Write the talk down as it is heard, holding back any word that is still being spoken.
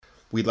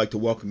We'd like to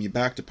welcome you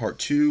back to part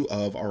 2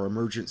 of our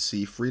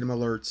emergency freedom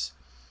alerts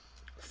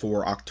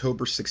for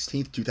October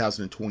 16th,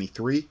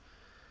 2023.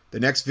 The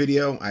next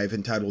video I've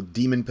entitled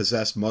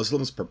Demon-Possessed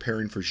Muslims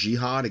Preparing for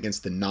Jihad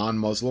Against the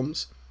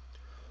Non-Muslims.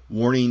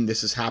 Warning,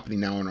 this is happening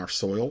now on our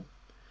soil.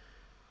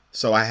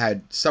 So I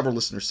had several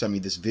listeners send me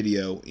this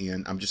video,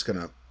 and I'm just going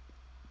to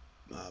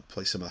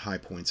play some of the high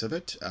points of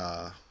it.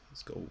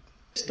 Let's go.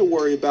 To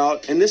worry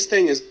about, and this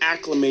thing is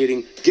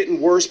acclimating, getting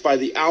worse by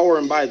the hour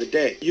and by the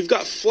day. You've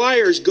got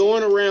flyers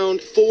going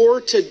around for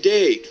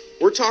today.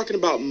 We're talking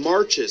about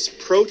marches,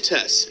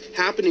 protests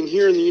happening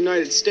here in the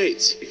United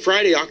States.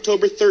 Friday,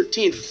 October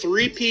 13th,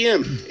 3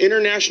 p.m.,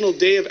 International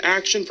Day of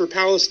Action for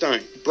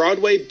Palestine.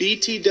 Broadway,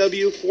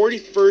 BTW,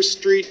 41st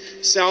Street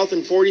South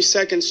and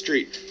 42nd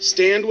Street.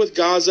 Stand with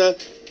Gaza,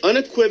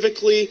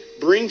 unequivocally,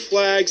 bring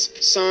flags,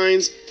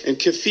 signs, and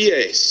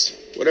kefiyehs.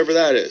 Whatever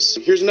that is.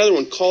 Here's another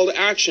one. Call to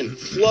action.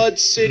 Flood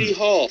City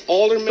Hall.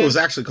 Alderman. It was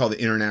actually called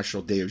the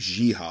International Day of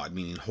Jihad,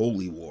 meaning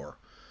holy war,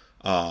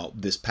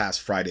 this past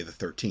Friday the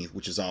 13th,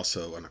 which is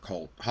also an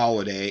occult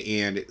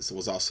holiday, and it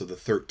was also the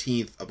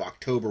 13th of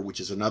October, which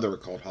is another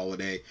occult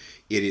holiday.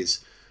 It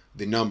is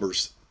the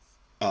numbers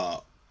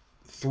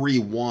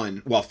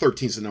 3-1. Well,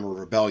 13 is the number of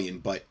rebellion,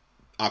 but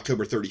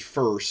October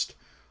 31st,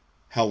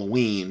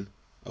 Halloween,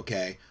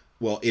 okay,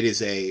 well, it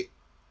is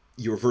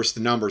you reverse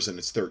the numbers and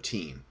it's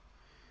 13.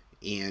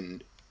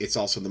 And it's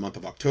also the month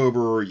of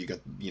October. You got,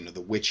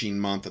 the witching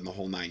month and the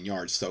whole 9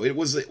 yards. So it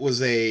was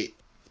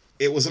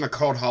an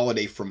occult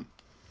holiday from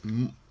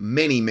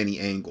many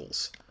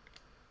angles.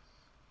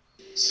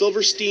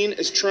 Silverstein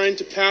is trying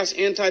to pass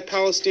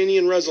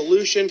anti-Palestinian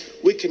resolution.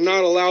 We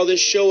cannot allow this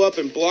show up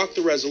and block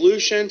the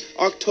resolution.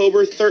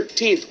 October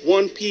 13th,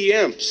 1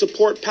 p.m.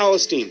 Support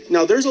Palestine.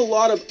 Now, there's a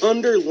lot of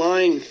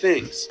underlying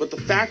things, but the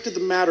fact of the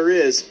matter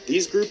is,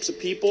 these groups of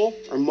people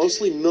are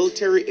mostly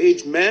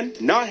military-age men,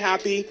 not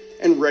happy,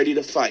 and ready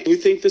to fight. You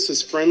think this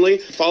is friendly?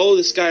 Follow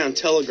this guy on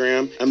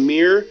Telegram,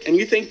 Amir, and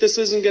you think this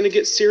isn't going to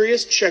get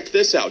serious? Check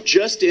this out.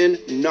 Just in,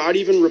 not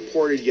even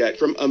reported yet.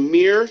 From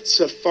Amir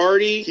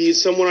Safardi. He's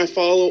someone I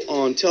follow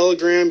on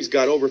Telegram. He's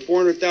got over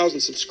 400,000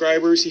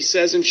 subscribers. He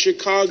says in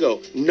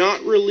Chicago, not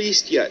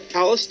released yet,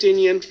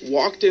 Palestinian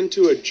walked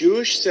into a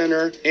Jewish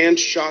center and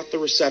shot the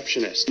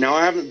receptionist. Now,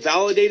 I haven't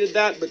validated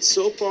that, but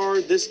so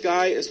far, this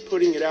guy is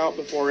putting it out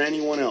before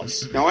anyone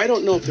else. Now, I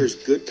don't know if there's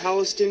good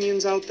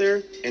Palestinians out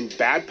there and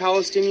bad Palestinians,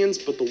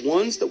 but the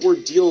ones that we're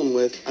dealing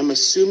with, I'm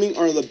assuming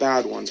are the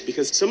bad ones,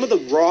 because some of the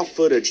raw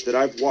footage that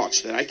I've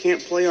watched that I can't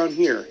play on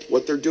here,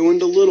 what they're doing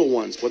to little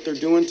ones, what they're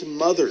doing to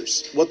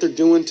mothers, what they're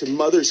doing to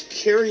mothers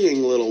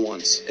carrying little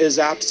ones is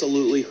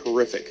absolutely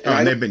horrific.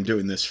 And they've been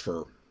doing this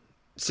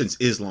since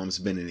Islam's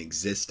been in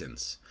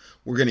existence.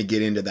 We're going to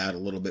get into that a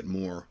little bit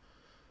more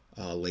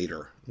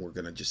later. We're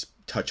going to just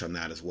touch on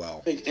that as well.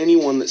 I think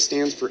anyone that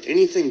stands for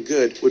anything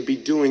good would be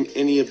doing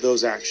any of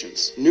those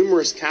actions.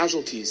 Numerous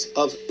casualties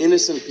of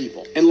innocent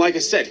people. And like I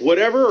said,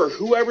 whatever or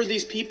whoever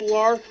these people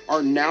are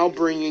now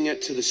bringing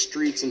it to the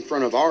streets in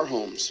front of our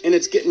homes. And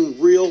it's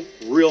getting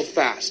real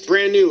fast.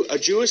 Brand new, a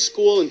Jewish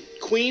school in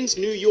Queens,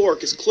 New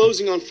York is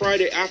closing on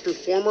Friday after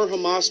former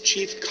Hamas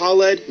chief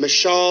Khaled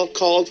Mashal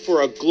called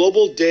for a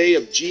global day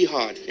of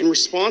jihad. In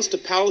response to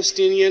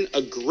Palestinian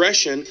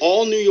aggression,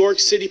 all New York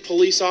City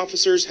police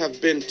officers have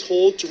been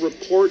told to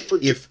report for...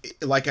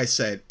 Like I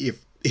said,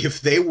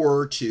 if they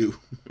were to,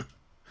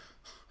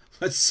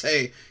 let's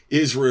say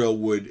Israel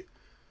would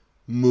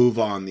move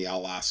on the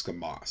Al-Aqsa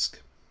Mosque,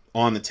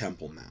 on the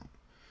Temple Mount,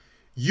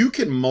 you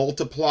can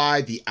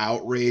multiply the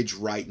outrage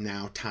right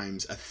now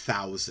times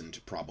 1,000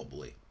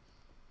 probably.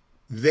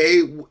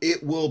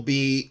 It will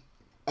be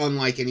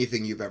unlike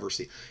anything you've ever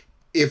seen.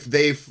 If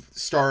they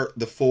start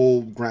the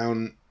full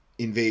ground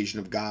invasion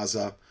of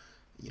Gaza,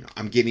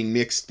 I'm getting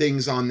mixed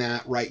things on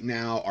that right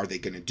now. Are they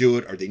going to do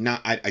it? Are they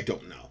not? I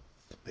don't know.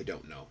 I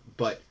don't know.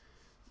 But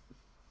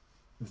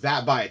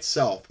that by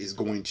itself is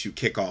going to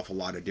kick off a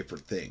lot of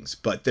different things.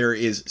 But there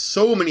is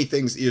so many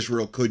things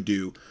Israel could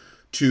do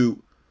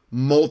to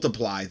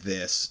multiply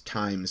this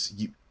times.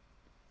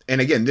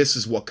 And again, this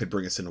is what could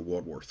bring us into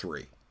World War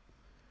III.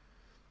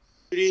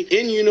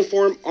 In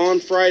uniform on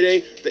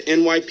Friday, the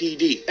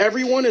NYPD.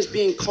 Everyone is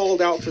being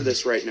called out for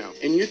this right now.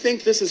 And you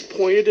think this is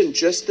pointed in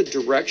just the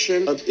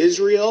direction of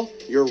Israel?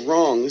 You're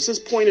wrong. This is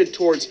pointed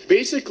towards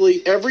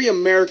basically every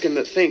American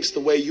that thinks the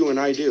way you and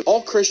I do.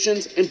 All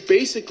Christians and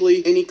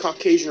basically any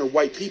Caucasian or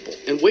white people.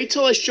 And wait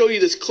till I show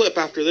you this clip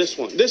after this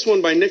one. This one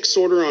by Nick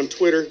Sorter on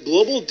Twitter.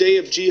 Global Day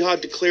of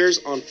Jihad declares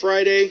on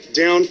Friday.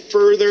 Down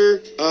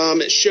further,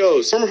 it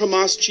shows former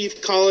Hamas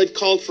chief Khaled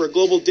called for a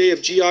global day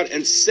of jihad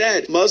and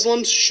said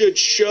Muslims should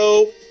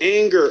show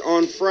anger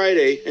on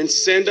Friday and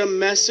send a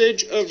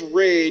message of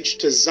rage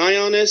to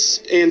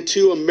Zionists and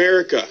to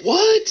America.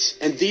 What?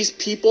 And these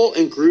people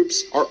and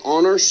groups are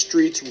on our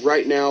streets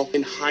right now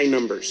in high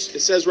numbers.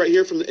 It says right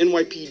here from the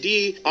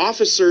NYPD,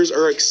 officers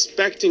are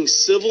expecting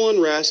civil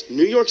unrest.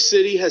 New York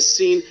City has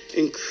seen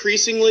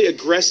increasingly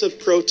aggressive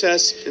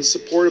protests in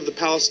support of the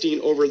Palestine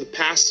over the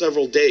past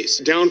several days.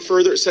 Down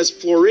further, it says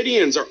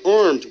Floridians are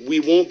armed. We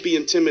won't be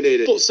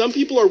intimidated. Some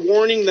people are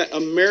warning that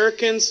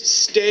Americans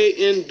stay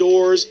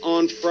indoors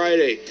on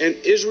Friday, and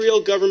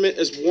Israel government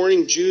is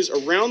warning Jews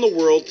around the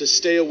world to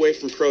stay away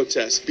from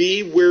protests.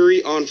 Be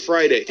wary on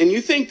Friday. And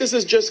you think this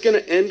is just going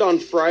to end on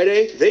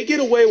Friday? They get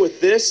away with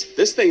this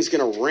thing's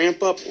going to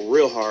ramp up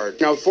real hard.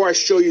 Now, before I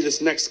show you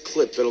this next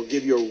clip that'll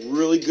give you a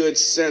really good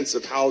sense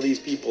of how these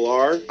people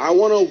are, I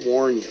want to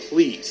warn you,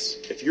 please,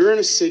 if you're in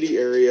a city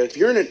area, if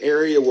you're in an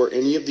area where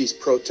any of these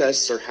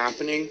protests are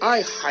happening,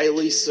 I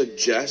highly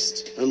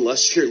suggest,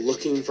 unless you're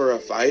looking for a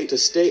fight, to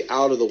stay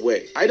out of the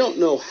way. I don't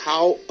know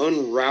how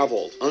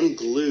unraveled,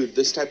 unglued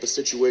this type of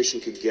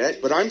situation could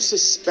get, but I'm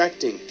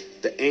suspecting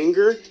the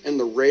anger and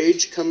the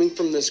rage coming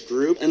from this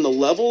group and the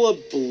level of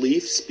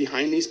beliefs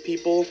behind these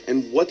people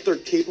and what they're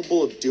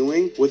capable of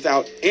doing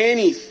without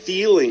any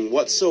feeling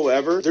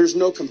whatsoever. There's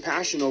no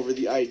compassion over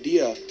the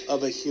idea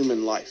of a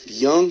human life,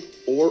 young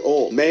or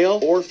old, male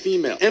or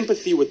female.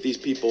 Empathy with these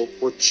people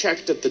were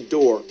checked at the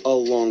door a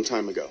long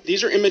time ago.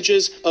 These are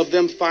images of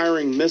them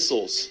firing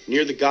missiles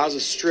near the Gaza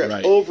Strip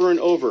over and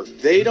over.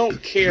 They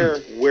don't care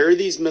where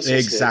these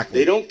missiles hit.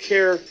 They don't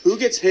care who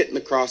gets hit in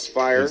the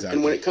crossfire.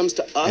 And when it comes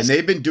to us... And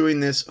they've been doing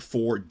this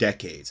for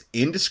decades,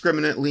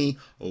 indiscriminately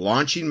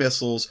launching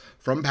missiles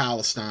from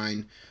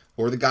Palestine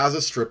or the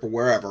Gaza Strip or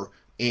wherever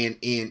and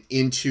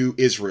into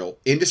Israel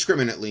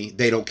indiscriminately.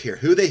 They don't care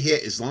who they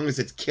hit as long as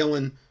it's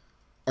killing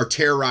or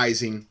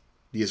terrorizing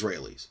the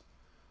Israelis.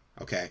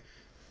 Okay?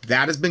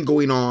 That has been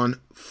going on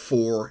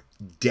for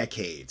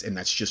decades, and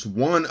that's just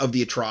one of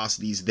the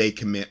atrocities they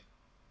commit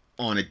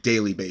on a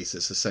daily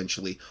basis,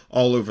 essentially,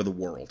 all over the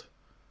world.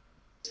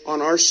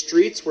 On our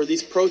streets where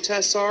these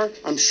protests are,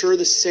 I'm sure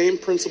the same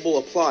principle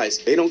applies.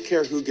 They don't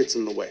care who gets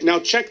in the way. Now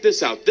check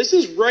this out. This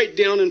is right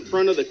down in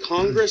front of the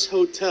Congress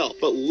Hotel.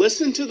 But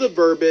listen to the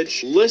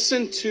verbiage,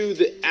 listen to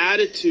the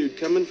attitude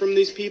coming from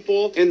these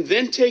people, and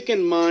then take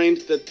in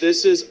mind that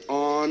this is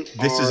on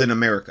This is in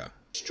America.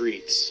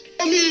 Streets.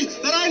 Tell me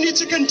that I need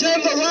to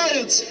condemn the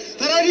riots,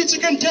 that I need to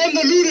condemn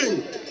the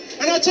looting.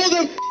 And I told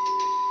them,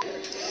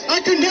 I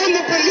condemn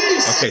the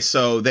police. Okay,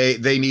 so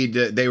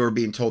they were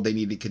being told they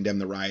need to condemn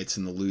the riots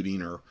and the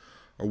looting or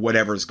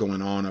whatever's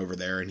going on over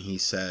there, and he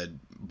said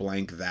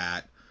blank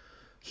that.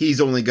 He's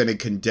only going to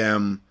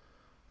condemn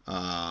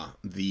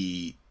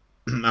the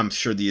I'm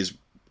sure the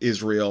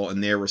Israel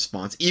and their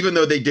response, even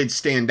though they did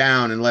stand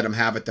down and let them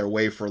have it their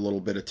way for a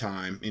little bit of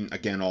time, and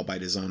again all by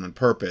design on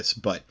purpose,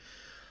 but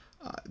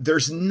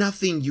there's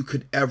nothing you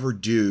could ever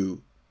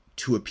do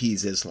to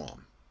appease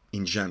Islam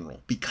in general,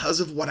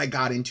 because of what I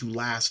got into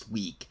last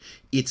week.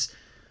 It's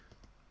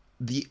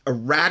the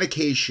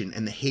eradication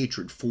and the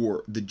hatred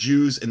for the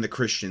Jews and the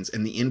Christians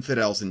and the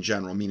infidels in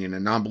general, meaning a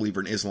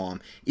non-believer in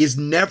Islam, is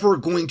never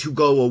going to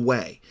go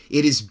away.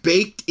 It is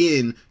baked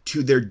in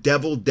to their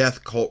devil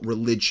death cult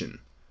religion.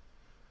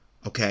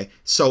 Okay,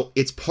 so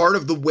it's part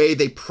of the way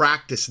they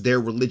practice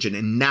their religion,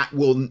 and that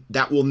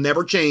will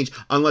never change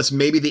unless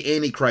maybe the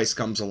Antichrist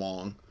comes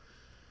along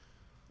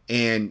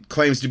and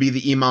claims to be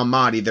the Imam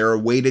Mahdi, their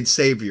awaited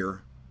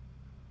savior,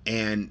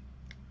 and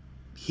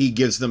he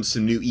gives them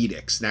some new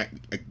edicts. Now,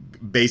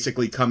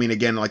 basically coming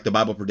again, like the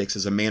Bible predicts,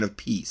 as a man of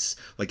peace.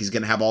 Like he's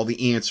going to have all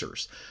the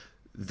answers.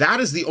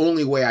 That is the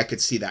only way I could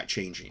see that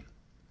changing.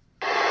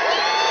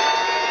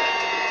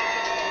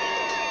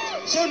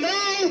 So now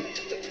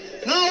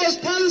as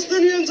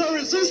Palestinians are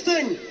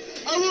resisting,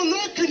 I will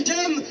not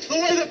condemn the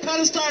way that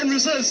Palestine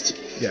resists.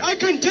 Yeah. I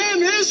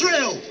condemn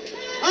Israel.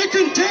 I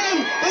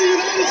condemn the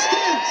United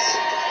States.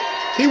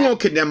 He won't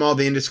condemn all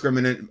the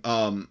indiscriminate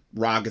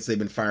rockets they've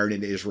been firing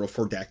into Israel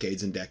for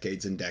decades and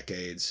decades and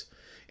decades.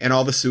 And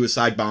all the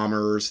suicide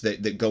bombers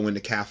that go into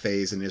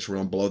cafes in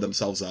Israel and blow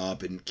themselves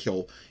up and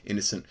kill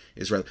innocent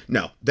Israel.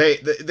 No,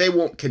 they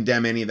won't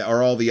condemn any of that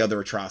or all the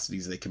other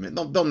atrocities they commit.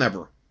 They'll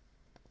never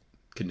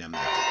condemn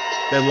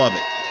that. They love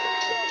it.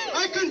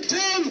 I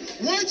condemn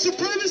white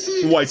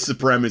supremacy. White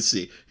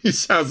supremacy. He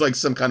sounds like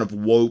some kind of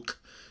woke,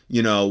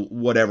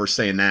 whatever,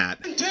 saying that.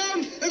 I condemn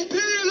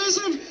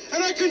imperialism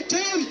and I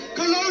condemn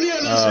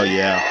colonialism. Oh,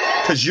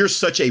 yeah. Because you're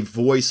such a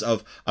voice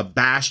of a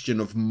bastion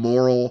of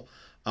moral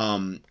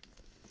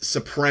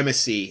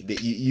supremacy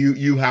that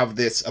you have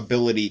this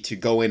ability to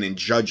go in and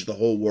judge the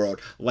whole world.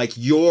 Like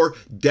your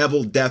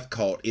devil death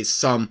cult is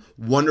some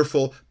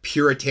wonderful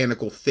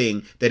puritanical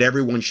thing that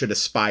everyone should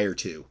aspire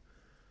to.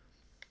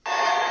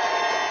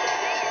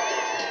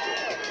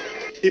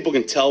 People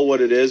can tell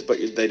what it is, but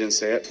they didn't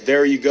say it.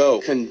 There you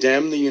go.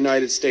 Condemn the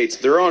United States.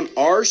 They're on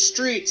our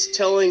streets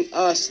telling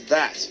us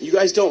that. You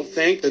guys don't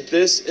think that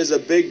this is a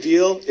big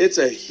deal? It's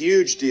a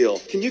huge deal.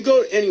 Can you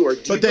go anywhere?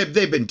 But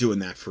they've been doing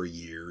that for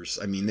years.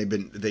 I mean,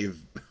 they've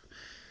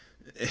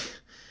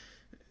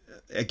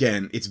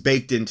again, it's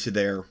baked into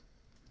their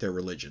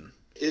religion.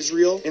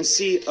 Israel and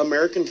see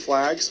American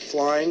flags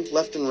flying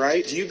left and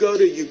right? Do you go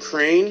to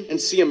Ukraine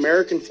and see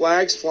American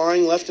flags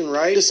flying left and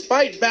right?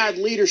 Despite bad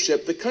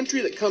leadership, the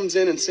country that comes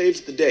in and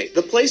saves the day,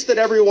 the place that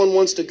everyone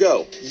wants to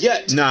go,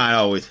 yet... Not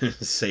always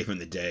saving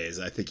the day.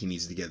 I think he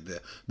needs to get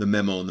the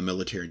memo in the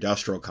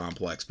military-industrial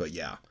complex, but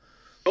yeah.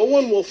 No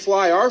one will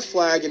fly our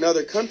flag in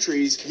other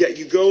countries, yet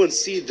you go and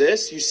see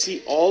this. You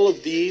see all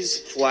of these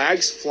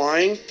flags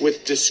flying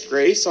with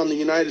disgrace on the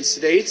United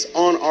States,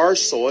 on our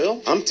soil.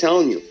 I'm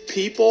telling you,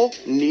 people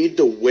need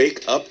to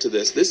wake up to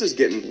this. This is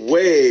getting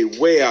way,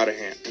 way out of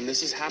hand. And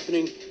this is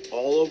happening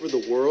all over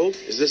the world.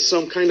 Is this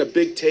some kind of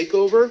big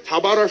takeover? How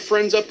about our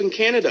friends up in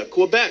Canada,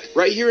 Quebec,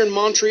 right here in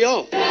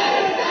Montreal?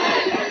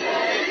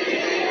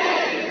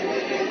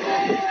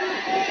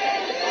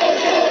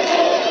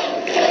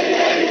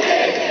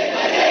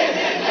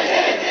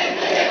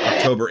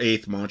 October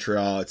 8th,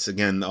 Montreal. It's,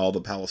 again, all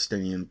the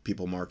Palestinian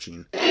people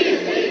marching. Or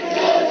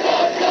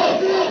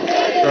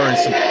in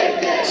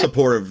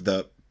support of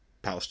the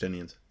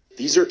Palestinians.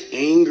 These are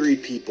angry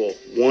people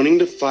wanting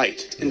to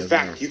fight. In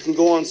fact, are. you can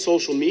go on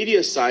social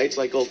media sites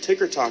like old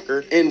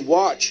TikToker and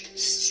watch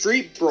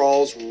street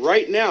brawls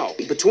right now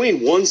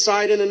between one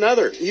side and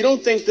another. You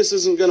don't think this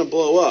isn't going to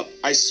blow up?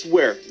 I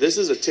swear, this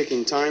is a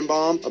ticking time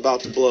bomb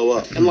about to blow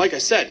up. And like I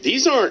said,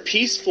 these aren't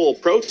peaceful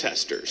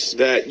protesters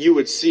that you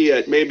would see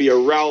at maybe a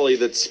rally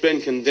that's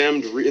been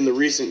condemned in the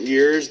recent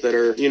years that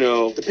are, you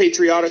know, the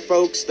patriotic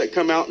folks that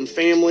come out in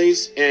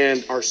families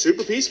and are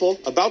super peaceful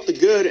about the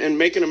good and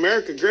making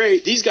America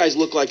great. These guys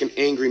look like an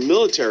angry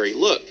military.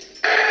 Look.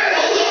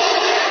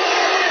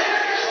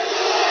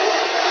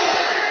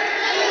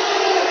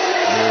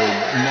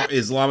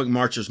 Islamic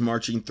marchers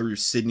marching through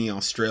Sydney,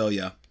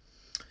 Australia.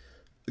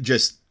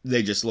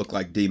 They just look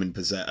like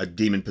a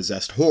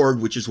demon-possessed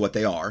horde, which is what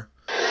they are.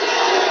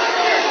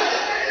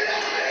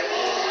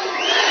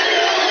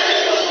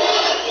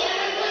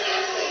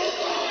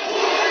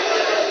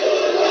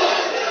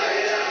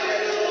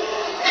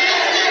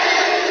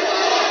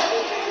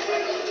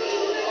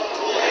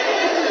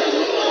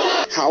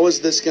 How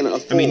is this going to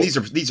affect? I mean, these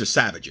are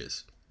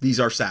savages. These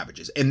are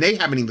savages, and they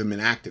haven't even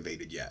been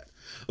activated yet.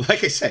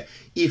 Like I said,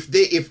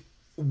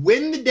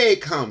 when the day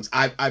comes,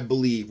 I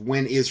believe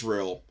when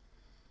Israel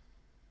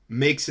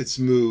makes its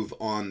move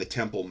on the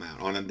Temple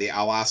Mount, on the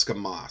Al-Aqsa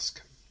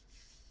Mosque,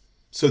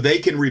 so they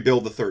can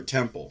rebuild the third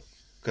temple,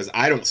 because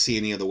I don't see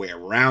any other way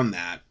around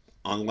that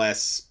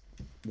unless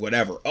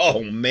whatever.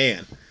 Oh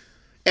man,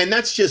 and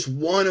that's just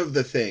one of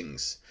the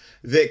things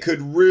that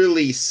could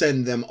really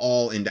send them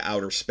all into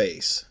outer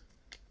space.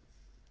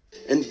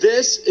 And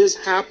this is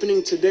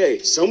happening today,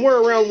 somewhere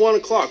around 1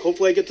 o'clock.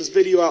 Hopefully I get this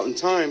video out in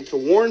time to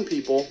warn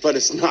people, but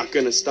it's not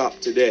going to stop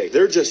today.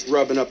 They're just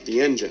rubbing up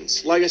the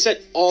engines. Like I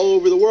said, all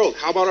over the world.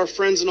 How about our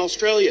friends in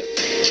Australia?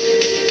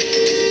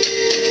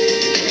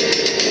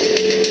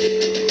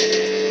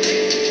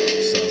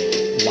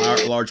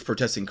 So, large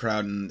protesting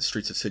crowd in the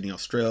streets of Sydney,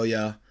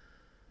 Australia.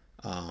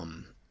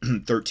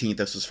 13th,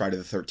 this was Friday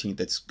the 13th.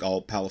 It's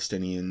all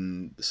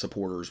Palestinian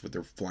supporters with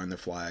flying their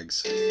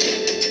flags.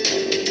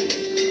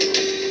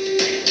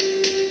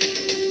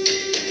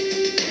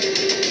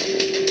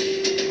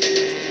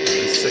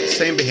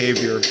 Same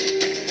behavior.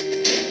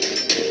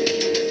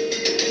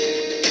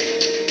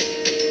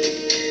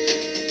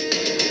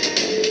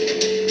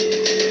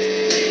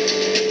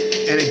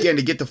 And again,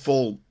 to get the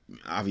full,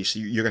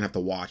 obviously, you're going to have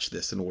to watch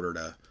this in order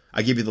to...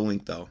 I give you the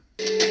link, though.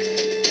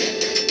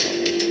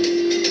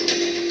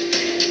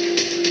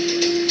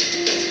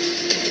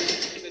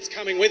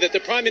 Coming with it. The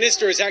Prime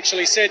Minister has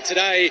actually said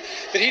today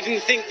that he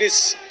didn't think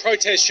this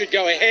protest should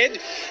go ahead.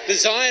 The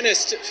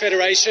Zionist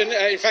Federation,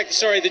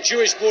 the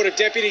Jewish Board of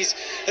Deputies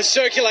has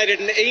circulated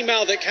an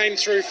email that came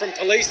through from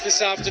police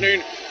this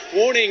afternoon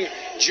warning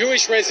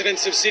Jewish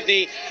residents of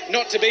Sydney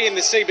not to be in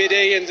the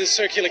CBD and the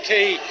Circular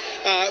Quay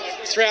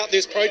throughout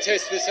this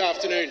protest this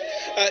afternoon.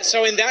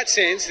 So in that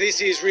sense,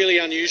 this is really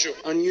unusual.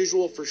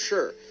 Unusual for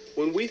sure.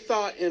 When we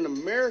thought in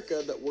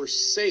America that we're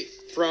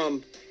safe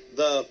from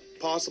the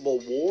possible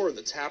war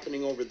that's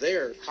happening over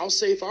there, how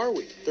safe are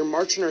we? They're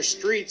marching our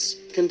streets,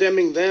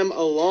 condemning them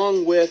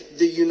along with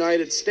the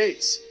United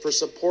States for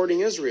supporting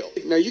Israel.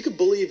 Now, you could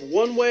believe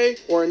one way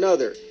or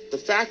another. The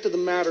fact of the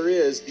matter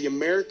is, the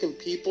American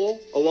people,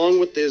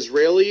 along with the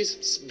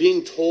Israelis,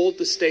 being told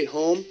to stay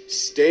home,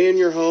 stay in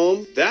your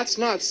home, that's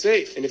not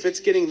safe. And if it's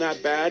getting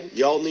that bad,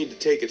 y'all need to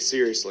take it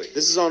seriously.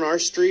 This is on our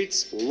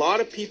streets. A lot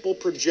of people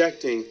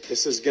projecting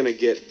this is going to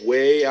get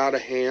way out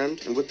of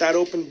hand. And with that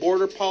open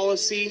border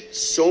policy,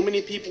 so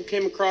many people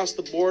came across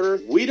the border.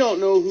 We don't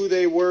know who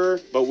they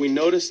were, but we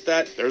noticed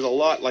that there's a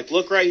lot. Like,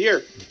 look right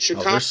here.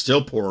 Chicago. Oh, they're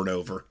still pouring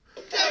over.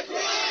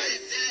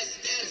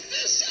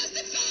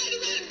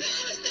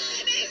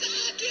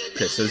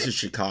 Okay, so this is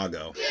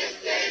Chicago.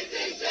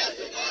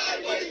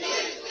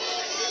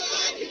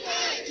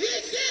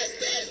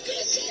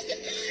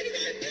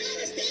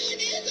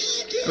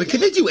 I mean,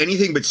 can they do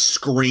anything but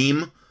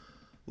scream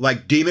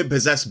like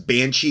demon-possessed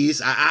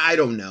banshees? I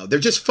don't know. They're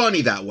just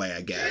funny that way,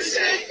 I guess.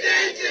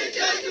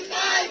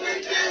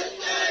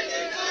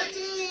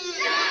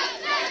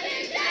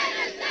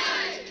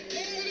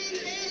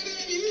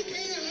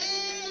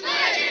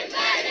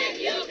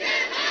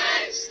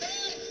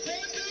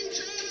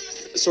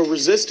 So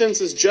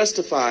resistance is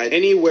justified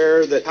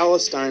anywhere that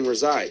Palestine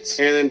resides.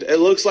 And it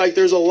looks like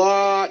there's a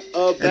lot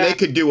of that. And they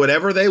could do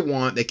whatever they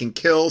want. They can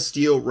kill,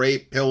 steal,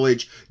 rape,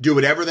 pillage, do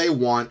whatever they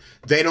want.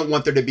 They don't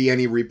want there to be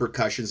any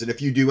repercussions. And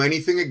if you do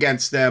anything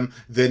against them,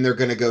 then they're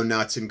going to go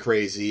nuts and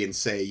crazy and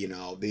say, you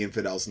know, the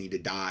infidels need to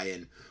die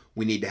and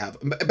we need to have...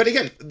 But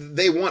again,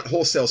 they want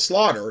wholesale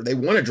slaughter. They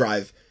want to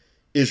drive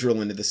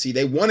Israel into the sea.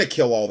 They want to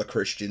kill all the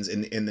Christians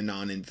and the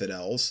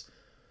non-infidels.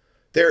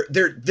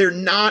 They're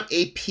not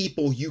a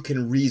people you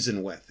can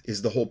reason with,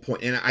 is the whole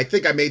point. And I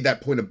think I made that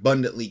point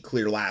abundantly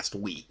clear last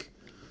week.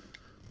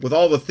 With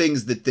all the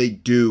things that they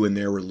do in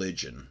their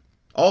religion.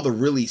 All the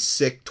really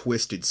sick,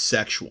 twisted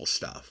sexual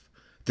stuff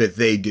that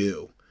they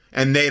do.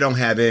 And they don't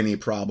have any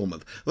problem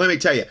with. Let me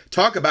tell you,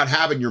 talk about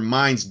having your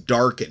minds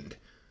darkened,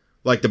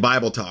 like the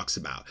Bible talks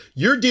about.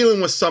 You're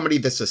dealing with somebody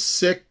that's a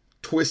sick,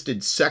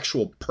 twisted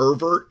sexual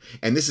pervert,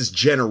 and this is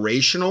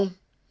generational.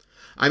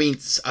 I mean,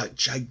 a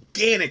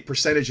gigantic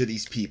percentage of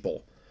these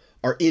people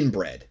are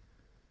inbred,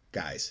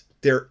 guys.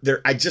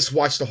 I just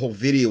watched a whole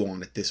video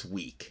on it this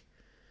week.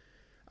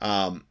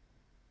 A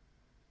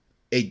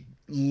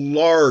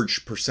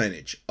large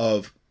percentage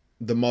of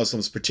the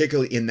Muslims,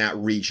 particularly in that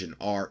region,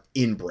 are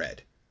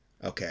inbred.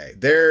 Okay,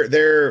 they're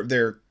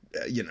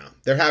you know,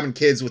 they're having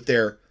kids with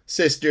their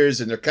sisters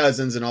and their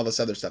cousins and all this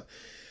other stuff.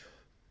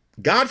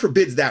 God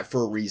forbids that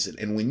for a reason.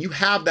 And when you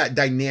have that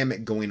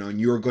dynamic going on,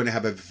 you're going to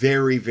have a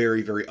very,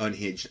 very, very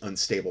unhinged,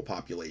 unstable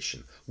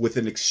population with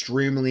an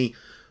extremely,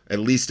 at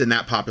least in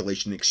that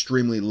population,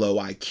 extremely low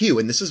IQ.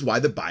 And this is why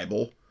the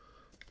Bible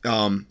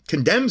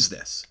condemns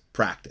this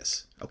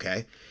practice.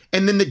 Okay.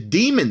 And then the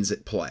demons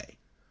at play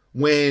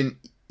when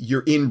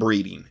you're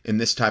inbreeding and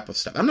this type of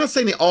stuff. I'm not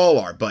saying they all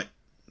are, but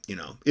you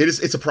know,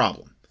 it's a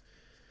problem.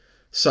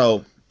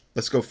 So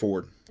let's go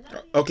forward.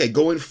 Okay.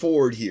 Going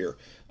forward here.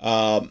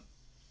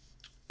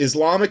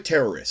 Islamic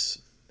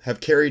terrorists have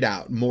carried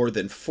out more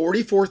than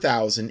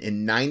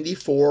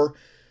 44,094,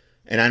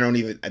 and I don't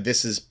even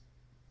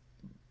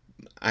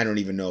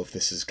know if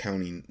this is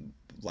counting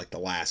like the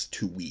last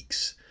 2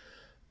 weeks.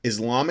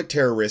 Islamic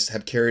terrorists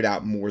have carried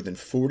out more than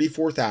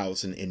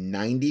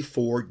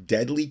 44,094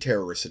 deadly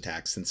terrorist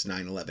attacks since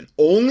 9/11.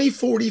 Only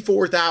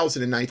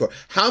 44,094.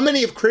 How many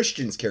have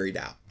Christians carried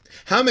out?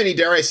 How many,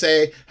 dare I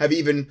say, have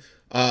even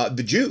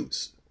the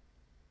Jews?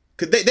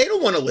 Because they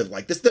don't want to live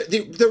like this.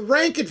 The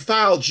rank and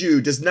file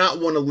Jew does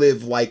not want to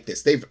live like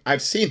this.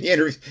 I've seen the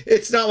interviews.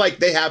 It's not like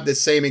they have the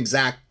same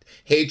exact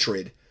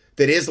hatred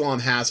that Islam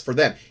has for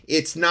them.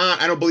 It's not.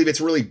 I don't believe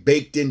it's really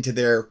baked into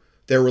their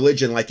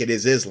religion like it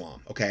is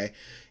Islam. Okay,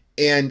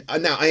 and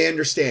now I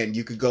understand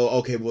you could go,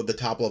 okay, well, the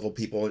top level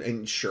people,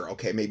 and sure,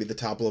 okay, maybe the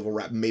top level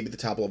rap, maybe the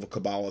top level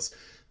Kabbalists,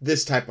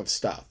 this type of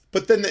stuff.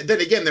 But then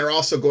again, they're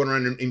also going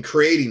around and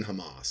creating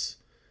Hamas.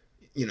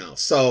 You know,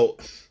 so.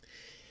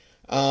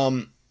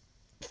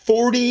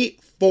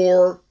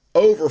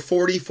 Over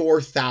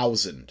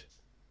 44,000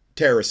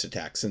 terrorist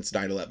attacks since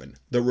 9/11.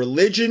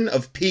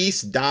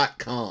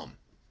 TheReligionOfPeace.com.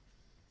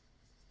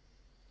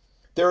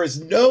 There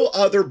is no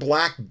other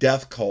Black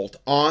Death cult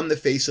on the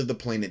face of the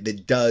planet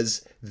that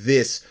does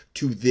this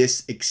to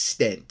this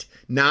extent.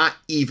 Not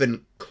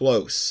even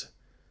close.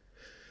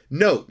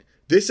 Note,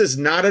 this is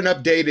not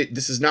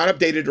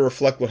updated to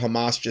reflect what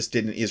Hamas just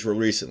did in Israel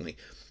recently.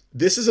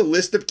 This is a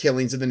list of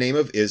killings in the name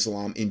of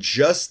Islam in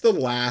just the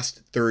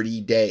last 30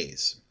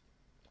 days.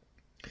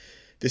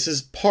 This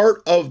is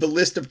part of the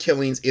list of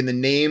killings in the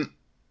name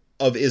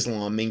of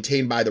Islam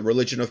maintained by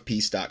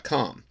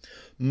TheReligionOfPeace.com.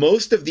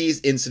 Most of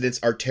these incidents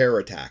are terror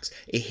attacks.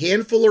 A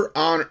handful are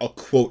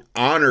quote,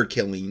 honor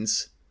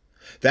killings.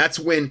 That's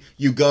when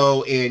you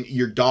go and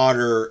your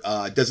daughter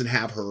doesn't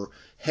have her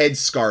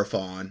headscarf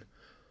on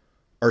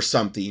or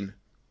something,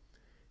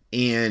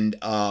 and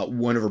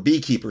one of her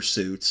beekeeper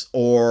suits,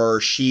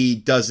 or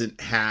she's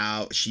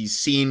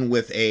seen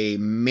with a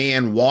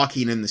man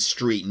walking in the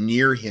street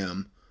near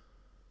him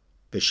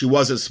that she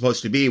wasn't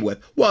supposed to be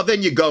with, well,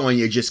 then you go and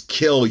you just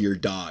kill your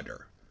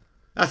daughter.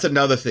 That's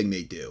another thing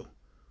they do.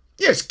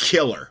 You just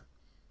kill her.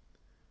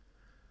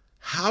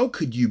 How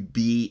could you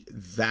be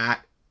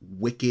that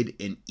wicked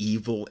and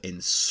evil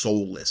and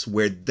soulless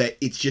where that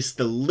it's just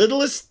the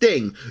littlest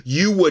thing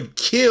you would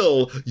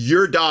kill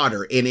your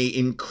daughter in an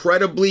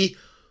incredibly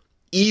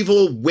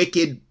evil,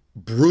 wicked,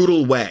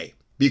 brutal way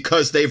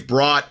because they've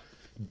brought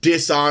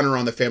dishonor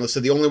on the family. So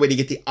the only way to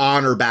get the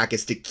honor back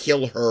is to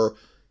kill her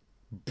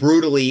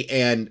brutally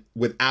and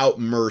without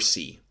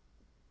mercy.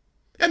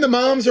 And the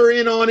moms are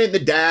in on it, the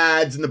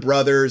dads and the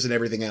brothers and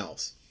everything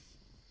else.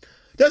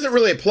 Doesn't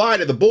really apply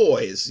to the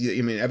boys.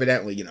 I mean,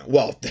 evidently, you know,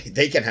 well,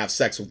 they can have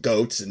sex with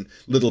goats and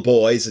little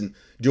boys and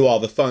do all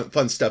the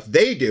fun stuff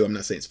they do. I'm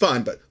not saying it's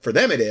fun, but for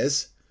them it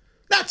is.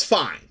 That's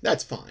fine.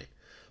 That's fine.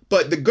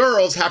 But the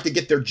girls have to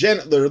get their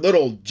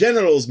little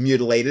genitals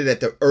mutilated at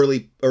the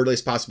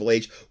earliest possible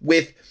age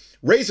with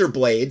razor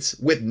blades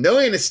with no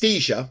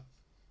anesthesia.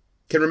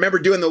 Can remember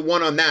doing the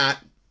one on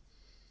that.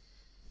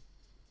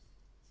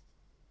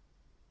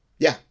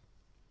 Yeah.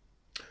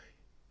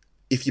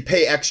 If you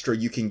pay extra,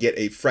 you can get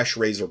a fresh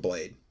razor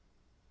blade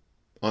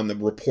on the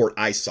report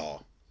I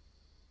saw.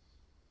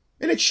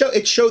 And it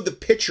showed the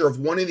picture of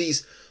one of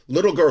these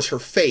little girls, her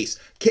face.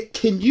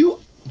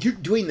 You're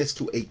doing this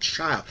to a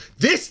child.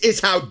 This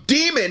is how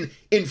demon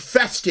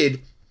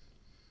infested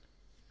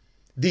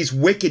these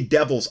wicked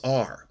devils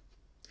are.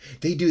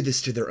 They do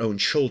this to their own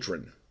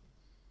children.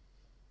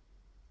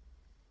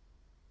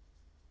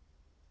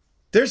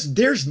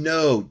 There's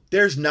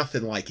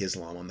nothing like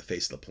Islam on the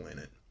face of the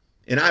planet.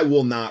 And I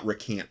will not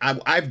recant.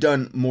 I've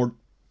done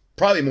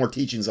probably more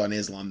teachings on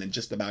Islam than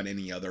just about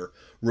any other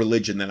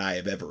religion that I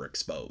have ever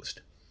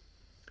exposed.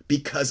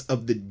 Because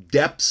of the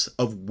depths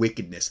of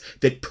wickedness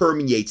that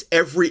permeates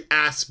every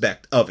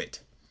aspect of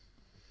it.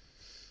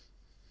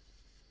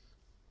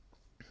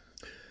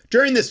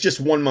 During this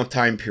just 1 month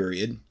time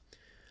period,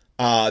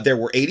 there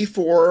were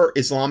 84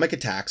 Islamic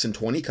attacks in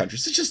 20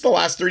 countries. It's just the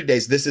last 30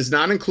 days. This is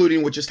not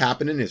including what just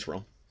happened in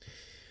Israel.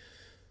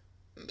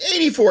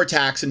 84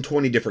 attacks in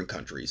 20 different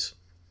countries.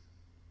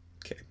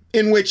 Okay.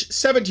 In which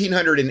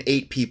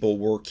 1,708 people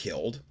were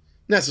killed.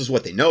 And this is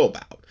what they know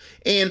about.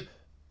 And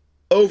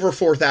over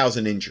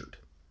 4,000 injured.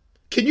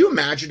 Can you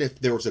imagine if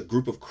there was a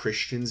group of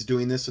Christians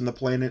doing this on the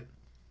planet?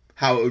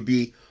 How it would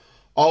be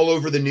all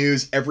over the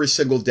news every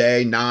single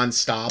day,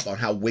 nonstop, on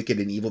how wicked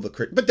and evil the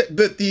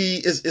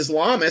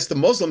Islamists, the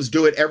Muslims,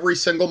 do it every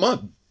single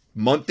month.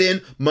 Month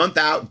in, month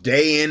out,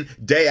 day in,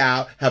 day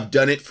out, have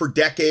done it for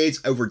decades,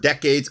 over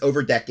decades,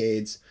 over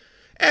decades.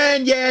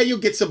 And yeah, you'll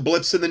get some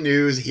blips in the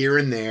news here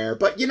and there.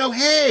 But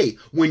hey,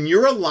 when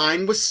you're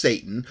aligned with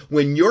Satan,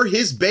 when you're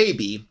his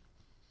baby,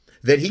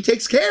 then he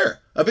takes care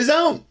of his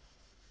own.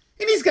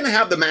 And he's going to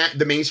have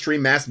the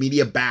mainstream mass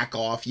media back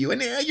off you.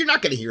 And you're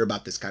not going to hear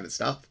about this kind of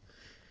stuff.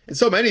 And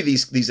so many of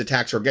these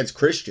attacks are against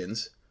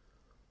Christians.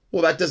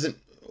 Well,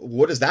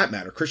 what does that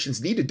matter?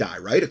 Christians need to die,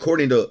 right?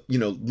 According to,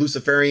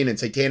 Luciferian and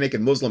Satanic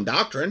and Muslim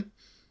doctrine.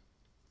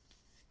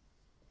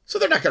 So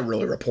they're not going to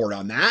really report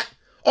on that.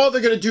 All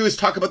they're going to do is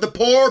talk about the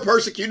poor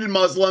persecuted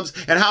Muslims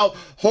and how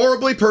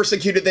horribly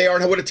persecuted they are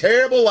and what a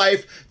terrible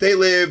life they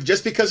live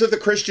just because of the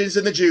Christians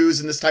and the Jews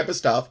and this type of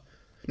stuff.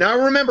 Now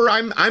remember,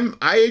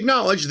 I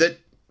acknowledge that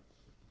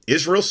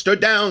Israel stood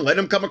down, let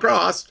them come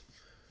across.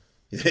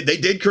 They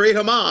did create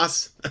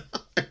Hamas.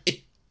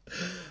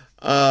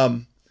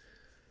 I'm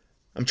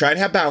trying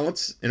to have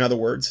balance, in other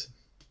words.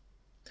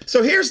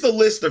 So here's the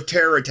list of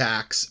terror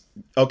attacks.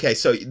 Okay,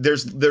 so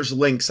there's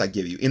links I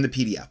give you in the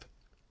PDF.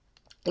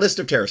 List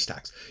of terrorist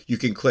attacks. You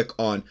can click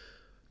on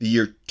the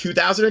year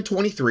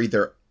 2023,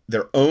 their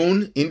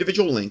own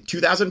individual link,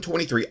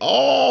 2023,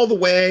 all the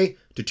way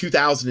to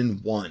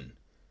 2001.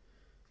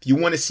 If you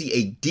want to see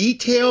a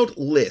detailed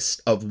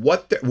list of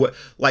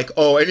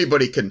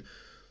anybody can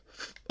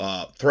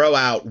throw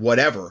out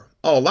whatever.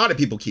 Oh, a lot of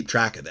people keep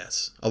track of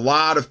this. A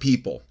lot of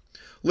people.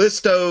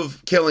 List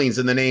of killings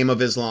in the name of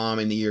Islam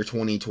in the year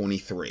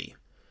 2023.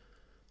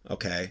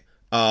 Okay.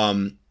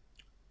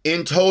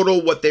 In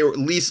total, what they were, at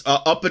least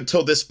up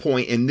until this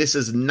point, and this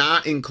is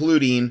not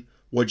including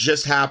what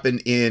just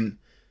happened in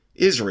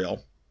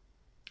Israel.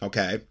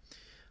 Okay.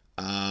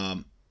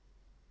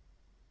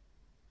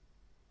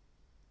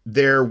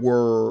 There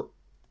were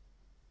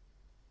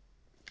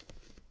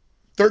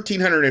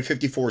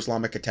 1,354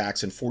 Islamic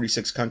attacks in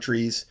 46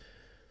 countries.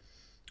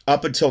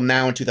 Up until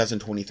now in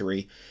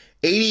 2023,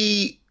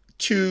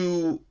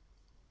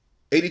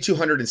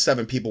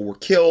 8,207 people were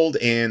killed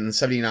and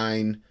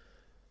 79,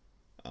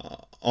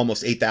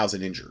 almost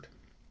 8,000 injured.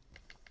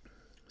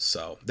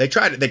 So they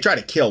try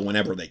to kill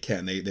whenever they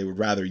can. They would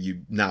rather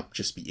you not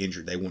just be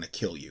injured. They want to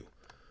kill you.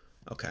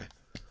 Okay.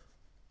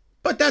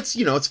 But that's,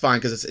 it's fine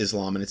because it's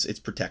Islam and it's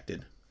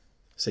protected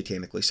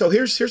satanically. So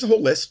here's a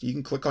whole list. You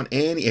can click on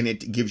any, and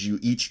it gives you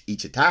each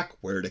attack,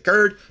 where it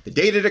occurred, the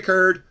date it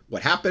occurred,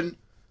 what happened.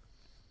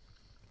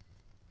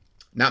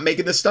 Not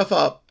making this stuff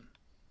up.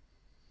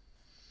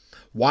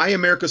 Why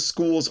America's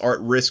schools are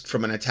at risk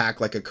from an attack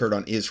like occurred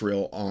on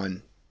Israel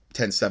on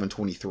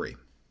 10/7/23.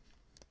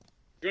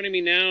 Joining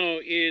me now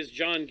is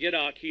John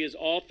Giddock. He is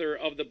author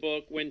of the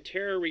book When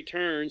Terror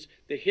Returns,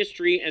 The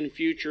History and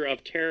Future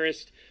of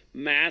Terrorist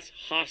Mass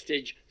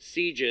Hostage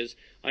Sieges.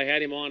 I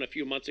had him on a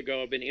few months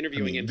ago. I've been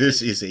interviewing him.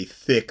 This is a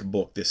thick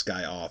book this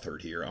guy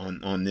authored here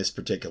on this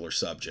particular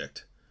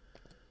subject.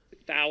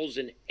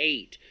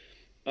 2008.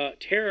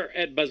 Terror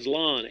at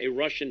Beslan, a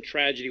Russian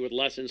tragedy with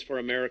lessons for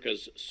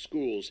America's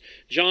schools.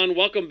 John,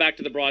 welcome back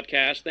to the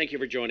broadcast. Thank you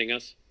for joining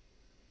us.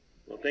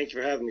 Well, thank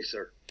you for having me,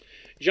 sir.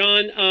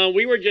 John,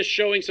 we were just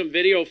showing some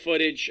video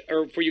footage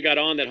before you got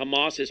on that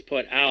Hamas has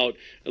put out.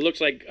 It looks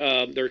like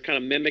they're kind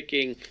of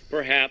mimicking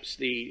perhaps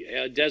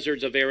the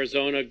deserts of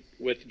Arizona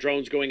with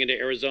drones going into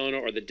Arizona,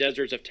 or the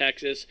deserts of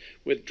Texas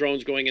with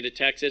drones going into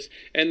Texas.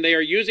 And they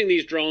are using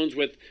these drones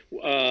with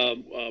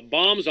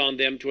bombs on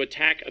them to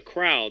attack a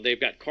crowd. They've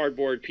got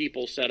cardboard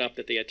people set up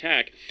that they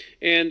attack.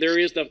 And there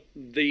is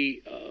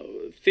the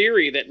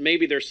theory that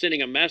maybe they're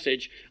sending a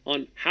message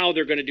on how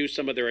they're going to do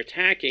some of their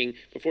attacking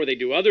before they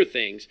do other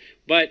things.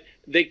 But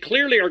they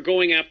clearly are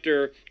going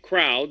after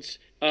crowds,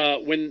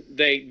 when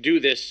they do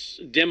this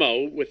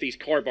demo with these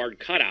cardboard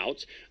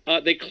cutouts.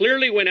 They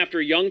clearly went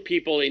after young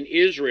people in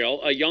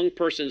Israel, a young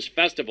person's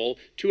festival.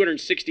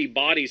 260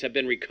 bodies have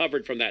been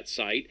recovered from that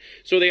site.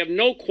 So they have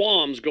no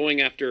qualms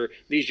going after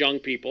these young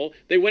people.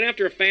 They went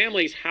after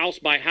families house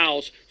by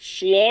house,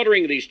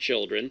 slaughtering these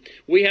children.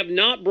 We have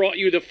not brought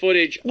you the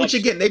footage. Which,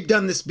 again, they've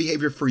done this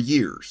behavior for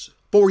years.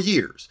 For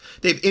years.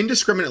 They've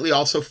indiscriminately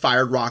also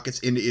fired rockets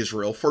into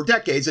Israel for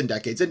decades and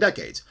decades and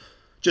decades,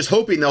 just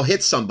hoping they'll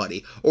hit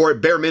somebody, or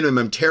at bare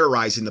minimum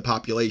terrorizing the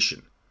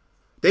population.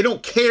 They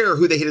don't care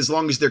who they hit as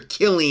long as they're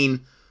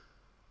killing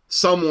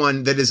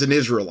someone that is an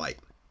Israelite.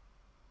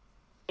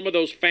 Some of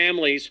those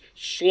families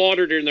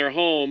slaughtered in their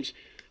homes,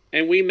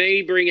 and we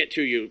may bring it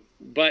to you,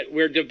 but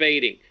we're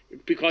debating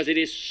because it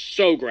is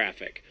so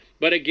graphic.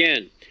 But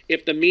again,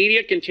 if the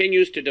media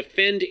continues to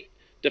defend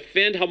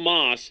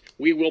Hamas,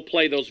 we will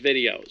play those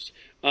videos.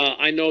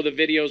 I know the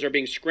videos are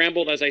being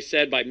scrambled, as I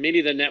said, by many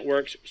of the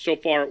networks. So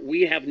far,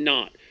 we have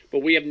not.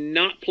 But we have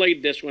not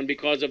played this one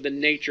because of the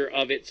nature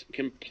of its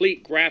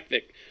complete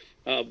graphic,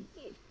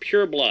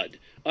 pure blood.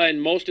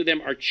 And most of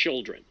them are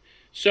children.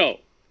 So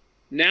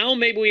now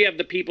maybe we have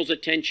the people's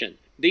attention.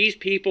 These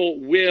people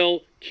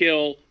will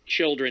kill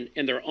children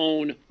in their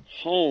own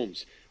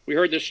homes. We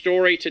heard the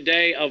story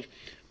today of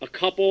a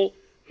couple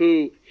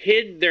who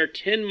hid their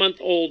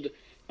 10-month-old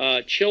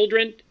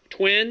children,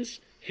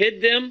 twins,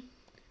 hid them,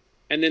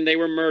 and then they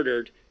were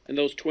murdered, and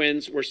those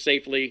twins were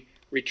safely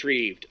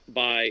retrieved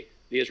by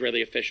the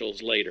Israeli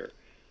officials later.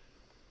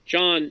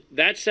 John,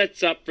 that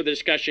sets up for the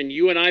discussion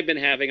you and I have been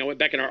having. I went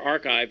back in our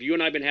archive. You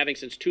and I have been having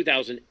since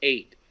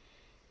 2008,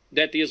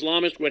 that the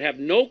Islamists would have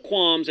no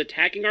qualms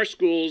attacking our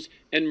schools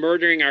and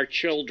murdering our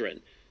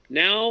children.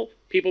 Now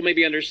people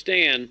maybe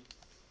understand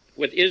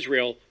with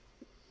Israel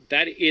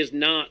that is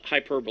not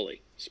hyperbole.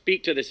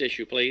 Speak to this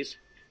issue, please.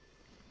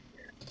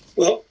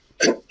 Well,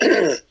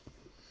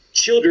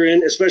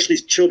 children, especially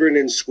children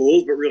in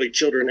schools, but really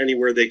children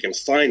anywhere they can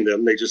find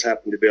them. They just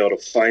happen to be able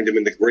to find them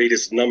in the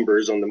greatest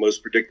numbers on the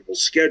most predictable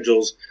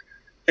schedules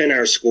in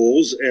our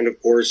schools. And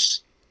of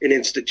course, in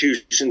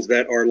institutions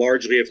that are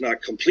largely, if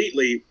not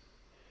completely,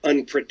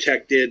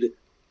 unprotected.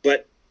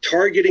 But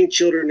targeting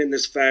children in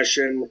this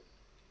fashion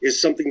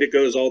is something that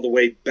goes all the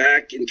way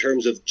back in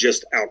terms of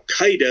just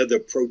Al-Qaeda, the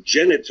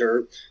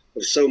progenitor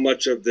of so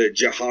much of the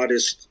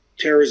jihadist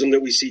terrorism that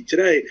we see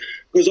today,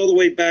 goes all the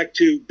way back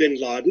to bin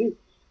Laden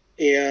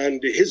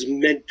and his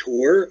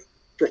mentor,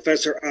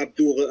 Professor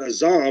Abdul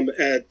Azzam,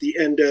 at the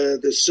end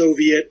of the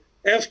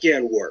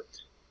Soviet-Afghan War.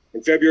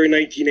 In February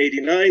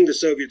 1989, the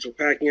Soviets were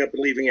packing up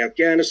and leaving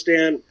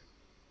Afghanistan.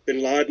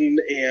 Bin Laden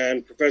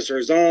and Professor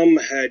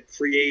Azzam had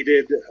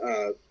created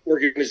an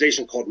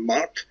organization called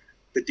MOC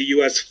that the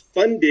U.S.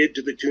 funded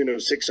to the tune of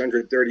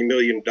 $630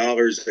 million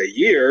a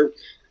year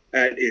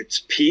at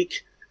its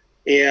peak.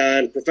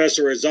 And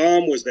Professor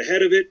Azzam was the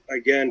head of it.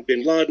 Again,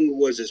 bin Laden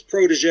was his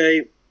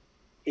protege.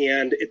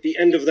 And at the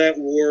end of that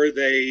war,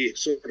 they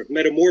sort of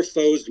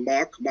metamorphosed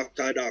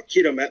Maqtad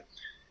al-Qidamat,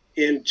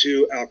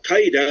 into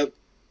Al-Qaeda.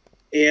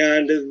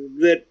 And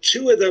the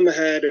two of them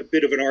had a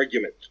bit of an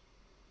argument.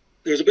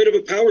 There was a bit of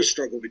a power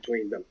struggle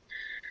between them.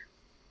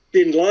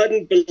 Bin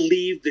Laden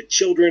believed that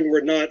children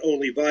were not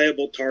only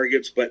viable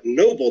targets, but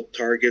noble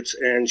targets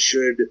and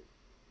should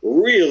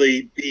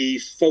really be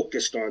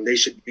focused on. They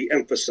should be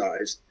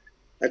emphasized.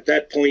 At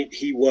that point,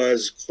 he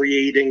was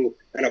creating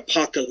an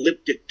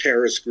apocalyptic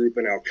terrorist group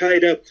in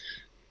Al-Qaeda.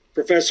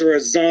 Professor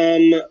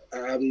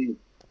Azzam,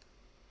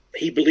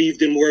 he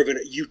believed in more of a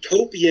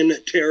utopian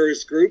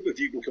terrorist group, if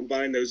you can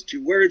combine those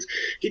two words.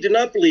 He did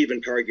not believe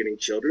in targeting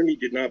children. He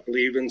did not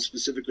believe in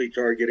specifically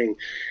targeting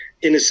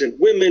innocent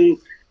women.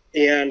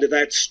 And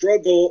that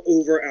struggle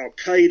over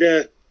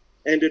Al-Qaeda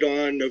ended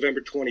on November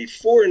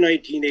 24,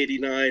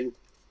 1989,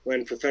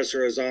 when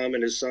Professor Azzam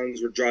and his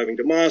sons were driving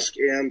to mosque,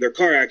 and their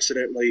car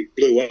accidentally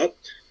blew up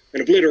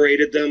and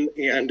obliterated them,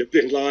 and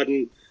bin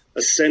Laden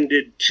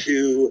ascended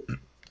to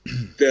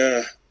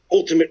the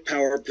ultimate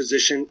power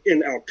position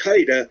in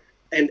Al-Qaeda.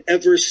 And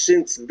ever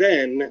since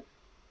then,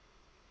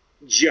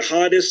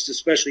 jihadists,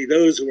 especially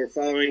those who are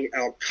following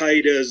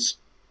Al-Qaeda's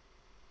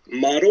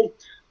model,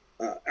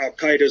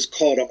 Al-Qaeda's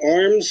call to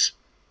arms,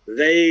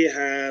 they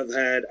have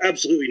had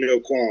absolutely no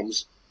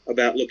qualms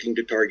about looking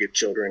to target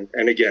children,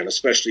 and again,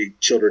 especially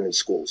children in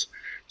schools.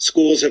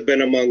 Schools have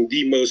been among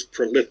the most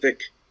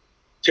prolific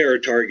terror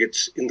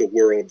targets in the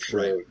world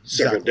for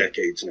several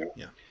decades now.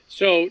 Yeah.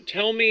 So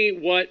tell me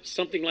what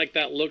something like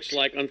that looks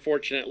like,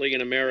 unfortunately,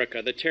 in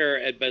America, the terror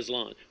at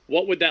Beslan.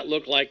 What would that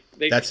look like?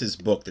 That's his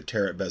book, The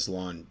Terror at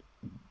Beslan,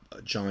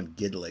 John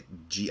Gidluck,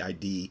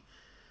 Gidluck.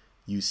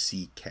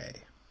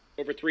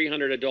 Over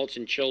 300 adults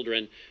and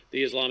children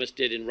the Islamists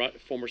did in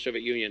former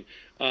Soviet Union.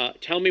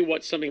 Tell me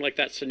what something like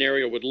that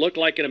scenario would look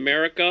like in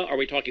America. Are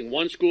we talking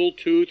one school,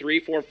 2, 3,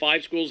 4,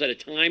 5 schools at a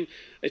time?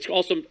 It's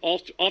also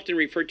often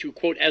referred to,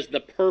 quote, as the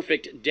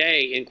perfect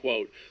day, end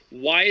quote.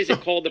 Why is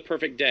it called the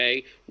perfect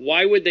day?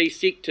 Why would they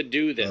seek to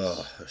do this?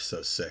 Oh, they're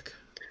so sick.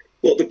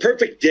 Well, the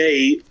perfect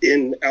day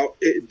in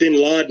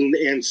bin Laden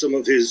and some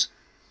of his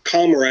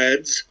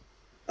comrades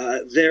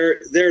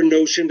Their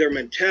notion, their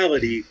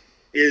mentality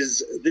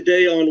is the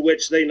day on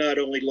which they not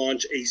only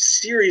launch a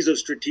series of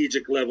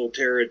strategic level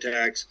terror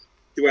attacks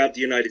throughout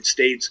the United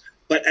States,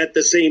 but at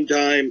the same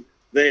time,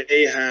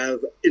 they have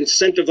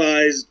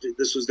incentivized,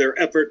 this was their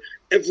effort,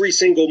 every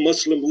single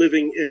Muslim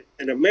living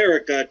in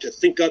America to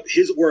think up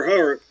his or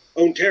her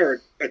own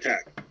terror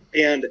attack.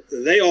 And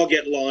they all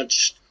get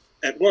launched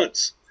at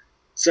once.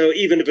 So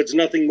even if it's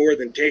nothing more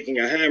than taking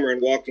a hammer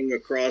and walking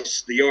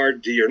across the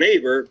yard to your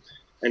neighbor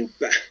and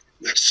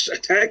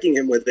attacking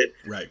him with it,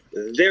 right,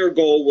 their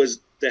goal was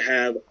to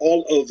have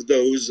all of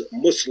those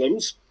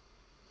Muslims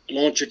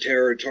launch a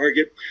terror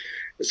target.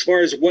 As far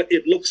as what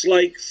it looks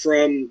like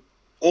from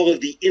all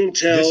of the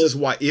intel, this is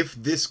why, if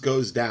this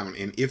goes down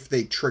and if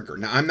they trigger,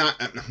 now I'm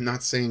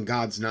not saying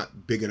God's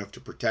not big enough to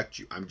protect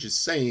you. I'm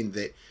just saying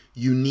that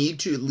you need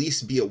to at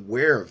least be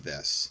aware of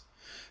this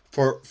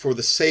for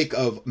the sake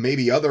of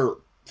maybe other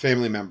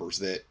family members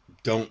that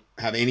don't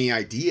have any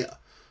idea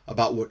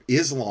about what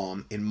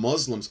Islam and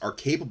Muslims are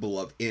capable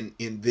of. And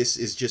this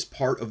is just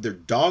part of their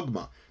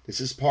dogma.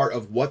 This is part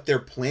of what they're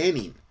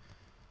planning.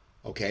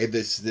 Okay,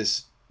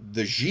 the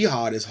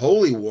jihad is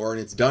holy war,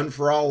 and it's done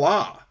for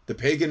Allah, the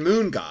pagan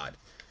moon god.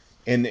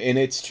 And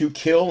it's to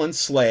kill and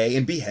slay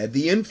and behead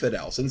the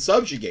infidels and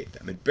subjugate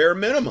them, at bare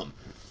minimum,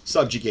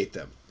 subjugate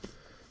them.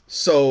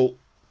 So,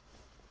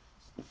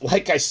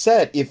 like I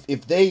said, if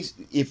they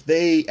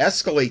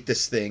escalate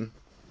this thing,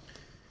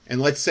 and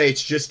let's say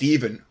it's just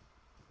even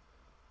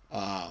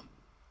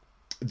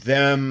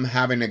them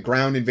having a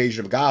ground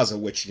invasion of Gaza,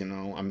 which,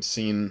 I'm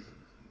seeing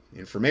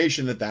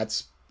information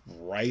that's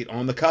right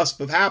on the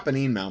cusp of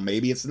happening. Now,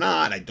 maybe it's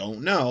not. I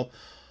don't know.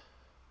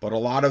 But a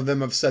lot of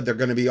them have said they're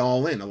going to be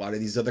all in. A lot of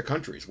these other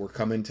countries were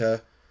coming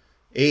to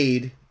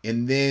aid,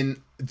 and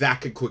then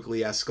that could quickly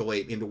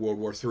escalate into World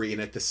War III.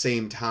 And at the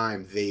same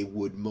time, they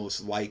would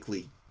most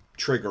likely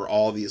trigger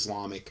all the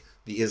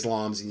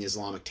Islams and the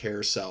Islamic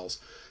terror cells,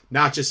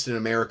 not just in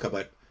America,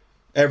 but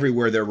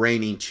everywhere they're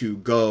reigning, to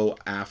go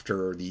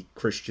after the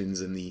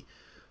Christians and the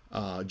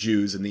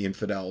Jews and the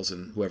infidels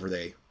and whoever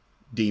they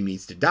deem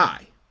needs to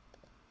die.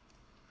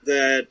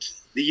 That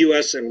the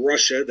U.S. and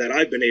Russia, that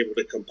I've been able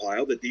to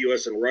compile, that the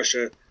U.S. and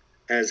Russia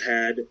has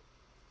had,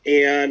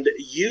 and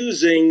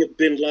using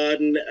bin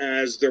Laden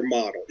as their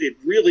model. It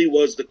really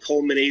was the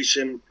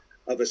culmination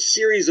of a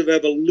series of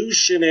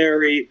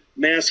evolutionary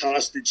mass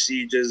hostage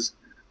sieges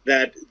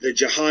that the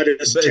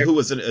jihadists... But who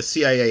was a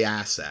CIA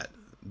asset,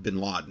 bin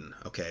Laden.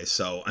 Okay,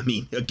 so, I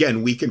mean,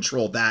 again, we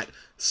control that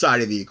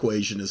side of the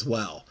equation as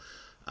well.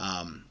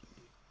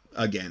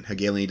 Again,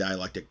 Hegelian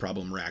dialectic,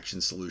 problem, reaction,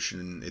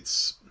 solution, and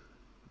it's,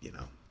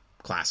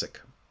 classic.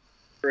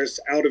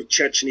 Out of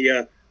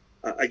Chechnya,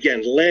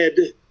 again, led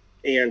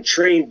and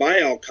trained by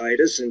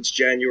Al-Qaeda since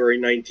January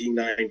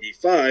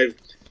 1995,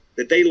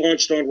 that they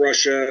launched on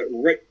Russia,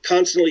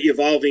 constantly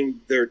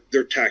evolving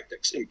their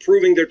tactics,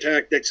 improving their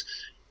tactics,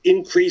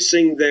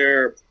 increasing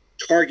their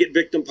target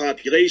victim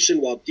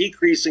population while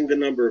decreasing the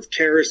number of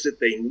terrorists that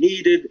they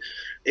needed,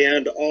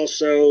 and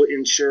also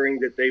ensuring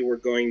that they were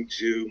going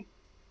to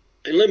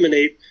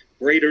eliminate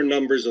greater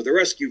numbers of the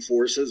rescue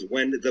forces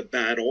when the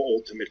battle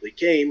ultimately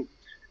came,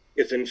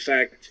 if in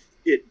fact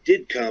it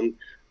did come.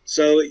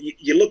 So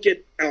you look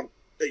at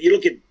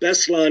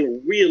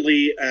Beslan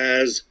really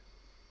as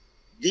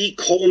the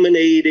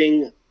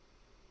culminating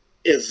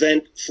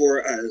event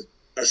for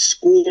a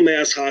school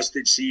mass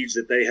hostage siege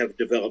that they have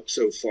developed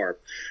so far.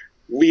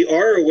 We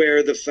are aware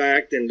of the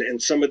fact,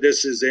 and some of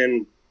this is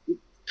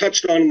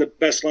touched on in the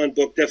Beslan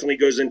book, definitely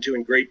goes into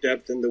in great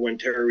depth in the When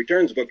Terror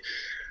Returns book.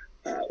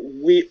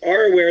 We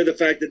are aware of the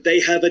fact that they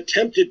have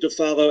attempted to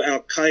follow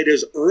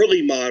Al-Qaeda's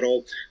early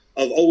model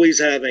of always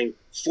having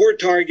 4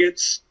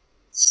 targets,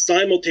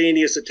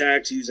 simultaneous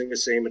attacks using the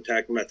same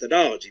attack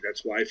methodology.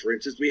 That's why, for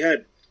instance, we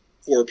had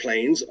 4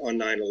 planes on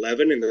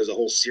 9/11, and there's a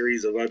whole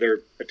series of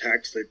other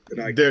attacks that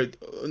I...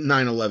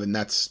 9/11,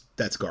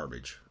 that's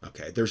garbage.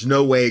 Okay, there's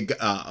no way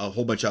a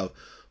whole bunch of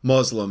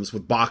Muslims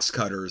with box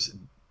cutters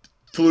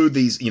flew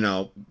these,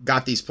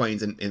 got these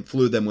planes and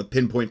flew them with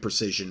pinpoint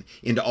precision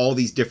into all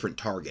these different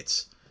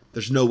targets.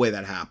 There's no way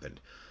that happened.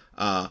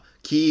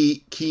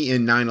 Key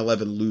in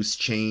 9/11 loose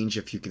change,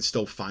 if you can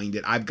still find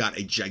it. I've got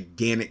a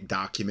gigantic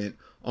document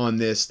on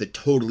this that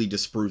totally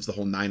disproves the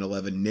whole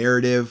 9/11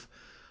 narrative.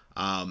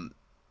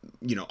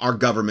 Our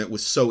government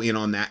was so in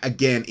on that.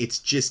 Again, it's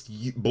just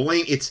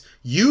blame. It's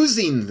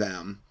using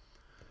them.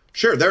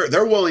 Sure,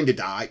 they're willing to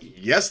die.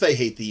 Yes, they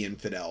hate the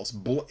infidels,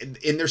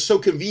 and they're so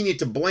convenient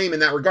to blame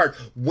in that regard.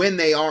 When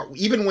they are,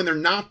 even when they're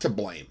not to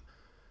blame,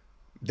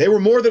 they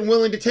were more than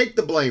willing to take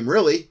the blame.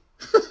 Really,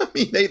 I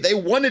mean, they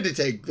wanted to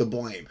take the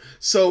blame.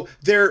 So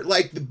they're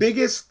like the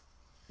biggest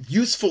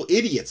useful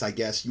idiots, I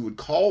guess you would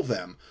call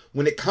them,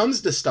 when it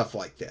comes to stuff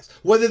like this.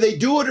 Whether they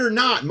do it or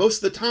not,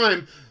 most of the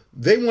time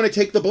they want to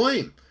take the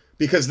blame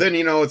because then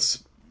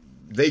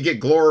they get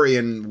glory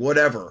and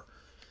whatever,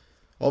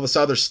 all this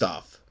other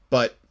stuff,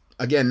 but.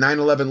 Again,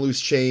 9/11 loose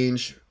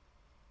change.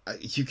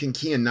 You can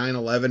key in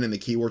 9/11 in the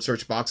keyword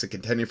search box at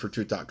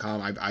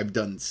contendingfortruth.com. I've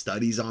done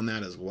studies on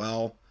that as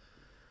well.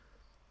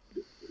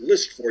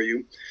 list for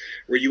you,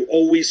 where you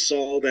always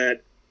saw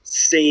that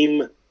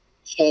same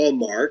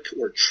hallmark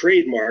or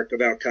trademark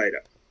of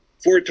Al-Qaeda.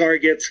 4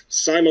 targets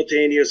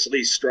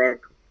simultaneously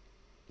struck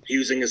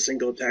using a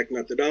single attack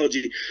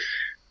methodology.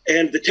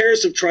 And the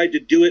terrorists have tried to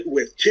do it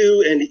with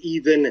 2 and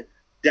even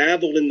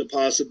dabble in the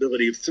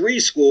possibility of 3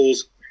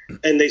 schools,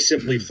 and they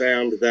simply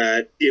found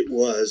that it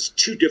was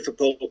too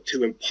difficult,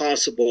 too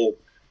impossible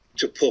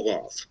to pull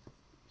off.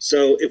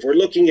 So if we're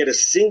looking at a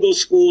single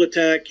school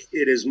attack,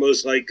 it is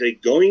most likely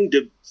going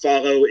to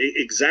follow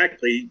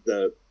exactly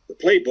the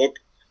playbook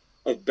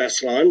of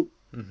Beslan.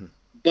 Mm-hmm.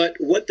 But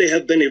what they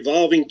have been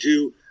evolving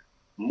to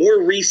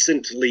more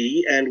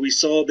recently, and we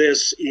saw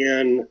this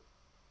in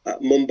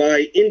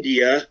Mumbai,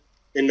 India,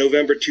 in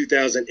November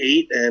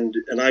 2008, and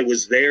I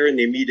was there in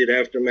the immediate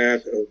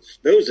aftermath of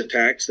those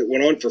attacks that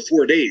went on for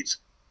 4 days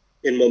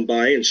in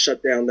Mumbai and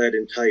shut down that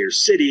entire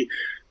city.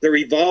 They're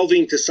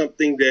evolving to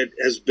something that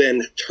has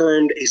been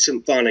termed a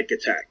symphonic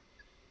attack,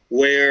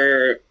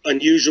 where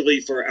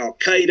unusually for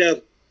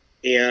Al-Qaeda,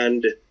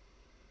 and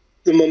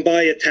the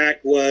Mumbai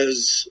attack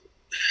was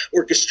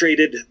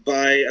orchestrated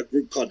by a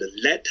group called the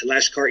LET,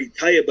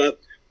 Lashkar-e-Taiba,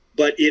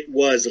 but it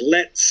was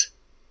LET's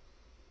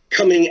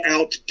coming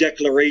out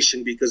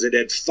declaration because it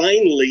had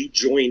finally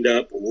joined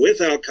up with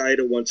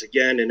Al-Qaeda once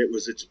again, and it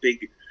was its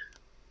big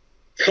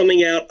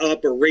coming out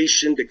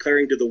operation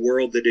declaring to the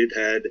world that it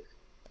had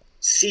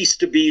ceased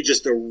to be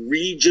just a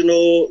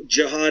regional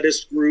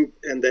jihadist group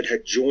and that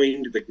had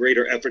joined the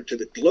greater effort to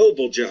the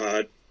global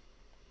jihad.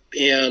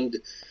 And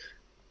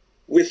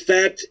with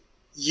that,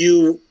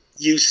 you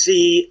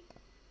see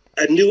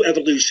a new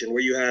evolution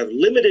where you have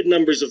limited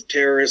numbers of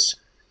terrorists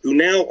who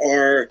now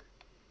are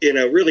in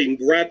a really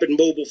rapid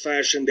mobile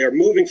fashion. They're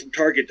moving from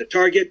target to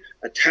target,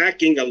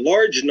 attacking a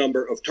large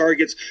number of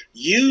targets,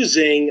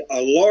 using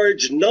a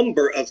large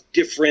number of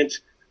different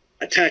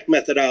attack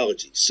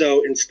methodologies.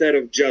 So instead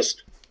of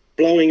just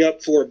blowing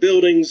up 4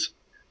 buildings,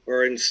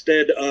 or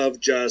instead of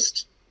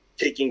just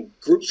taking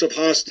groups of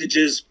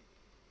hostages,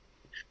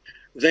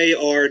 they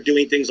are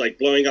doing things like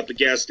blowing up a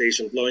gas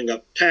station, blowing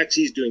up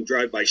taxis, doing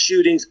drive-by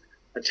shootings,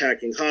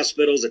 attacking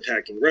hospitals,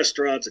 attacking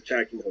restaurants,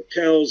 attacking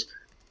hotels.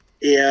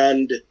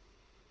 And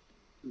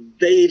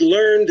they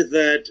learned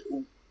that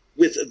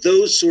with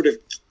those sort of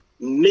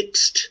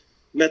mixed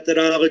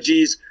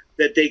methodologies,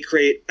 that they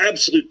create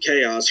absolute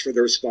chaos for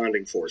the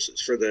responding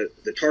forces, for the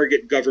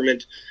target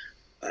government.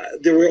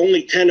 There were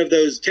only 10 of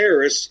those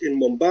terrorists in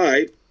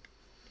Mumbai,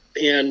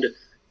 and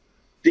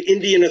the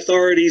Indian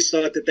authorities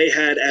thought that they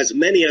had as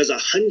many as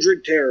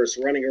 100 terrorists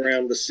running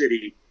around the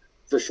city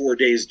for 4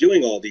 days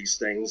doing all these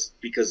things,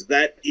 because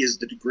that is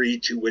the degree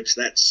to which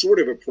that sort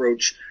of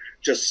approach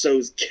just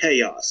sows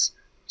chaos.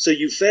 So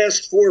you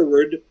fast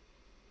forward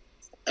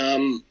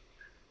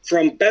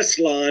from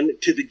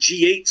Beslan to the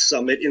G8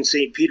 summit in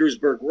St.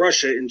 Petersburg,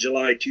 Russia in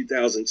July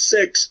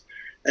 2006,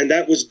 and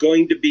that was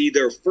going to be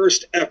their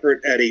first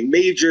effort at a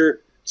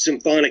major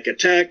symphonic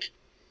attack.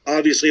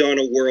 Obviously, on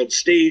a world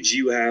stage,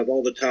 you have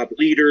all the top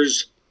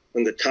leaders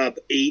from the top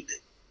 8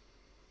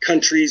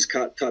 countries,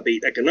 top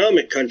 8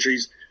 economic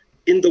countries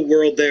in the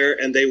world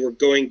there, and they were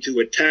going to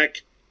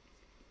attack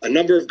a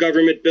number of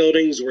government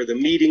buildings where the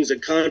meetings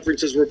and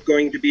conferences were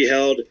going to be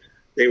held.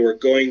 They were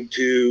going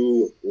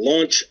to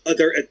launch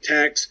other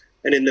attacks,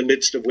 and in the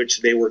midst of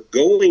which they were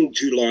going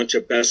to launch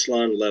a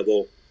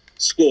Beslan-level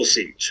school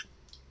siege.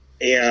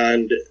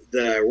 And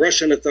the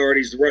Russian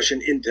authorities, the Russian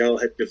intel,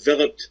 had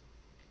developed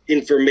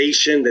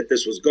information that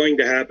this was going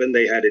to happen.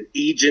 They had an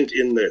agent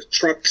in the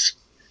trucks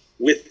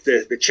with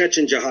the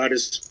Chechen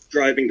jihadists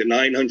driving the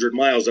 900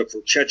 miles up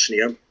from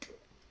Chechnya,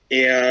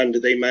 and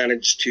they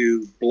managed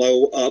to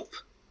blow up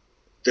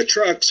the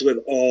trucks with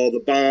all the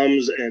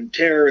bombs and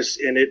terrorists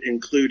in it,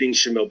 including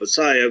Shamil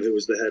Basayev, who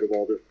was the head of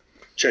all the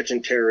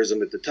Chechen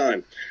terrorism at the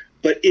time.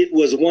 But it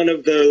was one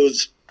of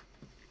those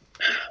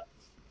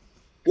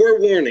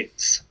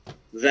forewarnings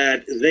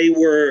that they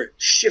were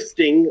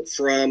shifting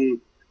from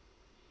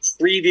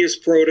previous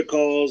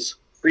protocols,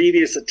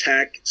 previous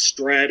attack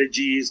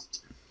strategies,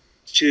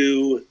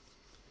 to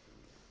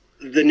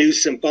the new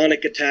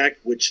symphonic attack,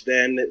 which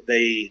then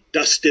they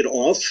dusted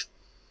off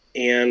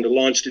and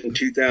launched in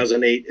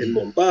 2008 in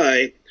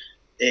Mumbai.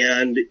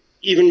 And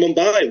even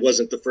Mumbai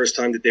wasn't the first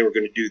time that they were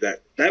going to do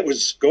that. That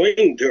was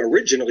going to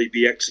originally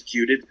be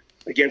executed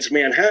against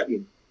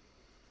Manhattan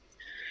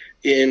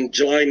in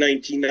July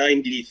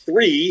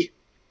 1993.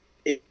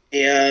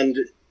 And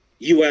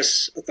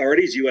U.S.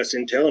 authorities, U.S.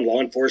 intel and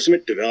law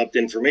enforcement developed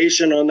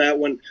information on that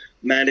one,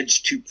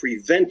 managed to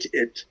prevent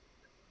it.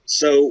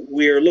 So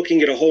we're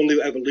looking at a whole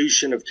new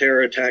evolution of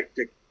terror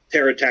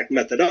attack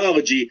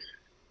methodology.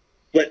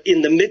 But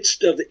in the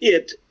midst of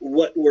it,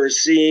 what we're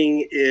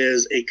seeing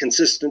is a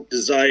consistent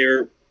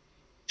desire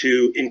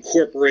to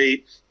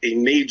incorporate a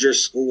major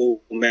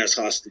school mass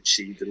hostage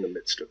siege in the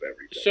midst of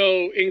everything.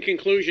 So in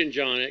conclusion,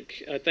 John,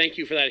 thank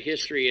you for that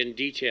history and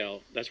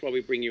detail. That's why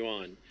we bring you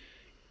on.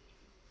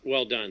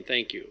 Well done.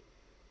 Thank you.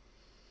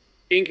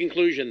 In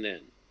conclusion,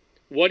 then,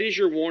 what is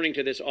your warning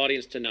to this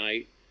audience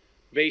tonight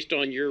based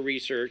on your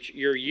research,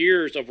 your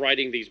years of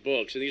writing these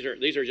books? And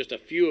these are just a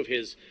few of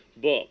his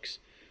books.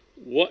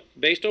 What,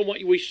 based on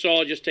what we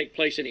saw just take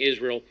place in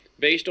Israel,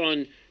 based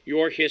on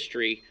your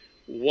history,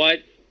 what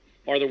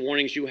are the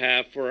warnings you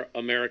have for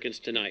Americans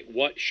tonight?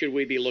 What should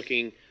we be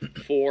looking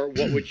for?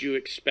 What would you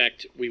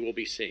expect we will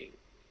be seeing?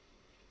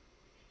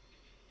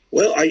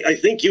 Well, I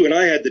think you and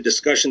I had the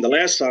discussion the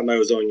last time I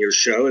was on your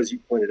show, as you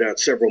pointed out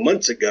several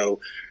months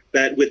ago,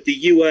 that with the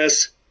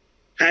U.S.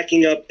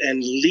 packing up and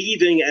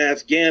leaving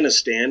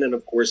Afghanistan, and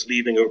of course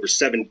leaving over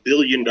 $7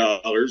 billion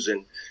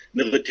in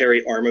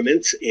military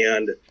armaments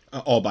and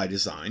all by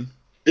design,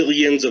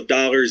 billions of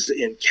dollars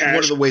in cash.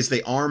 One of the ways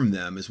they arm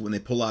them is when they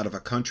pull out of a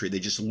country, they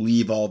just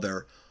leave all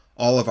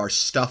of our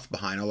stuff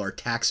behind, all our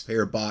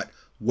taxpayer-bought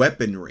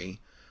weaponry,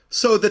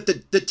 so that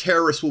the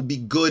terrorists will be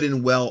good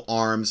and well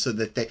armed, so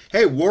that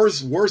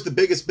war's the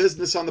biggest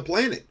business on the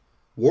planet.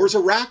 War's a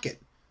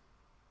racket.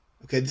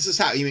 Okay, this is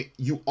how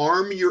you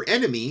arm your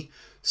enemy,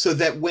 so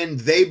that when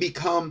they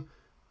become,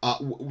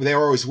 they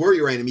always were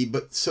your enemy,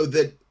 but so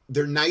that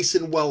they're nice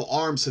and well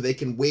armed, so they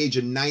can wage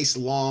a nice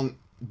long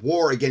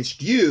war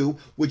against you,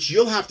 which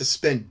you'll have to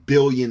spend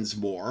billions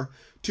more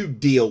to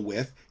deal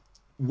with,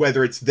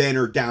 whether it's then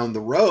or down the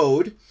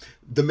road.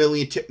 The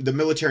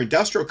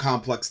military-industrial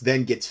complex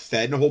then gets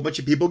fed, and a whole bunch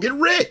of people get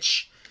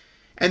rich.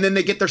 And then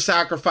they get their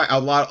sacrifice, a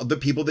lot of the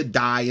people that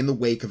die in the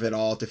wake of it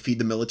all to feed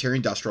the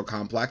military-industrial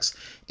complex,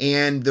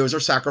 and those are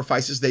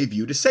sacrifices they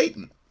view to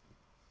Satan.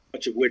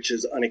 Much of which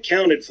is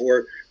unaccounted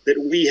for, that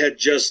we had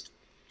just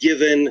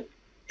given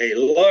a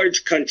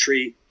large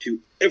country to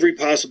every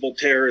possible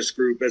terrorist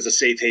group as a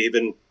safe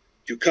haven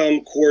to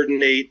come,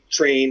 coordinate,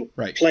 train,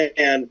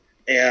 plan,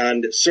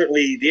 and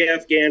certainly the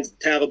Afghans, the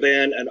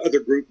Taliban, and other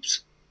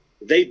groups,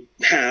 they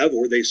have,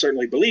 or they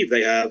certainly believe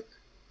they have,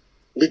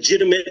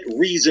 legitimate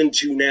reason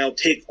to now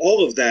take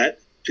all of that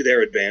to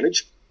their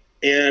advantage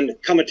and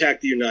come attack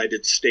the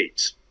United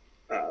States,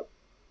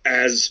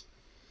 as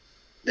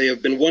they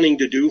have been wanting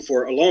to do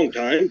for a long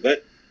time.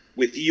 But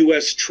with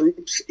U.S.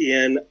 troops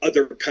in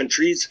other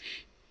countries,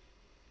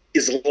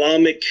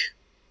 Islamic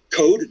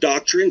code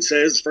doctrine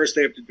says first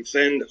they have to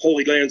defend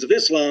holy lands of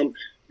Islam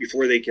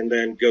before they can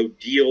then go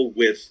deal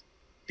with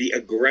the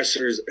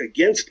aggressors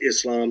against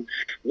Islam.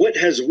 What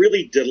has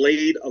really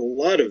delayed a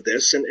lot of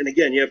this, and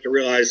again, you have to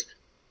realize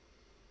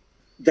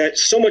that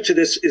so much of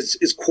this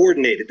is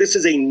coordinated. This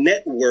is a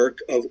network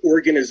of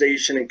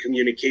organization and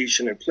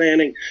communication and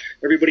planning.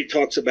 Everybody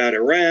talks about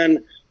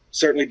Iran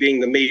certainly being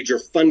the major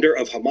funder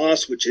of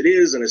Hamas, which it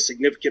is, and a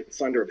significant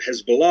funder of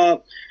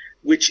Hezbollah,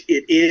 which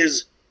it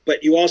is.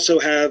 But you also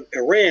have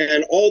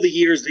Iran, all the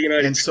years the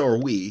United States. And so are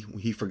we.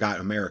 He forgot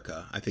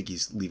America. I think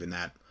he's leaving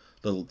that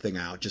little thing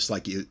out, just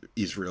like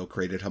Israel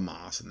created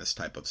Hamas and this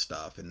type of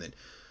stuff, and that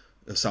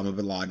Osama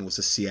bin Laden was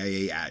a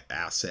CIA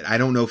asset. I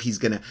don't know if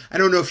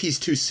he's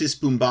too sis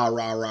boom ba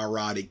rah rah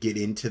rah to get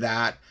into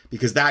that,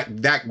 because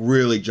that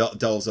really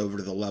delves over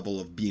to the level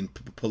of being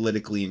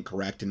politically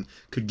incorrect and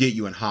could get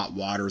you in hot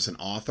water as an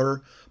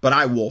author. But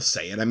I will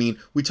say it. I mean,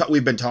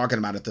 we've been talking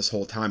about it this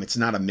whole time. It's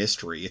not a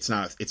mystery. It's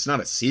not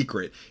a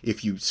secret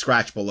if you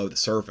scratch below the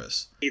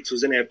surface. It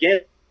was in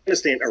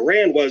Afghanistan.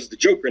 Iran was the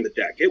joker in the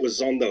deck. It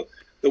was on the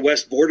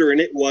west border,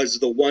 and it was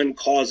the one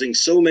causing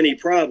so many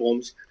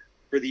problems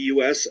for the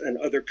U.S. and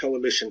other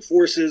coalition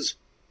forces.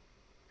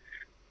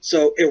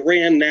 So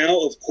Iran now,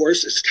 of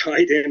course, is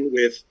tied in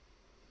with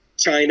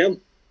China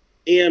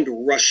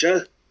and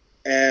Russia,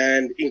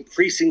 and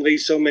increasingly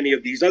so many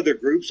of these other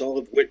groups, all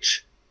of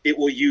which it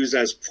will use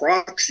as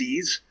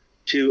proxies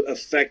to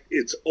affect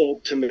its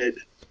ultimate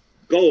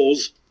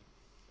goals.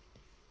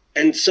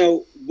 And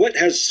so what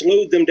has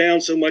slowed them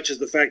down so much is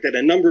the fact that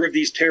a number of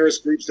these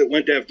terrorist groups that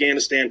went to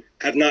Afghanistan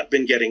have not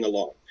been getting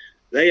along.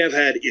 They have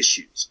had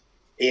issues.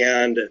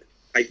 And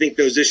I think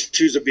those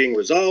issues are being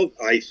resolved.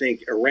 I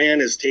think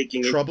Iran is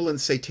taking trouble in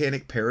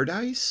Satanic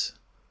Paradise?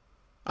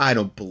 I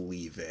don't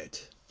believe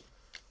it.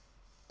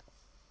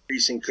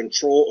 Increasing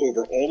control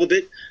over all of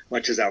it,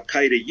 much as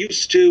Al-Qaeda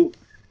used to.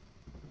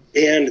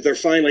 And they're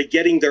finally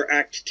getting their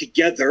act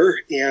together,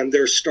 and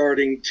they're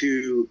starting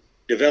to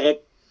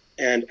develop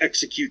and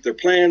execute their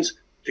plans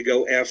to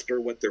go after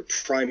what their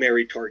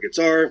primary targets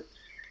are.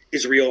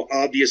 Israel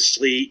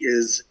obviously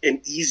is an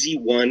easy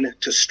one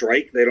to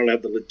strike. They don't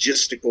have the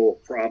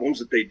logistical problems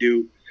that they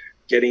do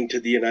getting to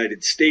the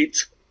United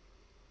States,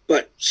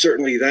 but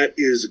certainly that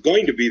is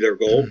going to be their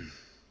goal.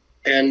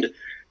 And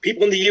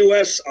people in the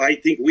U.S., I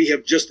think we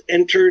have just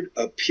entered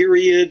a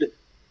period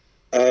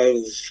of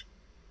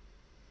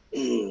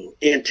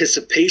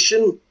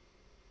anticipation,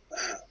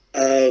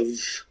 of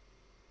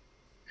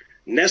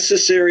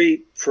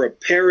necessary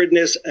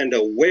preparedness and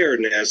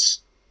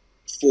awareness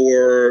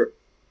for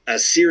a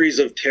series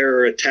of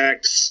terror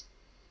attacks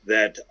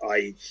that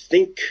I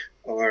think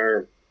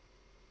are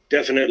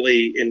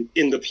definitely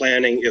in the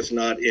planning, if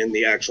not in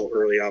the actual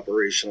early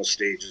operational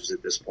stages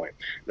at this point.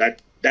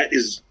 That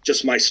is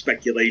just my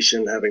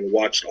speculation, having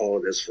watched all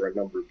of this for a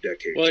number of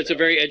decades. Well, it's a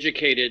very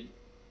educated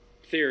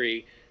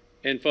theory,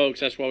 and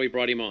folks, that's why we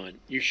brought him on.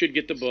 You should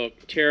get the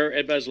book, Terror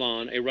at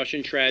Beslan, A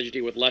Russian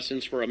Tragedy with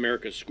Lessons for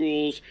America's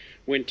Schools,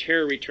 When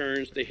Terror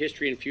Returns, The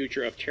History and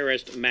Future of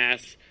Terrorist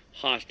Mass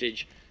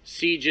Hostage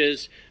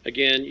Sieges.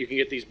 Again, you can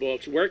get these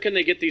books. Where can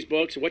they get these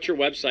books? What's your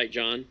website,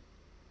 John?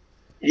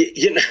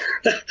 You know,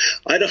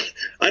 I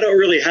don't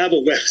really have a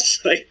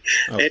website.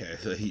 Okay,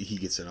 so he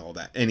gets in all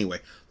that. Anyway,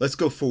 let's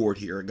go forward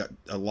here. I got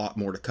a lot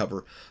more to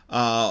cover.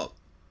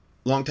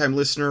 Longtime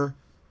listener,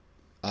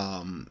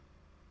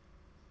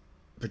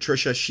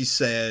 Patricia, she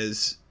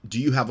says, do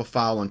you have a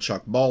file on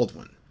Chuck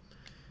Baldwin?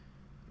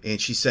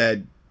 And she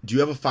said, do you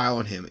have a file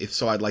on him? If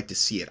so, I'd like to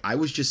see it. I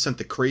was just sent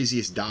the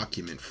craziest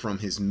document from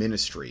his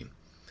ministry.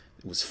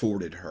 It was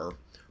forwarded her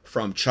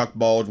from Chuck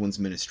Baldwin's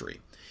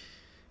ministry.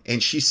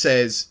 And she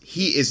says,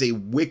 he is a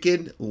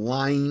wicked,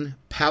 lying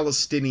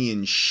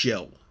Palestinian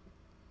shill.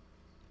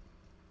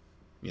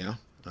 Yeah,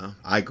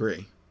 I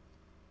agree.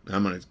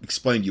 I'm going to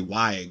explain to you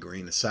why I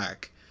agree in a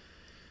sec.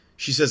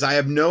 She says, I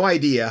have no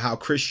idea how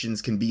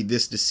Christians can be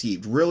this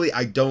deceived. Really,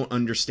 I don't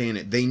understand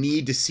it. They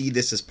need to see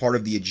this as part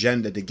of the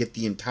agenda to get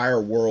the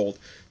entire world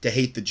to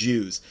hate the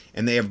Jews.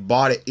 And they have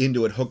bought it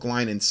into it hook,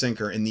 line, and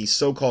sinker. And these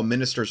so-called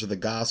ministers of the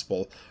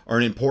gospel are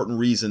an important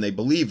reason they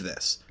believe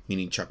this,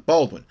 meaning Chuck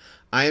Baldwin.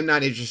 I am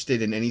not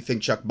interested in anything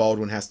Chuck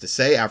Baldwin has to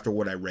say after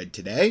what I read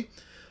today.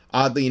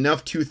 Oddly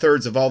enough,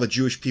 2/3 of all the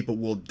Jewish people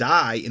will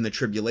die in the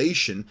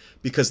tribulation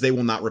because they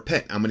will not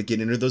repent. I'm going to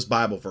get into those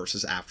Bible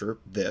verses after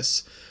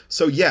this.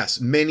 So yes,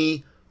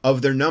 many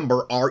of their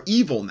number are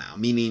evil now,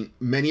 meaning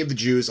many of the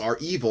Jews are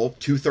evil.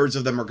 2/3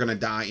 of them are going to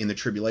die in the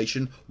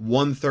tribulation.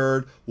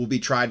 1/3 will be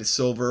tried to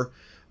silver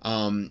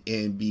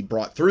and be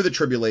brought through the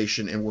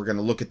tribulation, and we're going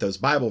to look at those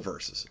Bible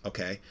verses,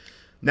 okay?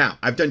 Now,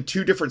 I've done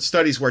 2 different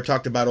studies where I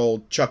talked about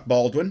old Chuck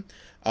Baldwin.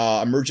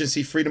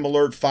 Emergency Freedom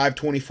Alert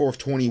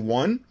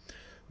 5/24/21,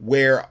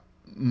 where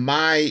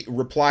my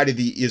reply to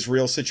the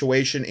Israel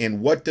situation and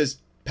what does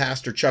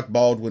Pastor Chuck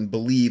Baldwin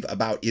believe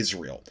about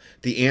Israel?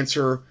 The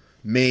answer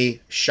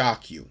may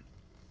shock you.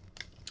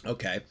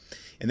 Okay.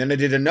 And then I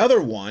did another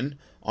one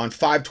on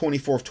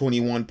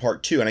 5/24/21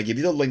 part 2, and I give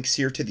you the links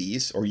here to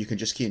these, or you can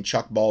just key in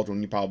Chuck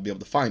Baldwin, you'll probably be able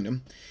to find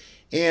them.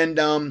 And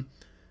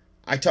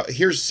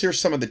here's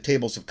some of the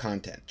tables of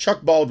content.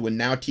 Chuck Baldwin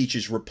now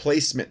teaches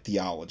replacement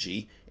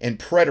theology and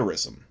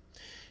preterism,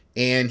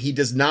 and he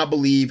does not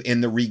believe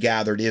in the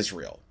regathered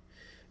Israel.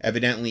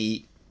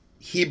 Evidently,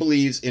 he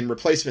believes in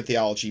replacement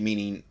theology,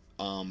 meaning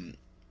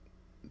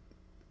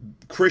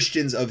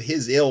Christians of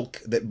his ilk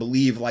that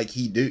believe like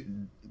he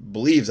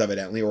believes,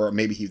 evidently, or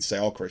maybe he'd say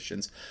all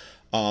Christians.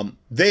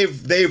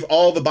 They've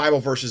all the Bible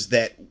verses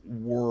that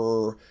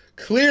were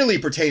clearly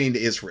pertaining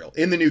to Israel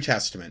in the New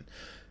Testament.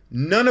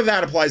 None of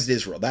that applies to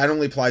Israel. That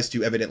only applies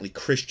to, evidently,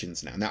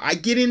 Christians now. Now, I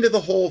get into the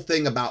whole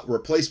thing about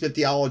replacement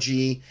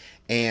theology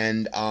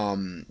and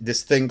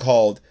this thing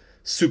called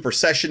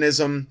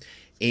supersessionism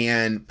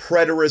and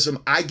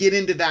preterism. I get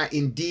into that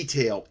in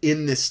detail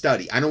in this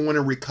study. I don't want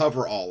to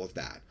recover all of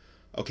that,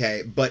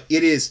 okay? But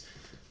it is,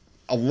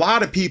 a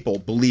lot of people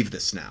believe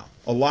this now.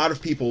 A lot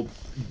of people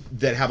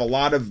that have a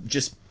lot of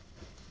just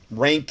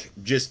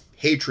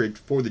hatred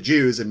for the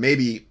Jews, and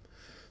maybe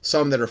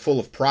some that are full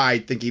of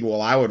pride, thinking,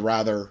 well, I would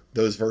rather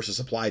those verses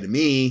apply to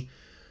me,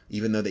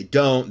 even though they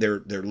don't. They're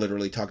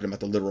literally talking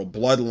about the literal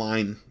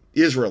bloodline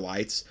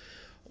Israelites.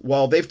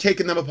 Well, they've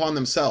taken them upon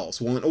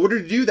themselves. Well, in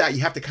order to do that,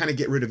 you have to kind of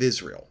get rid of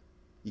Israel.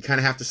 You kind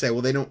of have to say,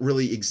 well, they don't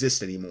really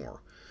exist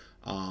anymore.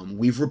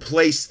 We've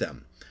replaced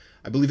them.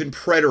 I believe in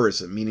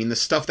preterism, meaning the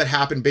stuff that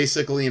happened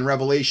basically in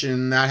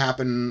Revelation, that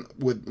happened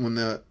when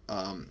the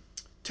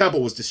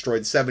temple was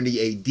destroyed, 70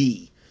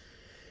 A.D.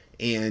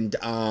 And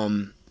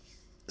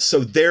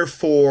so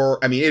therefore,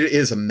 I mean, it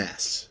is a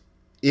mess.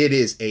 It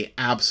is an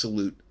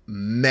absolute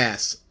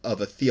mess of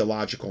a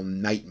theological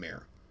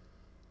nightmare.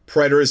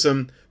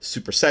 Preterism,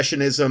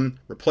 supersessionism,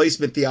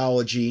 replacement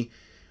theology.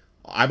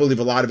 I believe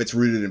a lot of it's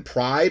rooted in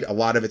pride. A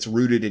lot of it's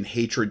rooted in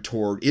hatred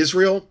toward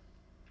Israel.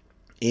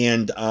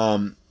 And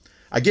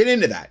I get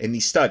into that in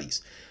these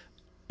studies.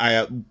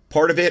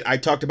 Part of it, I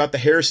talked about the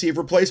heresy of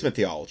replacement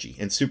theology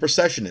and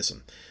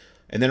supersessionism.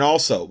 And then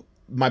also,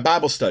 my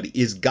Bible study,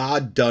 is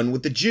God done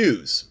with the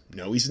Jews?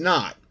 No, he's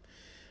not.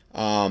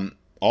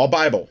 All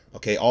Bible,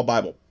 okay, all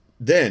Bible.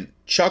 Then,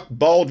 Chuck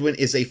Baldwin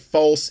is a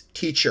false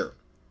teacher.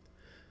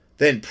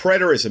 Then,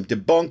 preterism,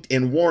 debunked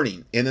and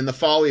warning. And then the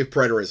folly of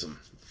preterism.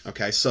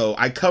 Okay, so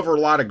I cover a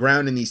lot of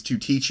ground in these 2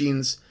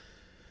 teachings.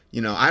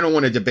 You know, I don't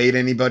want to debate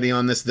anybody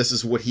on this. This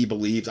is what he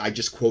believes. I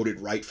just quoted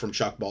right from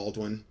Chuck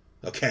Baldwin.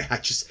 Okay,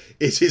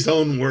 it's his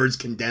own words,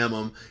 condemn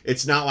him.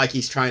 It's not like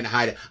he's trying to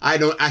hide it. I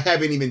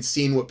haven't even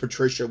seen what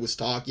Patricia was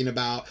talking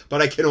about,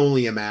 but I can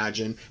only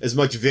imagine. As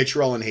much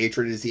vitriol and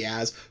hatred as he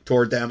has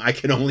toward them, I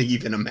can only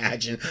even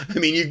imagine. I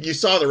mean, you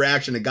saw the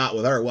reaction it got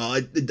with her. Well,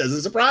 it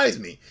doesn't surprise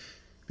me,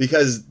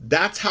 because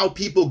that's how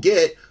people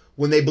get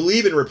when they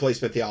believe in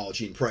replacement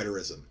theology and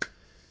preterism.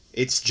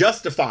 It's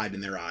justified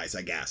in their eyes,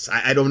 I guess.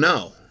 I don't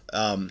know.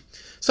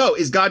 So,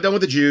 is God done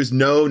with the Jews?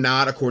 No,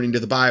 not according to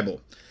the Bible.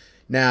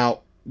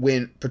 Now,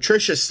 when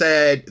Patricia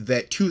said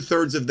that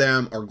 2/3 of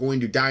them are going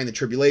to die in the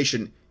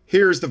tribulation,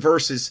 here's the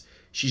verses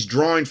she's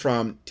drawing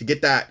from to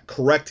get that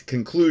correct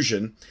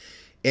conclusion.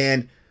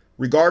 And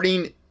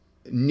regarding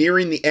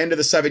nearing the end of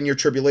the 7-year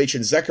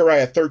tribulation,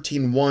 Zechariah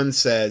 13:1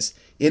 says,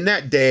 In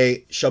that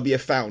day shall be a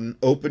fountain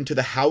open to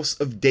the house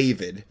of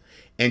David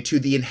and to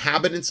the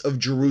inhabitants of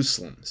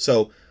Jerusalem.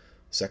 So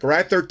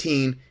Zechariah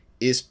 13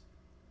 is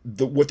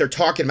what they're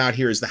talking about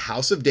here is the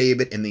house of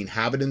David and the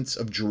inhabitants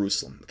of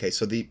Jerusalem. Okay,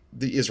 so the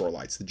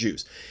Israelites, the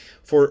Jews.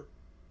 For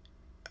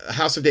the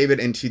house of David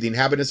and to the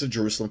inhabitants of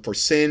Jerusalem for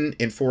sin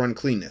and for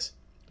uncleanness.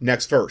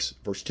 Next verse,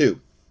 verse 2.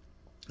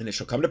 And it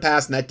shall come to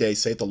pass in that day,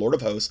 saith the Lord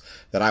of hosts,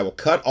 that I will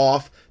cut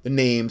off the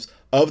names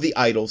of the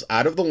idols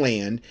out of the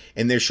land,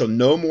 and there shall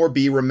no more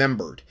be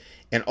remembered.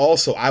 And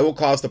also I will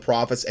cause the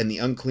prophets and the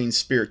unclean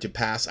spirit to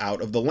pass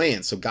out of the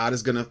land. So God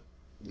is going to,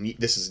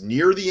 this is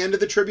near the end of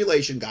the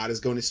tribulation, God is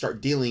going to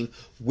start dealing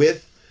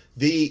with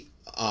the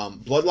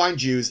bloodline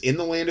Jews in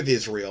the land of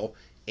Israel,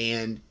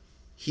 and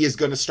he is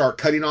going to start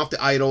cutting off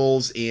the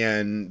idols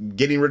and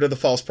getting rid of the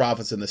false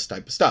prophets and this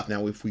type of stuff.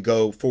 Now, if we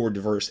go forward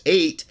to verse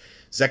 8,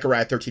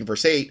 Zechariah 13,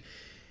 verse 8,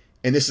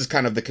 and this is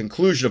kind of the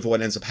conclusion of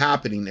what ends up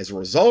happening as a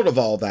result of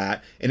all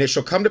that. And it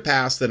shall come to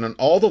pass that on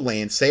all the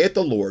land, saith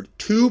the Lord,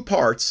 2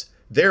 parts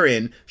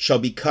therein shall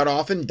be cut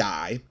off and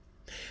die,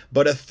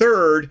 but a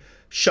third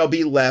shall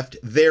be left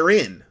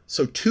therein.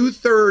 So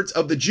 2/3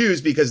 of the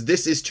Jews, because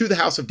this is to the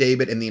house of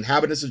David and the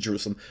inhabitants of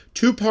Jerusalem,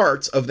 2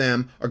 parts of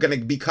them are going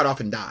to be cut off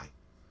and die.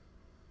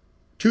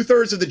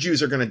 2/3 of the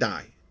Jews are going to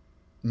die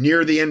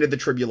near the end of the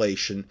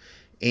tribulation.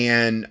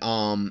 And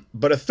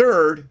but a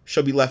third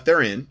shall be left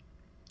therein.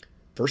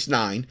 Verse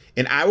 9,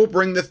 and I will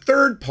bring the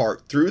third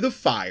part through the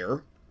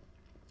fire,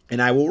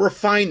 and I will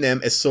refine them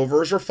as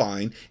silver is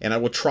refined, and I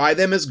will try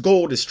them as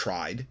gold is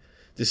tried.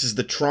 This is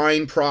the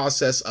trying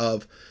process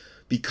of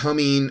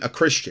becoming a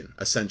Christian,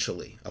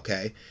 essentially,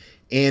 okay?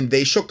 And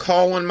they shall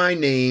call on my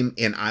name,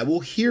 and I will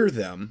hear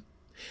them,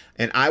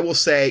 and I will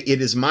say, it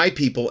is my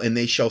people, and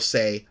they shall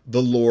say,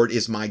 the Lord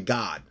is my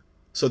God.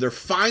 So they're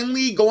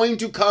finally going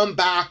to come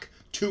back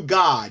to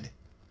God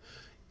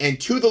and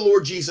to the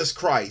Lord Jesus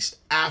Christ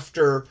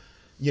after,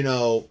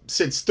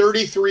 since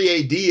 33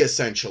 AD,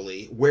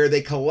 essentially, where they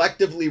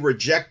collectively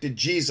rejected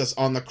Jesus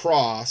on the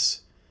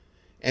cross,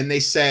 and they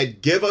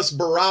said, give us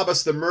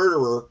Barabbas the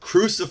murderer,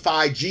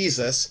 crucify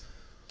Jesus,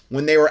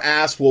 when they were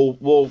asked,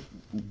 well,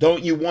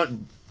 don't you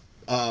want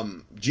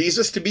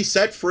Jesus to be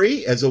set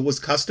free, as it was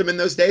custom in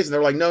those days? And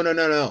they're like,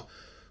 no.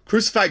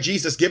 Crucify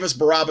Jesus, give us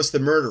Barabbas the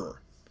murderer.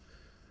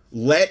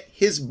 Let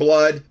his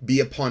blood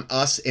be upon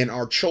us and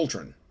our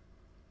children.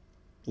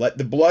 Let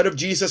the blood of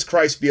Jesus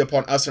Christ be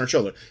upon us and our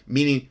children,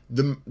 meaning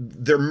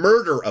their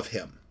murder of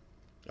him,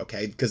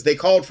 okay? Because they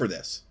called for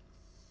this.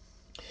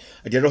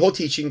 I did a whole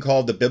teaching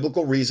called The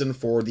Biblical Reason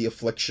for the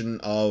Affliction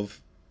of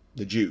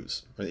the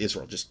Jews, or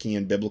Israel. Just key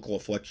in biblical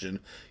affliction.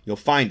 You'll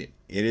find it.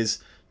 It is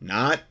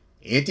not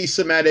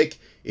anti-Semitic.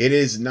 It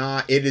is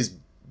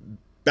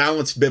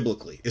balanced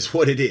biblically, is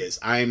what it is.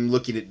 I'm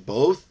looking at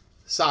both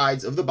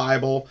sides of the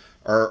Bible,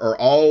 or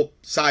all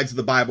sides of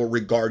the Bible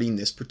regarding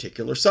this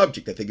particular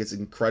subject. I think it's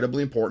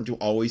incredibly important to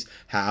always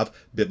have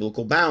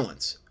biblical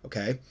balance,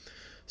 okay?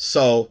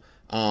 So,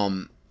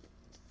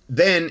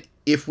 then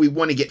if we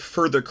want to get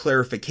further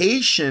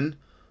clarification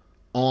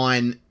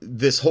on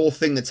this whole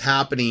thing that's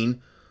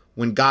happening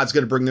when God's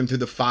going to bring them through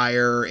the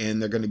fire and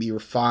they're going to be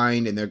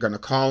refined and they're going to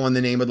call on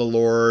the name of the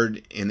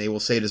Lord and they will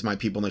say it is my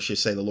people and they should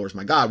say the Lord is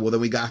my God. Well, then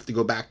we have to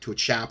go back to a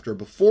chapter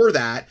before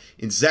that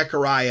in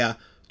Zechariah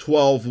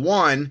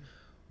 12:1,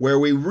 where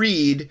we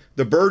read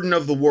the burden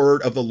of the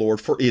word of the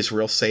Lord for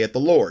Israel, saith the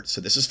Lord. So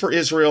this is for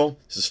Israel.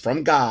 This is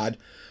from God,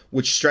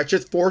 which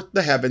stretcheth forth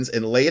the heavens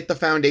and layeth the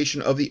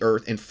foundation of the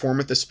earth and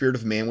formeth the spirit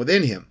of man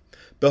within him.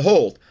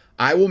 Behold,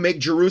 I will make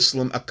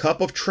Jerusalem a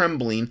cup of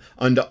trembling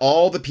unto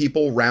all the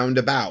people round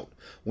about,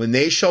 when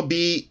they shall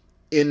be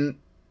in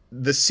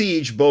the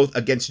siege both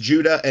against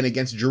Judah and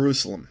against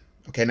Jerusalem.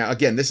 Okay, now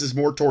again, this is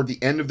more toward the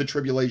end of the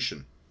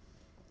tribulation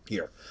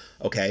here.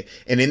 Okay,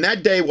 and in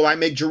that day will I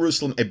make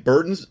Jerusalem a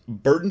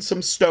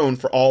burdensome stone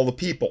for all the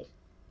people,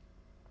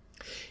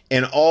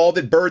 and all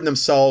that burden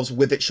themselves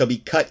with it shall be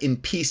cut in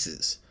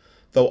pieces,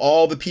 though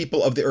all the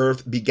people of the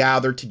earth be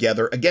gathered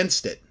together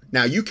against it.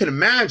 Now you can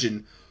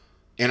imagine,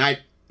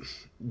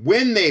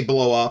 when they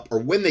blow up or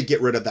when they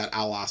get rid of that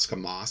Al-Aqsa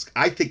Mosque,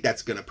 I think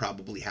that's going to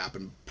probably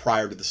happen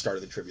prior to the start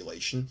of the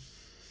tribulation.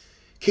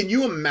 Can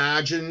you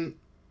imagine,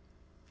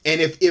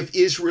 and if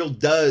Israel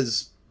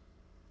does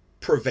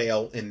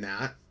prevail in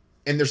that,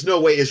 and there's no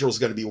way Israel's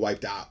going to be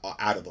wiped out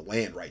of the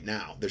land right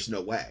now. There's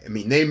no way. I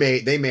mean, they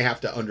may have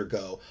to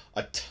undergo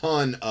a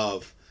ton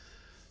of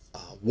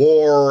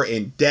war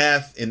and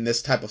death and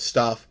this type of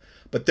stuff,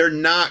 but they're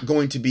not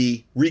going to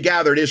be,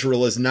 regathered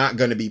Israel is not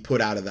going to be put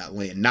out of that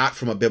land, not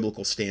from a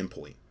biblical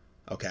standpoint,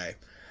 okay?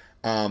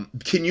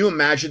 Can you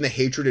imagine the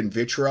hatred and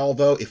vitriol,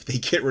 though, if they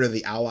get rid of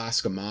the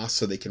Al-Aqsa Mosque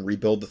so they can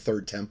rebuild the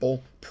third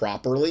temple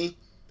properly?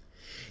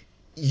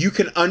 You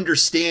can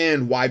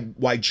understand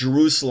why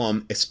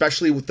Jerusalem,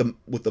 especially with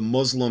the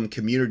Muslim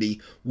community,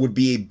 would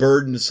be a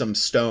burdensome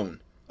stone,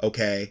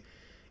 okay?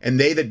 And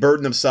they that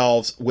burden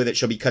themselves with it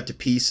shall be cut to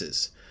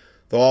pieces,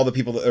 though all the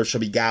people that shall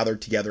be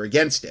gathered together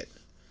against it.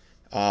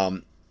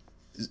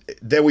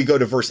 then we go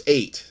to verse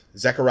 8,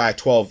 Zechariah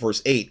 12,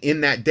 verse 8.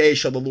 In that day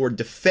shall the Lord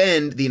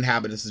defend the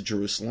inhabitants of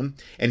Jerusalem,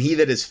 and he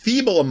that is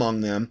feeble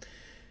among them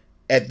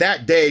at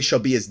that day shall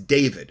be as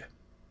David.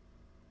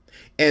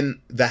 And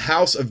the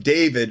house of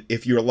David,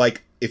 if you're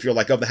like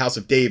of the house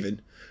of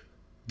David,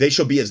 they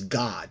shall be as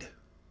God.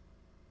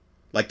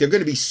 Like they're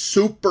going to be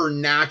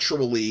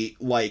supernaturally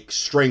like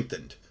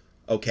strengthened.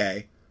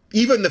 Okay?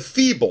 Even the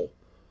feeble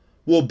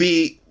will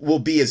be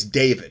as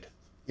David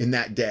in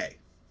that day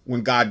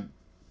when God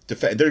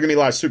defend. There's going to be a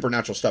lot of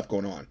supernatural stuff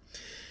going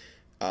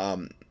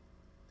on.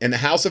 And the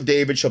house of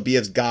David shall be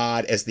as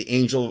God, as the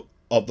angel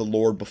of the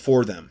Lord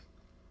before them.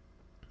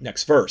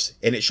 Next verse.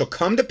 And it shall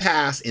come to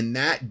pass in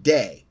that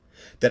day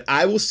that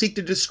I will seek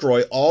to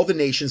destroy all the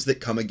nations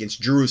that come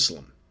against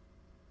Jerusalem.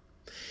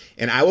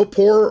 And I will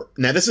pour,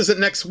 now this isn't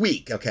next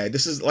week, okay?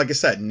 This is, like I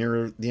said,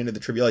 near the end of the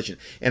tribulation.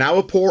 And I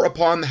will pour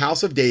upon the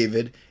house of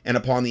David and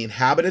upon the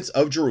inhabitants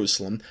of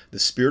Jerusalem the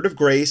spirit of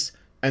grace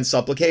and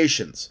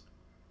supplications.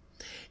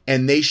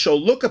 And they shall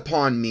look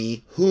upon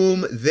me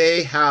whom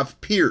they have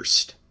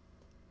pierced.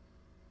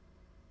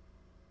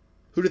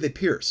 Who did they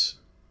pierce?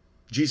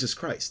 Jesus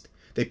Christ.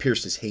 They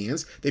pierced his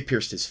hands. They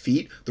pierced his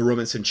feet. The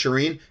Roman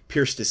centurion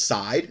pierced his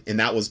side. And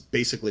that was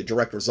basically a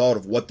direct result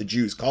of what the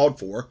Jews called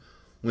for.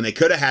 When they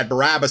could have had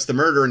Barabbas the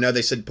murderer, no,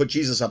 they said, put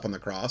Jesus up on the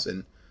cross.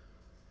 And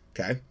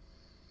okay.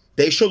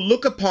 They shall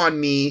look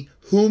upon me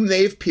whom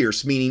they've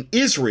pierced, meaning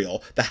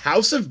Israel, the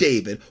house of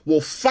David,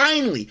 will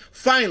finally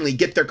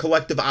get their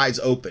collective eyes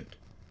opened.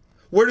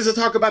 Where does it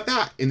talk about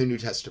that in the New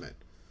Testament?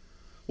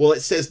 Well,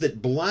 it says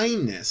that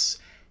blindness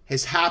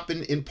has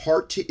happened in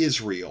part to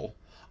Israel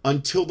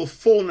until the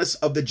fullness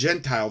of the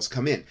Gentiles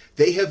come in.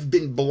 They have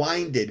been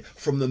blinded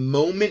from the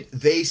moment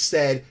they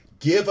said,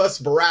 give us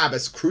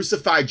Barabbas,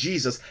 crucify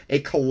Jesus. A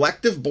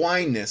collective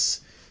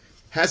blindness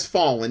has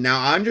fallen. Now,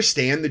 I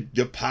understand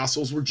the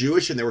apostles were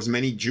Jewish and there was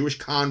many Jewish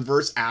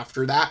converts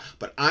after that,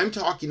 but I'm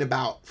talking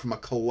about from a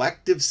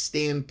collective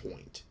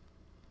standpoint.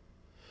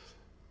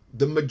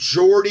 The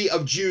majority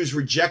of Jews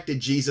rejected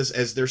Jesus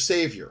as their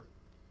savior.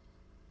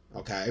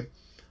 Okay?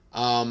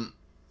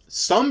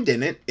 Some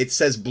didn't. It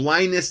says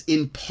blindness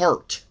in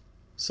part.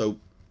 So,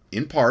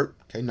 in part,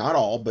 okay, not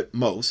all, but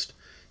most,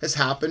 has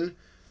happened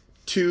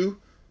to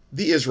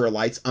the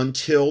Israelites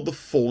until the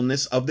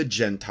fullness of the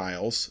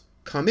Gentiles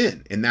come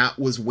in. And that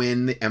was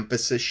when the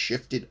emphasis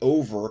shifted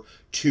over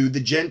to the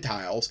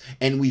Gentiles.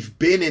 And we've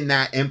been in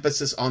that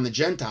emphasis on the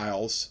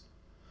Gentiles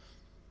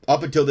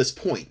up until this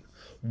point.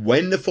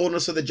 When the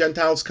fullness of the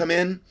Gentiles come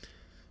in,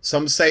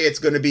 some say it's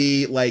going to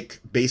be like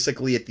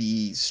basically at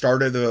the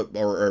start of the,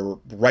 or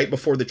right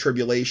before the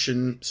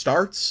tribulation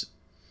starts.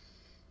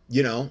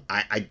 You know,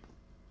 I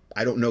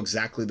don't know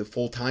exactly the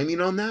full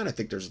timing on that. I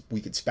think we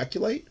could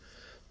speculate.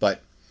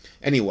 But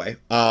anyway,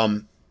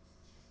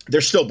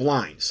 they're still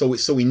blind. So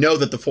we know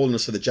that the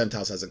fullness of the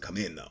Gentiles hasn't come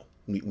in, though.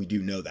 We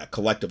do know that.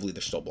 Collectively,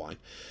 they're still blind.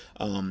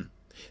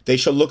 They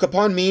shall look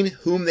upon me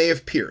whom they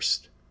have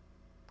pierced.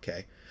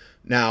 Okay.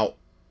 Now,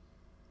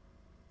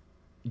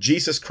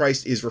 Jesus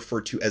Christ is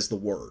referred to as the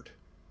Word.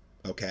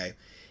 Okay.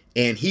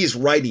 And he's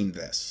writing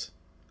this.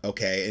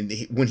 Okay. And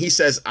when he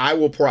says, I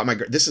will pour out my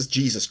grace, this is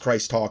Jesus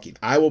Christ talking.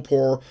 I will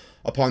pour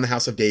upon the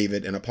house of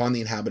David and upon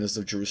the inhabitants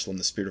of Jerusalem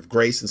the spirit of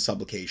grace and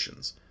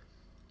supplications.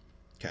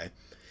 Okay.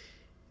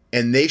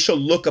 And they shall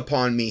look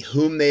upon me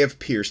whom they have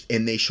pierced,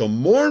 and they shall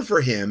mourn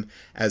for him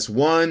as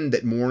one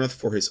that mourneth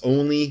for his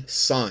only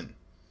son.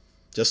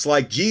 Just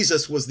like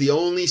Jesus was the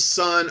only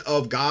son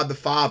of God the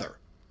Father.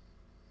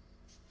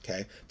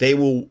 Okay. They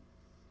will,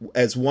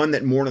 as one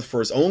that mourneth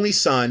for his only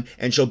son,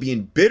 and shall be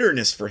in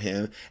bitterness for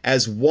him,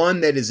 as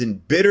one that is in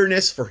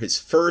bitterness for his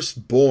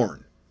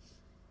firstborn.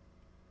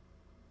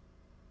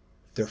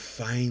 They're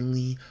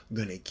finally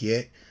going to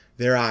get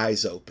their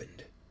eyes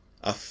opened.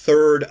 A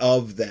third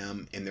of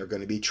them, and they're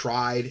going to be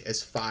tried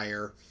as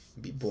fire,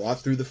 be brought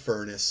through the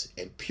furnace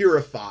and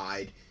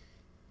purified,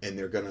 and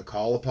they're going to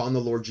call upon the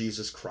Lord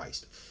Jesus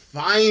Christ.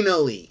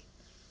 Finally.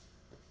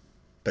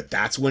 But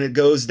that's when it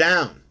goes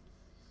down.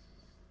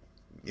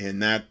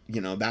 And that,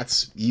 you know,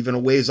 that's even a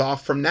ways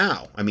off from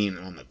now. I mean,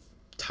 on the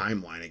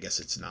timeline, I guess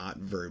it's not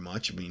very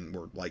much. I mean,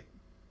 we're like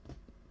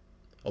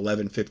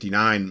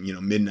 11:59, you know,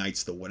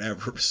 midnight's the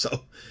whatever.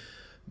 So,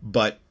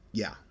 but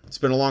yeah, it's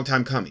been a long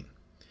time coming.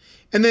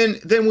 And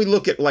then we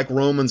look at like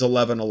Romans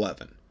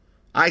 11:11.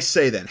 I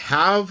say then,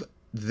 have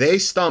they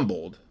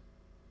stumbled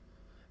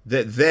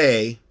that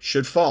they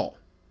should fall?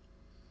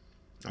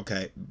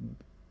 Okay.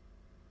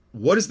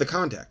 What is the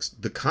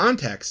context? The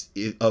context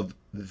of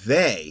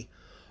they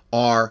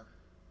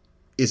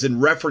is in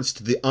reference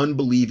to the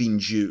unbelieving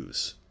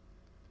Jews.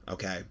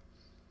 Okay.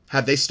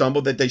 Have they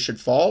stumbled that they should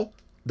fall?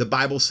 The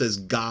Bible says,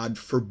 God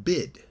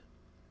forbid.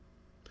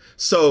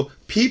 So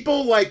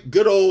people like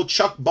good old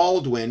Chuck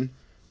Baldwin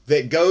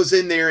that goes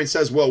in there and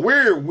says, well,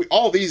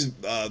 all these,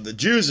 the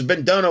Jews have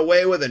been done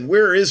away with and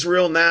we're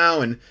Israel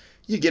now. And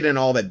you get in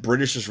all that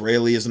British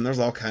Israelism. There's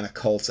all kind of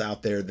cults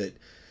out there that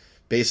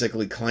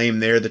basically claim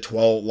they're the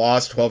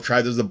lost 12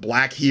 tribes. There's the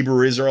black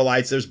Hebrew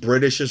Israelites. There's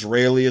British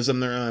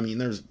Israelism there. I mean,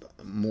 there's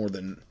more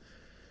than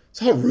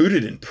It's all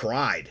rooted in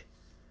pride.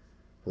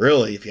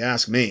 Really, if you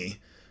ask me.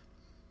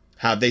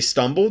 Have they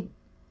stumbled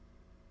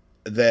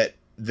that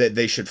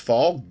they should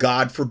fall?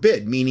 God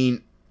forbid.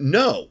 Meaning,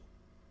 no.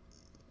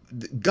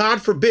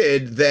 God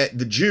forbid that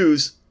the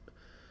Jews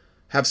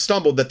have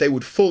stumbled, that they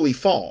would fully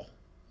fall.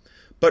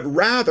 But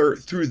rather,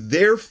 through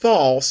their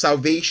fall,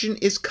 salvation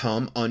is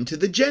come unto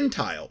the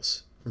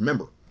Gentiles.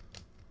 Remember,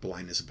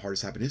 blindness of heart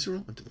has happened in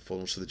Israel, until the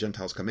fullness of the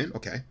Gentiles come in.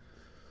 Okay.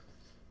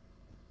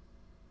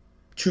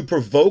 To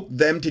provoke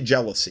them to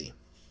jealousy.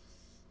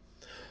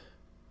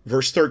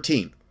 Verse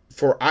 13.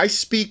 For I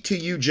speak to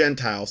you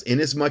Gentiles,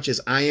 inasmuch as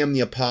I am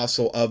the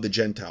apostle of the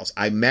Gentiles.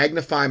 I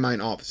magnify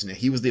mine office. Now,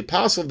 he was the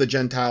apostle of the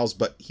Gentiles,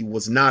 but he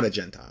was not a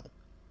Gentile.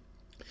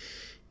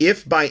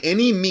 If by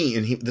any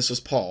means, and this was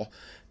Paul,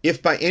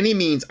 if by any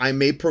means I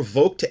may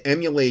provoke to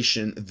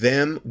emulation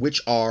them which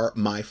are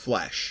my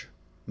flesh.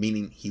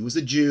 Meaning, he was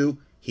a Jew.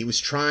 He was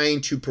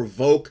trying to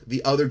provoke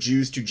the other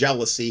Jews to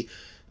jealousy,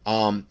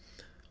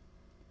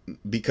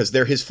 because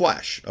they're his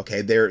flesh.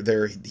 Okay,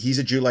 he's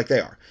a Jew like they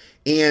are.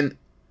 And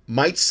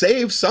might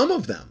save some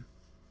of them.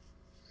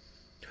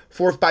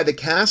 For if by the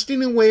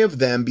casting away of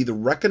them be the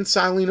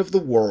reconciling of the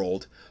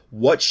world,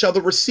 what shall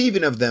the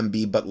receiving of them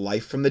be but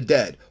life from the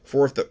dead?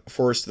 For if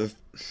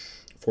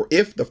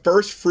the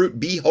first fruit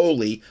be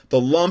holy, the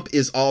lump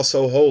is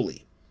also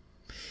holy.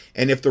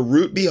 And if the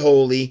root be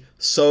holy,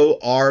 so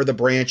are the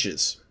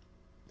branches.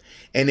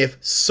 And if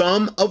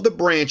some of the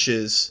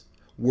branches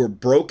were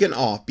broken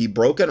off,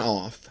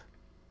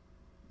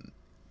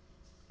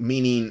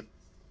 meaning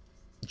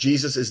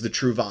Jesus is the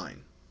true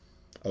vine,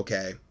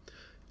 okay?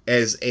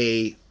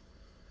 He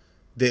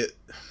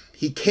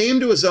came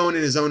to his own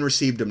and his own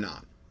received him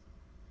not.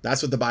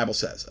 That's what the Bible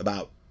says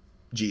about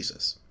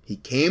Jesus. He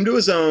came to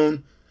his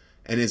own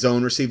and his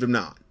own received him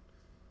not.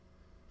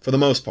 For the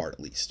most part, at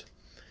least.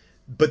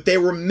 But they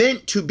were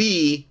meant to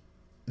be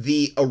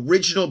the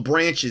original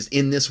branches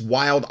in this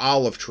wild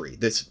olive tree.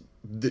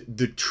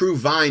 The true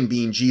vine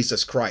being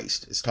Jesus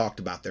Christ is talked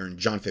about there in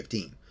John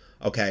 15,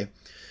 okay?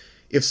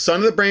 If some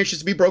of the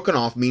branches be broken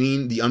off,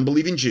 meaning the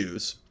unbelieving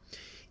Jews,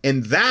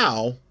 and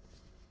thou,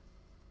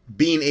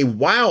 being a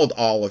wild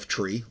olive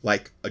tree,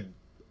 like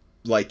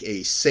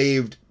a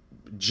saved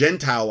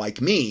Gentile like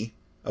me,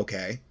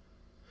 okay,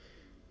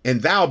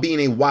 and thou, being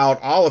a wild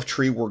olive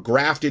tree, were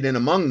grafted in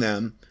among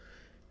them,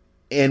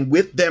 and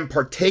with them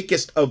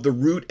partakest of the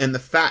root and the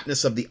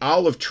fatness of the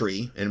olive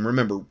tree. And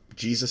remember,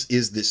 Jesus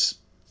is this,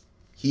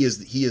 he is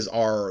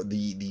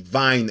the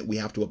vine that we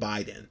have to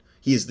abide in.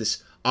 He is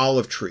this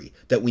olive tree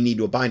that we need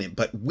to abide in.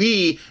 But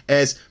we,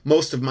 as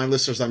most of my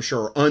listeners I'm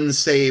sure are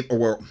unsaved,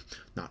 or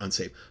not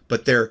unsaved,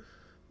 but they're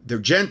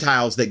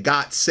Gentiles that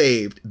got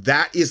saved,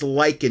 that is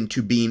likened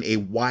to being a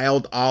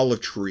wild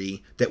olive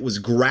tree that was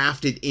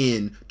grafted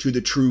in to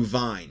the true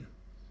vine.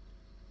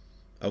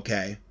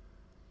 Okay?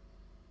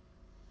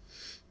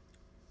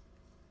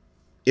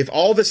 If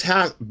all this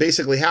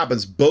basically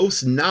happens,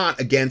 boast not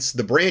against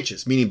the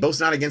branches, meaning boast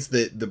not against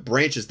the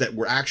branches that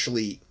were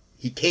actually,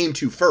 he came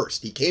to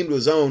first. He came to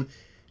his own,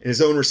 and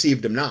his own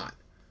received him not.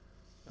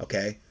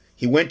 Okay?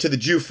 He went to the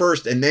Jew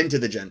first and then to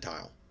the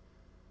Gentile.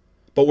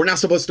 But we're not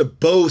supposed to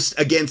boast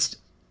against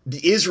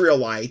the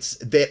Israelites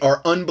that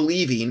are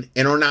unbelieving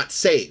and are not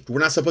saved. We're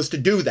not supposed to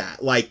do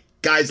that, like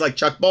guys like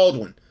Chuck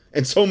Baldwin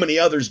and so many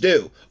others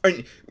do.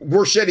 And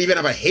we should even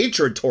have a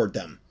hatred toward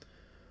them.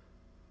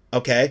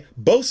 Okay?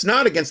 Boast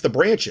not against the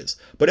branches.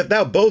 But if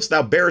thou boast,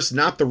 thou bearest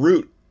not the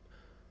root,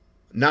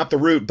 but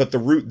the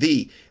root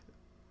thee.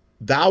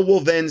 Thou will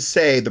then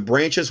say, the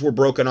branches were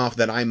broken off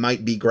that I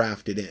might be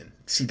grafted in.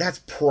 See, that's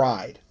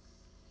pride.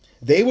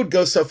 They would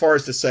go so far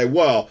as to say,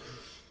 well,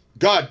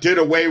 God did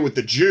away with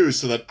the Jews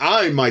so that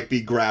I might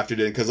be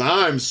grafted in because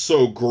I'm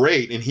so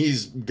great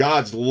and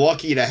God's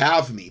lucky to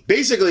have me.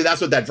 Basically,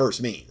 that's what that verse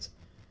means.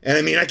 And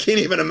I mean, I can't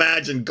even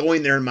imagine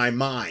going there in my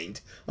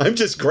mind. I'm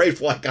just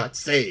grateful I got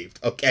saved,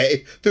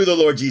 okay? Through the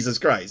Lord Jesus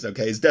Christ,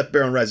 okay? His death,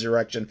 burial, and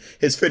resurrection,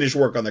 his finished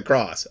work on the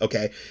cross,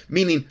 okay?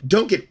 Meaning,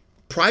 don't get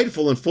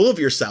prideful and full of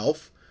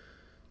yourself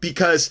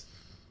because,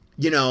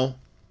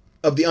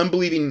 of the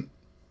unbelieving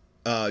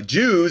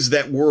Jews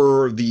that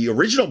were the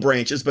original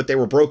branches, but they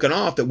were broken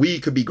off that we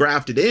could be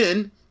grafted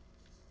in.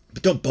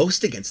 But don't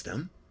boast against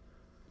them.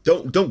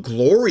 Don't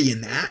glory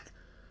in that.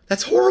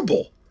 That's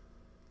horrible.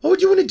 Why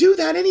would you want to do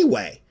that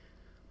anyway?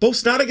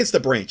 Boast not against the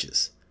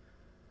branches.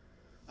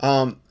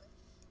 Thou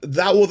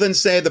will then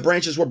say the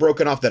branches were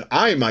broken off that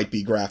I might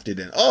be grafted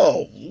in.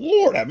 Oh,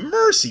 Lord have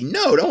mercy.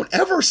 No, don't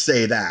ever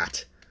say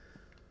that.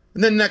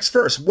 And then next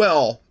verse,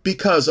 well,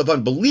 because of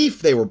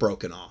unbelief they were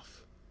broken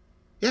off.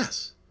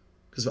 Yes,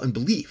 because of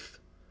unbelief.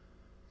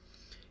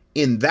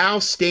 And thou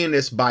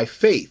standest by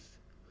faith.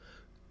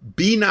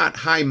 Be not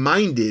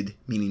high-minded,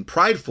 meaning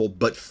prideful,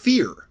 but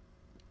fear.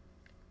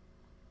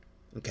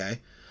 Okay?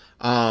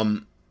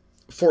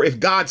 For if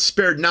God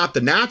spared not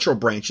the natural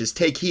branches,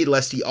 take heed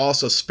lest he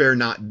also spare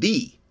not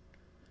thee.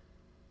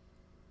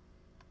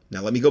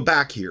 Now let me go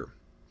back here.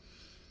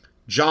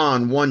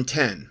 John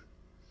 1:10.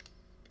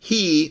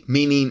 He,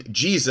 meaning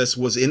Jesus,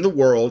 was in the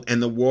world,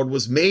 and the world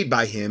was made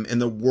by him, and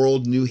the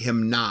world knew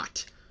him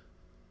not.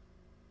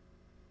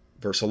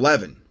 verse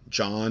 11.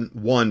 John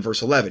 1,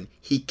 verse 11.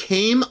 He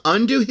came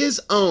unto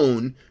his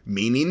own,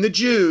 meaning the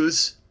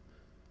Jews,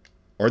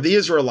 or the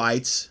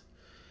Israelites,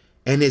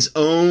 and his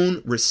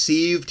own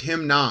received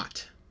him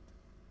not.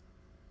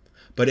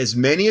 But as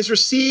many as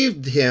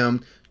received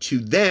him, to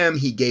them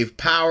he gave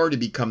power to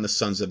become the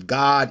sons of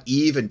God,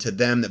 even to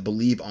them that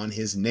believe on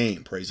his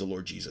name, praise the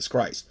Lord Jesus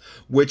Christ,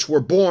 which were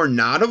born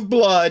not of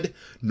blood,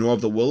 nor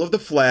of the will of the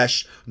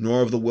flesh,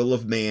 nor of the will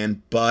of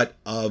man, but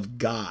of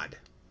God.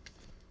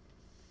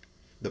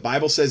 The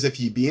Bible says if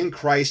ye be in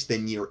Christ,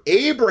 then ye are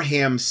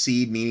Abraham's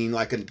seed, meaning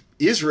like an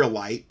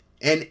Israelite,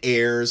 and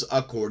heirs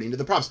according to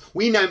the promise.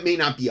 We may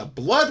not be a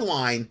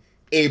bloodline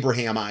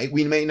Abrahamite,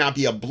 we may not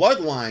be a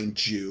bloodline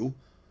Jew,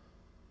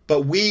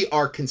 but we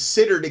are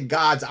considered in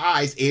God's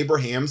eyes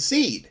Abraham's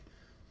seed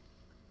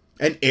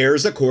and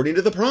heirs according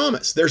to the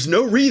promise. There's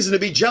no reason to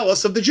be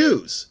jealous of the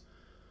Jews.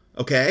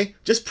 Okay?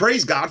 Just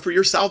praise God for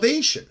your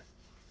salvation.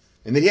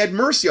 And that he had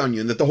mercy on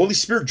you and that the Holy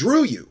Spirit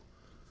drew you.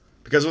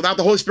 Because without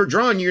the Holy Spirit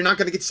drawing you, you're not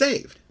going to get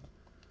saved.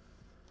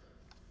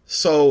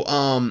 So,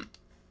 all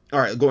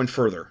right, going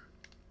further.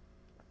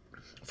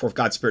 For if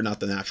God spared not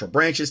the natural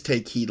branches,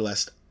 take heed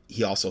lest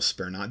he also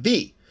spare not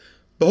thee.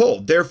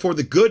 Behold, therefore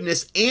the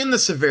goodness and the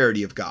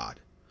severity of God.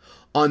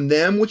 On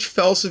them which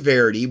fell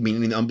severity,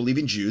 meaning the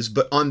unbelieving Jews,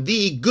 but on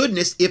thee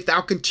goodness, if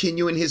thou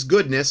continue in his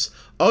goodness,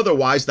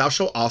 otherwise thou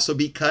shalt also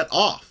be cut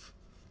off.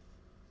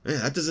 Man,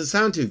 that doesn't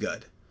sound too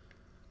good.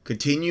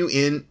 Continue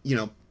in,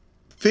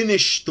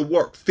 finish the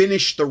work,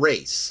 finish the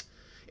race.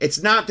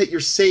 It's not that you're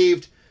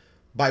saved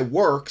by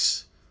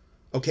works,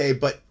 okay,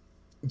 but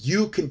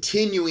you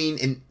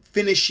continuing and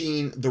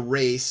finishing the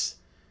race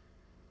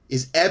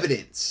is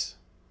evidence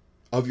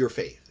of your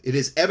faith. It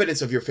is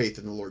evidence of your faith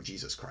in the Lord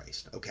Jesus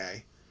Christ,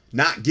 okay?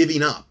 Not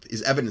giving up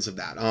is evidence of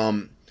that.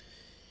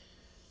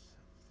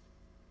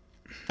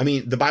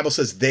 The Bible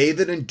says, they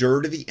that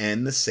endure to the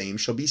end, the same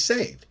shall be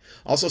saved.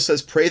 Also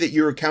says, pray that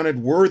you are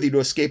counted worthy to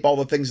escape all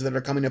the things that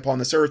are coming upon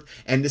this earth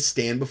and to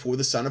stand before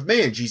the Son of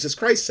Man. Jesus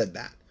Christ said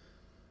that.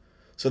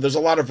 So there's a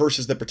lot of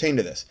verses that pertain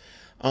to this.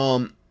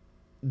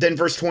 Then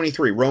verse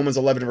 23, Romans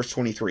 11, verse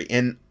 23.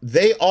 And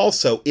they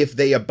also, if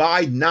they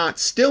abide not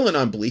still in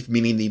unbelief,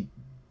 meaning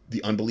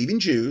the unbelieving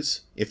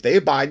Jews, if they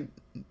abide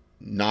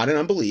not in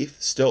unbelief,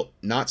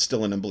 not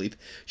still in unbelief,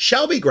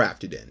 shall be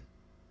grafted in.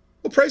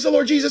 Well, praise the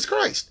Lord Jesus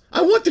Christ.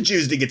 I want the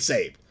Jews to get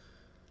saved.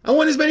 I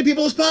want as many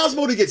people as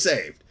possible to get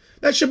saved.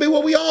 That should be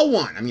what we all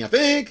want. I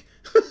think,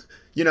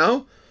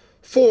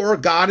 for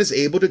God is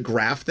able to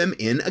graft them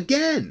in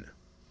again.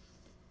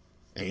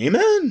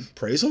 Amen.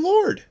 Praise the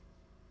Lord.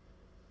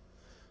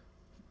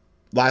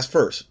 Last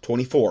verse,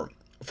 24.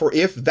 For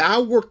if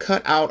thou were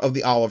cut out of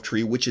the olive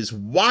tree, which is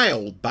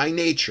wild by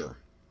nature,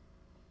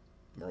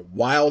 or a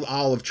wild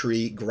olive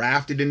tree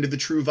grafted into the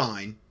true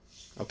vine,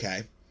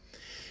 okay,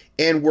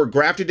 and were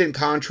grafted in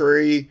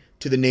contrary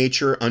to the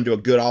nature unto a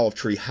good olive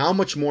tree, how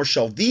much more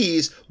shall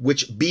these,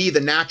 which be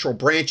the natural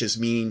branches,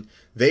 meaning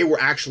they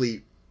were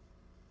actually,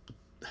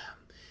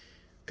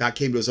 God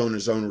came to his own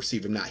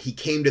received him not. He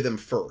came to them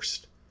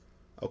first,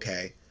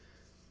 okay?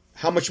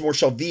 How much more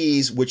shall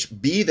these,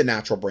 which be the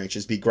natural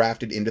branches, be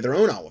grafted into their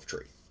own olive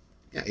tree?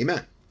 Yeah,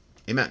 amen.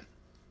 Amen.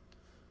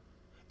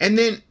 And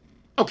then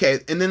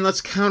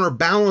let's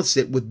counterbalance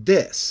it with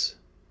this.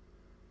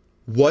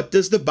 What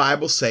does the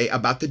Bible say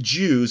about the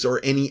Jews or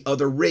any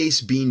other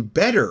race being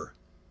better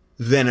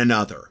than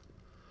another?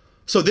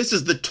 So this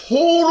is the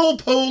total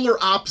polar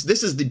opposite.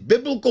 This is the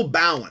biblical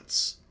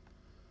balance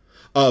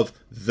of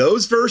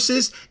those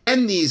verses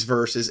and these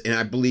verses. And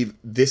I believe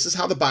this is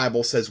how the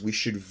Bible says we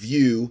should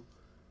view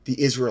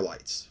the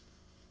Israelites.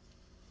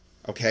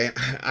 Okay,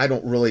 I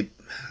don't know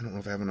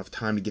if I have enough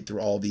time to get through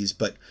all these,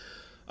 but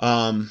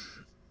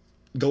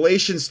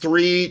Galatians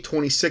 3,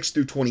 26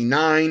 through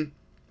 29,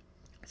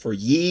 for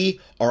ye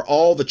are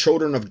all the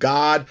children of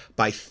God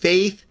by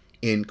faith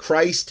in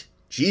Christ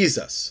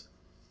Jesus.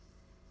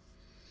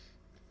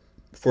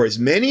 For as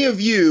many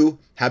of you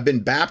have been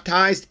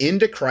baptized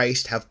into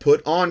Christ, have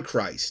put on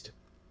Christ.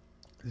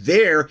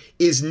 There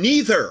is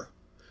neither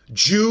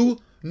Jew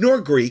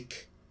nor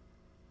Greek.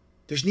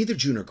 There's neither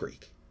Jew nor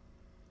Greek.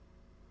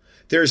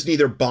 There's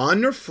neither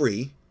bond nor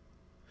free.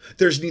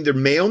 There's neither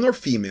male nor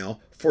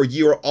female, for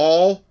ye are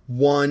all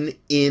one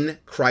in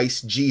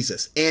Christ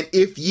Jesus. And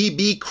if ye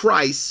be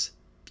Christ,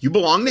 you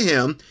belong to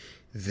him,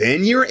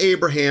 then you're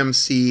Abraham's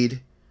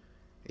seed,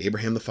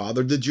 Abraham the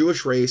father of the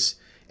Jewish race,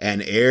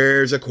 and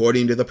heirs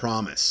according to the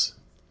promise.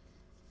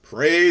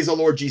 Praise the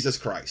Lord Jesus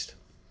Christ.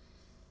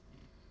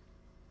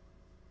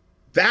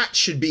 That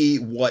should be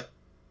what,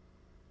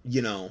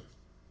 the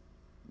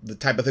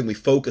type of thing we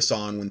focus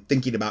on when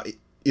thinking about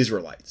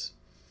Israelites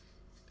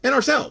and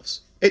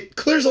ourselves. It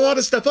clears a lot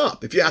of stuff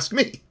up, if you ask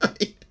me.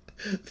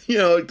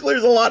 It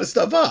clears a lot of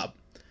stuff up.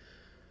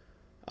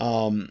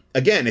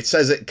 Again, it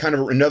says it kind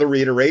of another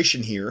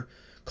reiteration here.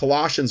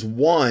 Colossians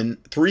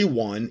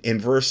 3:1 in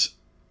verse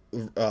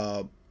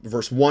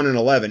verse 1 and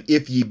 11,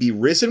 if ye be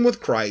risen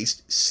with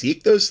Christ,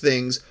 seek those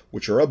things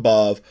which are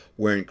above,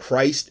 wherein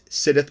Christ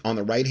sitteth on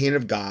the right hand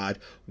of God,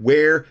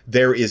 where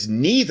there is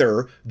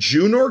neither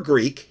Jew nor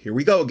Greek, here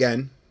we go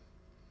again,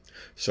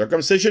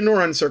 circumcision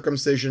nor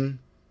uncircumcision,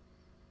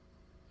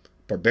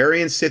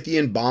 barbarian,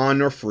 Scythian, bond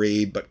nor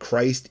free, but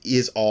Christ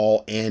is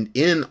all and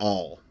in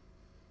all.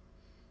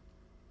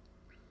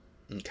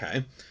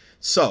 Okay,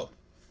 so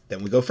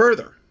then we go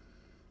further.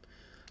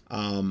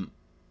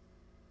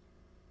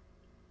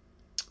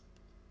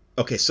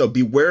 Okay, so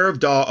beware of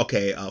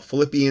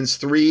Philippians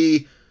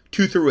 3,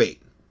 2 through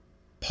 8.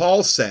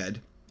 Paul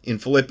said in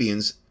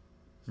Philippians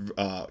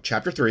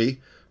chapter 3,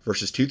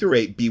 verses 2 through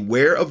 8,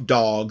 beware of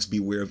dogs,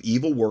 beware of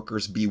evil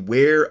workers,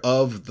 beware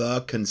of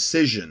the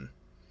concision.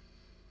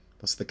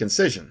 What's the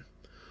concision?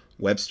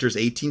 Webster's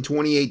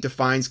 1828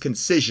 defines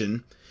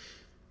concision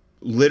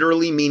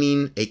literally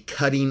meaning a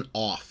cutting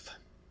off.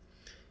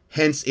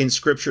 Hence, in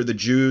Scripture, the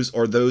Jews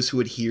or those who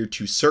adhere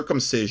to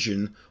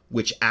circumcision,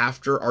 which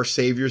after our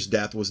Savior's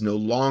death was no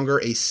longer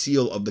a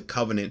seal of the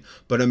covenant,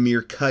 but a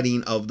mere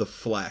cutting of the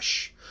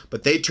flesh.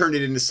 But they turned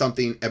it into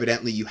something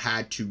evidently you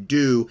had to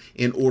do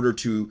in order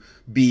to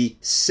be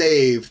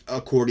saved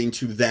according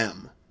to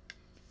them.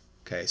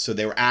 Okay, so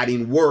they were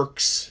adding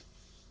works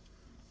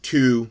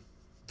to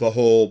the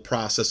whole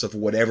process of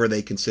whatever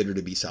they consider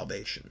to be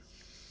salvation.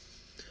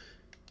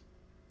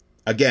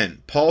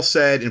 Again, Paul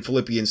said in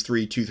Philippians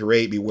 3, 2 through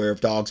 8, beware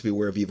of dogs,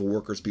 beware of evil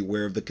workers,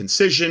 beware of the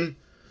concision,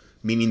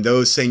 meaning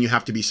those saying you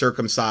have to be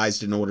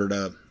circumcised in order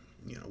to,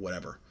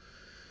 whatever.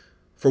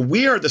 For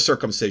we are the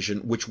circumcision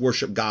which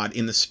worship God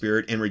in the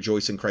Spirit and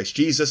rejoice in Christ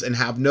Jesus and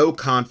have no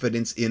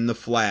confidence in the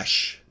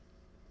flesh.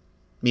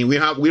 I mean, we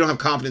don't have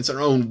confidence in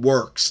our own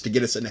works to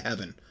get us into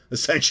heaven,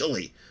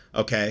 essentially.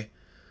 Okay?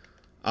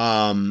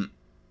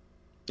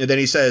 And then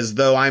he says,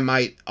 though I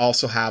might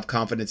also have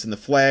confidence in the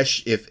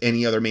flesh, if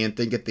any other man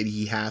thinketh that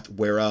he hath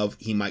whereof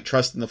he might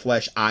trust in the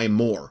flesh, I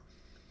more.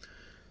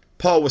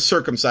 Paul was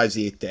circumcised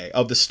the 8th day,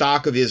 of the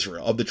stock of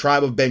Israel, of the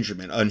tribe of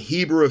Benjamin, an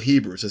Hebrew of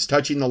Hebrews, as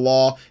touching the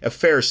law, a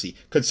Pharisee,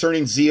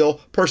 concerning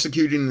zeal,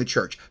 persecuting the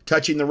church,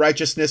 touching the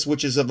righteousness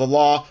which is of the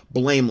law,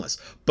 blameless.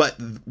 But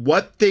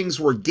what things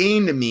were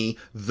gained to me,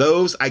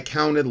 those I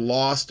counted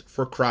lost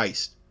for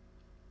Christ.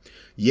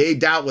 Yea,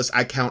 doubtless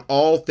I count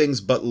all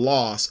things but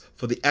loss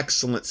for the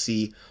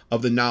excellency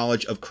of the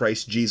knowledge of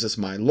Christ Jesus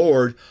my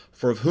Lord,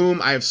 for of whom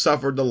I have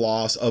suffered the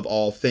loss of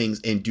all things,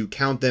 and do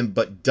count them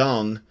but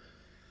dung,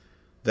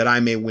 that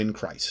I may win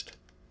Christ.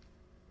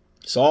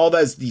 So all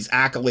these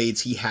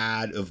accolades he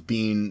had of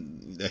being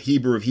the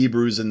Hebrew of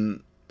Hebrews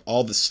and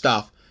all the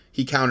stuff,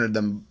 he counted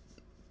them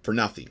for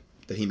nothing,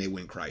 that he may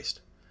win Christ.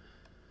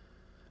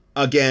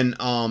 Again,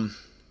 and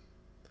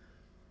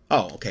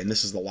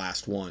this is the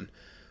last one.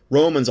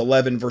 Romans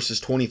 11,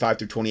 verses 25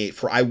 through 28.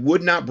 For I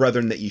would not,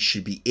 brethren, that ye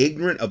should be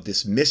ignorant of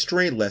this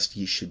mystery, lest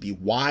ye should be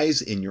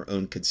wise in your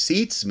own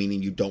conceits,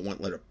 meaning you don't want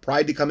let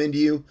pride to come into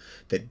you,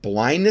 that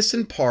blindness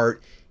in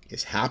part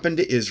is happened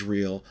to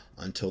Israel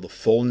until the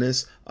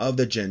fullness of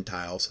the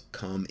Gentiles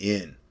come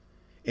in.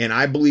 And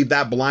I believe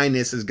that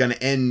blindness is going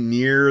to end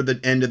near the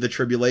end of the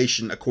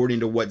tribulation, according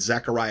to what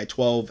Zechariah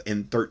 12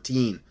 and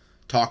 13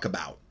 talk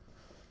about.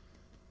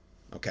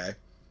 Okay?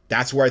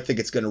 That's where I think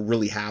it's going to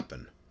really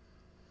happen.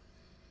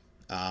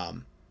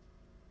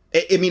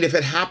 I mean, if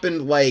it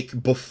happened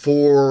like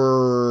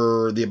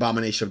before the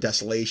abomination of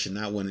desolation,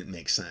 that wouldn't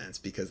make sense,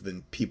 because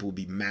then people would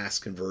be mass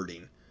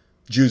converting.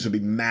 Jews would be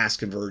mass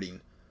converting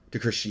to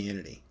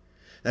Christianity.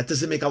 That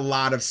doesn't make a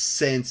lot of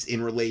sense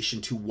in relation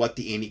to what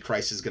the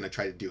Antichrist is going to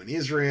try to do in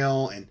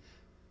Israel and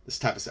this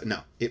type of stuff. No,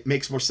 it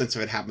makes more sense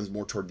if it happens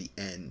more toward the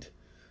end.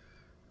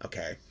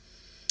 Okay.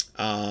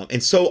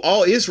 And so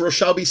all Israel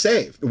shall be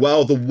saved.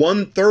 Well, the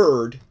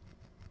 1/3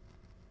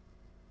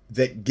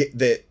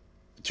 that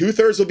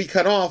 2/3 will be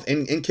cut off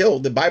and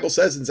killed. The Bible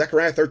says in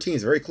Zechariah 13,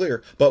 it's very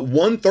clear. But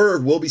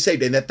 1/3 will be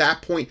saved. And at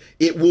that point,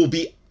 it will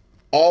be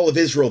all of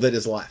Israel that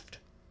is left.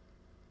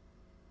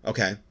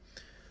 Okay.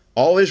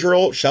 All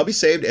Israel shall be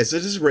saved, as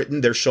it is written,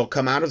 there shall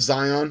come out of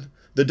Zion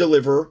the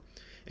deliverer,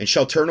 and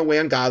shall turn away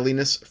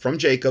ungodliness from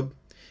Jacob.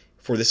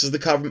 For this is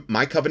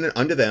my covenant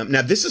unto them.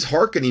 Now, this is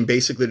hearkening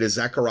basically to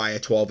Zechariah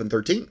 12 and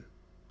 13.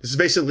 This is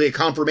basically a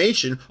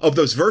confirmation of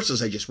those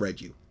verses I just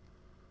read you.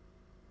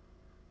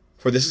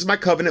 For this is my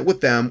covenant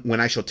with them,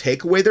 when I shall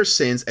take away their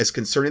sins, as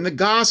concerning the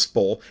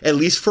gospel, at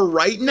least for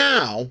right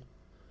now,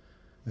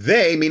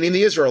 they, meaning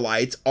the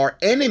Israelites, are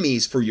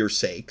enemies for your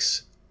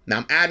sakes. Now,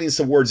 I'm adding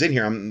some words in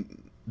here.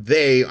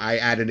 I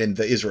added in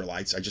the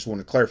Israelites. I just want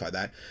to clarify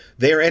that.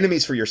 They are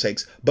enemies for your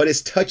sakes, but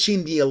it's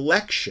touching the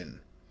election,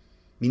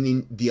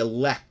 meaning the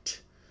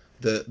elect,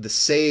 the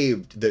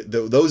saved,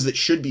 those that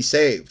should be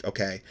saved,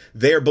 okay?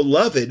 They are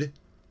beloved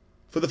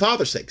for the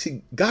Father's sake.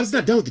 See, God's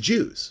not done with the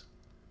Jews.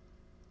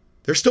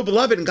 They're still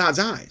beloved in God's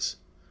eyes.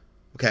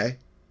 Okay?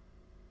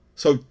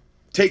 So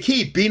take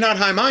heed, be not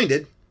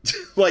high-minded,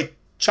 like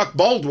Chuck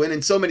Baldwin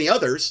and so many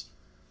others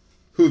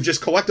who've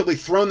just collectively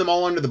thrown them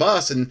all under the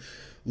bus and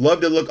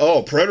love to look,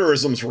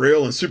 preterism's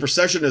real and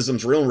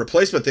supersessionism's real and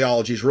replacement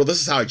theology is real.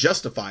 This is how I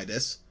justify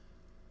this.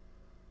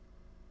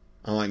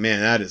 I'm like, man,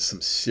 that is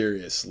some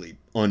seriously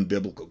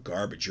unbiblical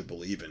garbage you're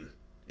believing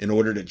in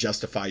order to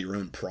justify your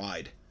own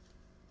pride.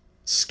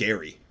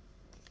 Scary.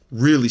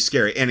 Really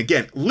scary. And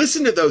again,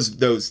 listen to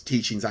those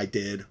teachings I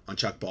did on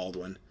Chuck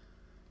Baldwin.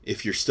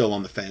 If you're still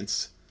on the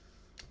fence,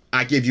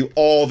 I give you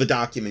all the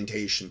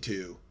documentation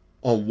too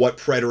on what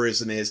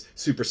preterism is,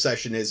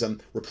 supersessionism,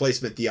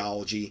 replacement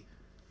theology.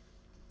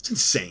 It's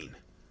insane.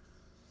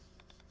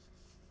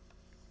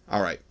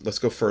 All right, let's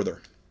go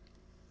further.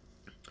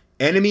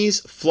 Enemies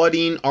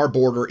flooding our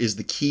border is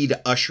the key to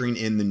ushering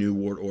in the New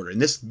World Order.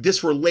 And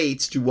this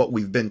relates to what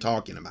we've been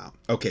talking about.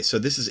 Okay, so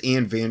this is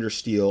Ann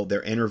Vandersteel.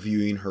 They're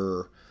interviewing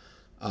her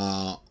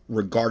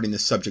regarding the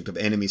subject of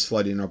enemies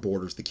flooding our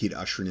borders, the key to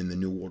ushering in the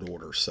New World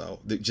Order. So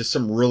just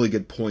some really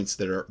good points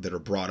that are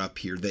brought up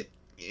here that,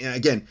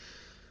 again,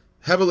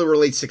 heavily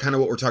relates to kind of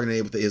what we're talking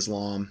today with the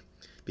Islam,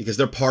 because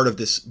they're part of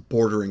this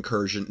border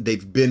incursion.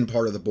 They've been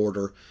part of the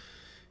border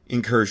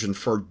incursion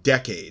for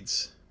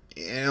decades.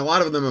 And a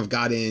lot of them have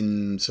got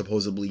in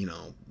supposedly,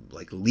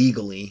 like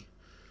legally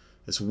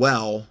as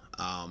well.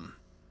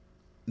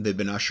 They've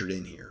been ushered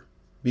in here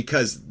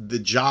because the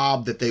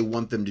job that they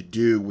want them to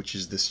do, which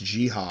is this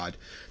jihad,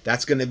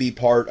 that's going to be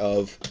part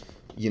of,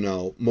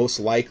 most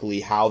likely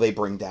how they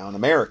bring down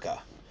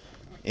America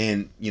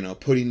and,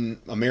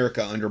 putting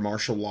America under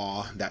martial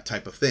law, that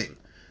type of thing.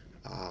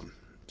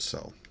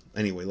 So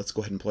anyway, let's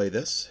go ahead and play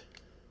this.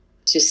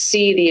 To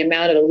see the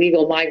amount of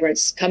illegal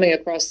migrants coming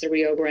across the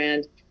Rio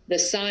Grande, the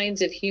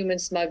signs of human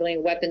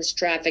smuggling, weapons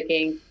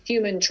trafficking,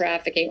 human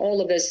trafficking, all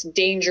of this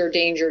danger,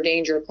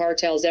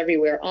 cartels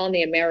everywhere on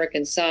the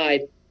American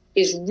side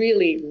is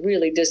really,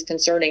 really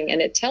disconcerting. And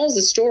it tells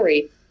a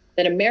story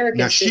that Americans...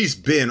 Now, she's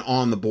been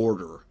on the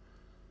border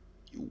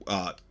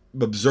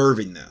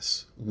observing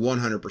this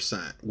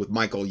 100% with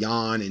Michael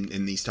Yan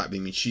and these type. I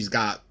mean,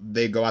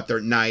 they go out there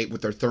at night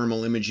with their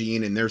thermal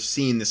imaging and they're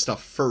seeing this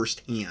stuff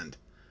firsthand.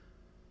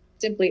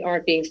 Simply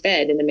aren't being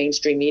fed in the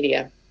mainstream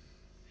media.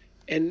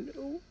 And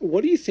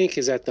what do you think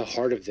is at the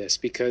heart of this?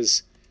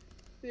 Because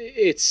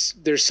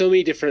there's so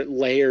many different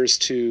layers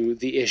to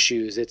the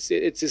issues. It's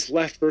this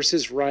left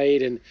versus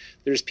right, and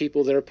there's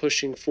people that are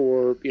pushing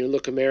for,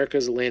 look,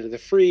 America's the land of the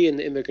free, and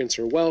the immigrants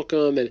are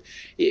welcome. And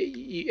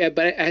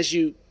but as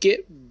you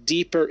get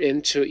deeper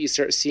into it, you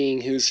start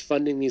seeing who's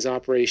funding these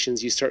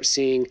operations. You start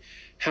seeing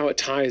how it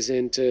ties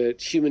into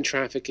human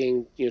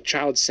trafficking,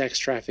 child sex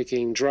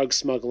trafficking, drug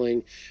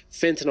smuggling,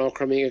 fentanyl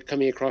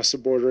coming across the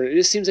border. And it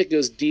just seems like it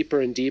goes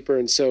deeper and deeper.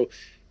 And so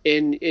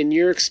in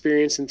your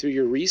experience and through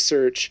your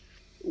research,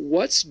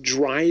 what's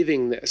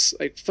driving this?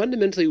 Like,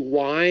 fundamentally,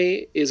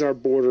 why is our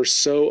border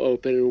so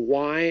open, and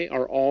why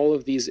are all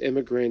of these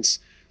immigrants,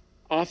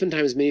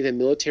 oftentimes many of them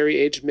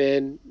military-aged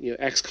men,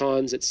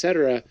 ex-cons,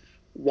 etc.,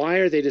 why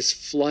are they just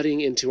flooding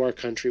into our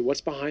country?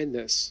 What's behind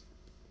this?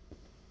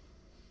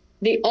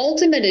 The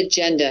ultimate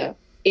agenda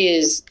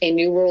is a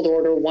new world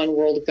order, one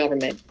world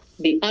government.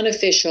 The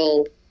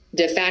unofficial,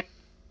 de facto,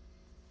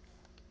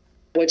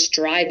 what's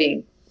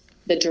driving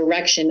the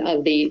direction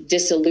of the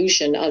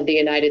dissolution of the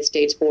United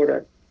States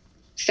border.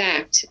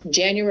 Fact,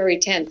 January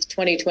 10th,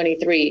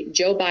 2023,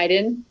 Joe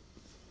Biden,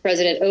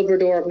 President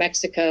Obrador of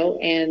Mexico,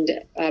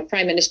 and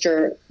Prime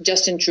Minister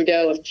Justin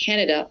Trudeau of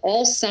Canada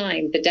all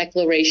signed the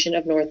Declaration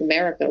of North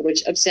America,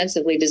 which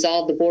ostensibly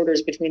dissolved the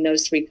borders between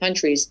those three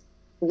countries,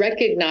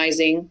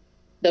 recognizing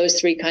those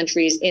three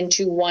countries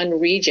into one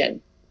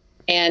region.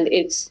 And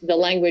it's the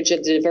language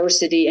of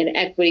diversity and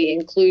equity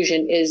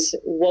inclusion is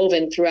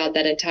woven throughout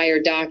that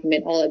entire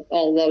document,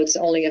 although it's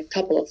only a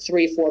couple of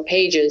 3-4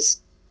 pages.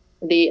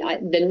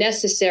 The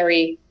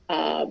necessary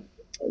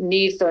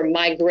need for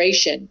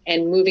migration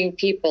and moving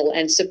people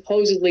and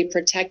supposedly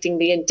protecting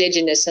the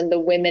indigenous and the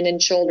women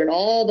and children,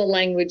 all the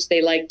language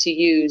they like to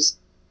use,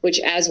 which,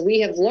 as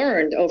we have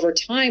learned over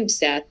time,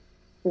 Seth,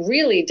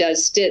 really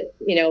does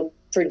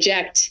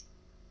project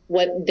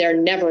what they're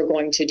never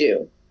going to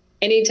do.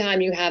 Anytime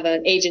you have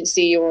an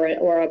agency or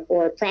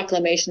a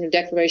proclamation or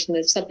declaration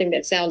that's something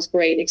that sounds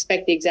great,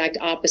 expect the exact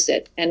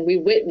opposite. And we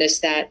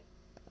witnessed that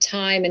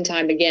time and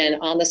time again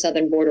on the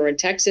southern border in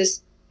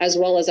Texas, as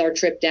well as our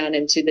trip down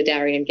into the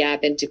Darien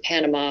Gap, into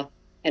Panama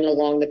and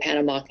along the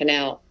Panama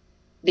Canal.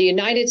 The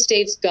United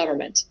States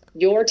government,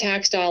 your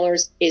tax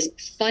dollars, is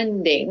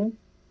funding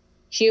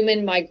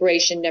human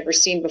migration never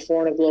seen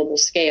before on a global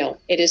scale.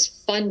 It is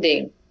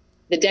funding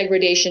the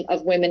degradation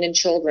of women and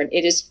children.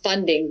 It is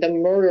funding the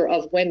murder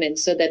of women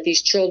so that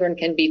these children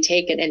can be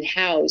taken and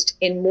housed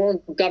in more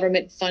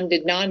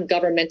government-funded,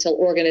 non-governmental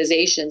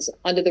organizations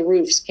under the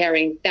roofs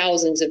carrying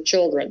thousands of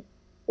children.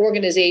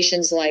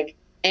 Organizations like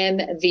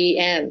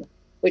MVM,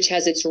 which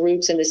has its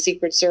roots in the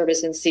Secret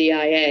Service and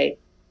CIA,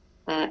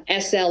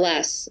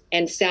 SLS,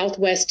 and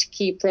Southwest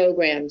Key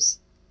Programs,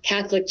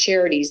 Catholic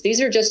Charities.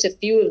 These are just a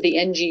few of the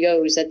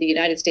NGOs that the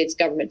United States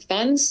government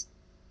funds.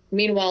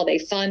 Meanwhile, they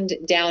fund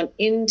down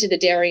into the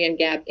Darien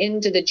Gap,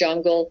 into the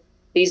jungle,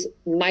 these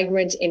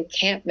migrant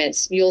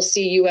encampments. You'll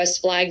see U.S.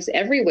 flags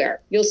everywhere.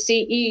 You'll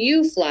see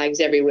EU flags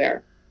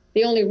everywhere.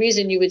 The only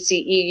reason you would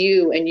see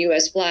EU and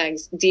U.S.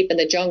 flags deep in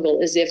the jungle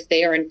is if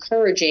they are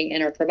encouraging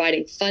and are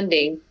providing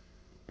funding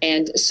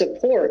and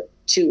support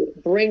to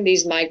bring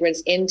these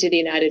migrants into the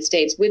United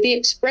States with the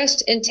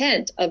expressed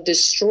intent of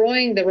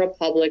destroying the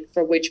republic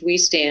for which we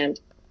stand,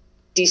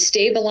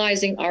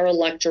 destabilizing our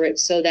electorate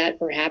so that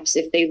perhaps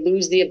if they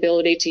lose the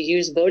ability to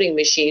use voting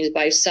machines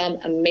by some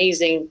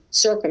amazing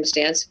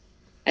circumstance,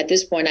 at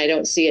this point I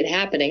don't see it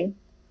happening,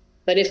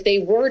 but if they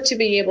were to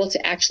be able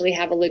to actually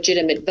have a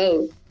legitimate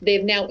vote,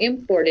 they've now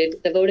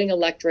imported the voting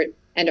electorate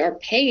and are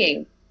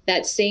paying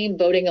that same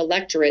voting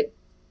electorate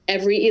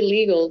every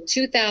illegal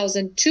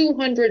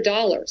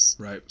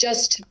 $2,200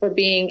 just for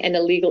being an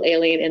illegal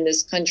alien in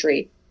this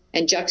country.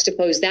 And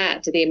juxtapose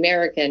that to the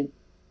American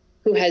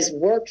who has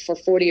worked for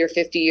 40 or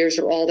 50 years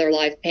or all their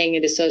life, paying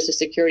into Social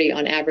Security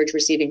on average,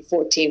 receiving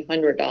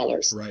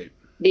 $1,400. Right.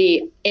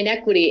 The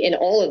inequity in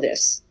all of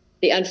this,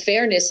 the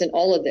unfairness in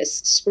all of this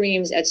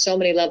screams at so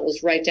many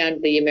levels, right down to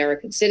the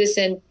American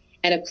citizen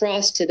and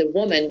across to the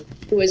woman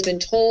who has been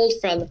told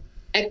from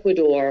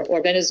Ecuador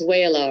or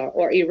Venezuela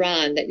or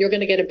Iran that you're going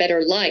to get a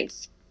better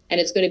life and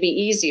it's going to be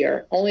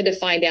easier, only to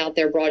find out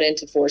they're brought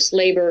into forced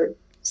labor,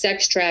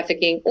 sex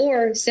trafficking,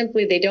 or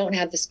simply they don't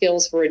have the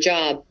skills for a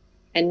job.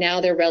 And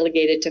now they're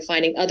relegated to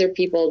finding other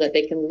people that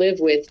they can live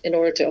with in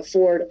order to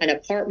afford an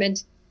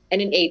apartment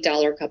and an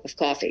 $8 cup of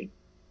coffee.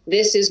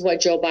 This is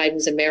what Joe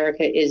Biden's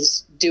America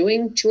is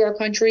doing to our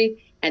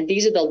country. And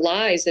these are the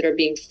lies that are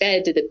being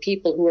fed to the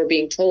people who are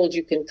being told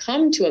you can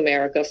come to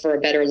America for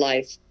a better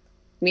life.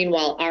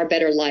 Meanwhile, our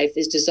better life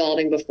is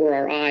dissolving before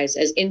our eyes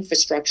as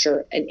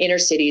infrastructure and inner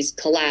cities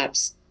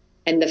collapse.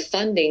 And the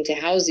funding to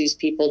house these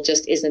people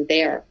just isn't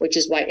there, which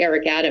is why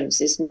Eric Adams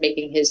is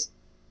making his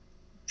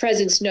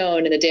presence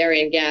known in the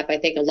Darien Gap. I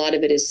think a lot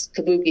of it is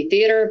kabuki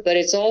theater, but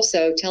it's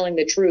also telling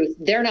the truth.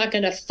 They're not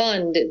going to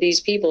fund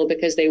these people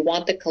because they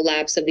want the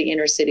collapse of the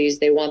inner cities.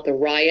 They want the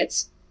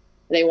riots.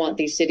 They want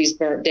these cities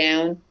burnt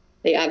down.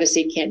 They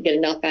obviously can't get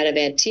enough out of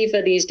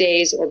Antifa these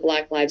days or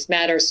Black Lives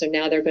Matter. So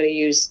now they're going to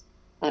use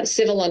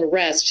civil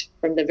unrest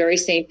from the very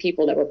same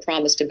people that were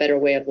promised a better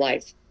way of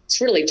life.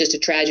 It's really just a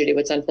tragedy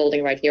what's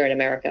unfolding right here in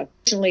America.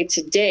 Fortunately,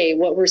 today,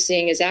 what we're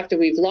seeing is after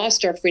we've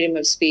lost our freedom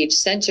of speech,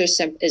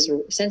 censorship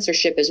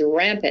is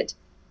rampant.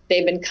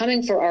 They've been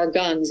coming for our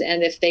guns.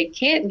 And if they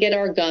can't get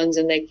our guns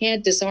and they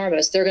can't disarm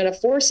us, they're going to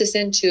force us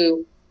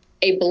into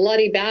a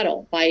bloody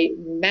battle by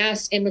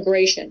mass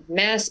immigration,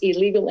 mass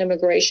illegal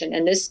immigration.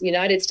 And this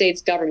United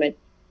States government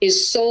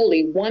is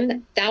solely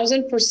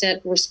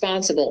 1,000%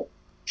 responsible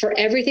for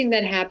everything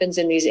that happens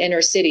in these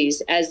inner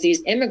cities as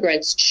these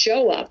immigrants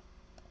show up.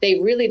 They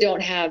really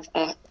don't have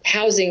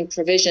housing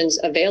provisions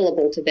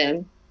available to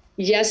them.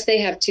 Yes, they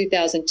have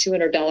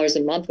 $2,200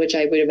 a month, which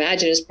I would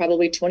imagine is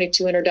probably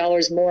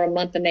 $2,200 more a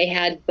month than they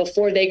had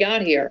before they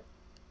got here.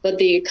 But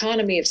the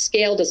economy of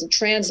scale doesn't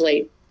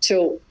translate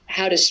to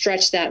how to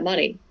stretch that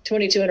money.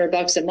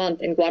 $2,200 a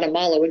month in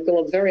Guatemala would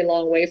go a very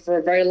long way for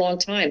a very long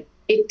time.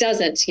 It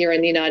doesn't here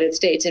in the United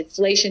States.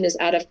 Inflation is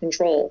out of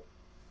control.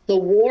 The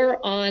war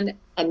on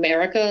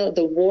America,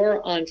 the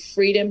war on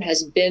freedom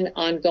has been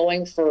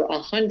ongoing for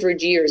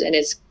 100 years, and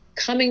it's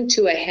coming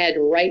to a head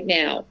right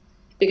now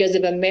because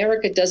if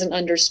America doesn't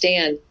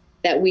understand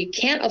that we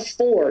can't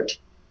afford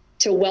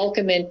to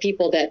welcome in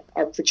people that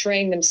are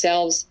portraying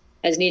themselves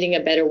as needing a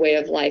better way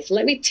of life.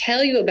 Let me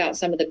tell you about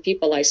some of the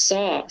people I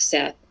saw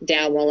sat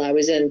down while I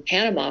was in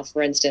Panama,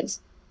 for instance,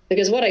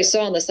 because what I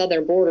saw on the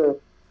southern border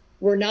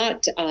were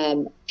not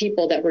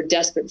people that were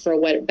desperate for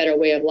a better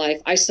way of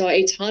life. I saw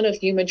a ton of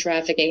human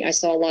trafficking. I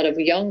saw a lot of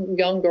young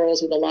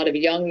girls with a lot of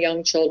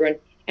young children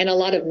and a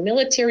lot of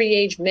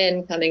military-age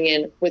men coming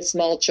in with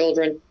small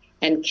children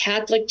and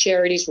Catholic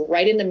charities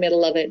right in the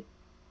middle of it.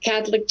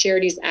 Catholic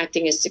charities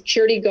acting as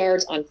security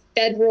guards on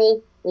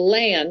federal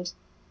land,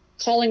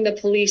 calling the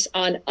police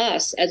on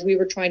us as we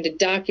were trying to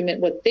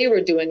document what they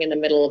were doing in the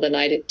middle of the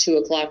night at 2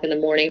 o'clock in the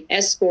morning,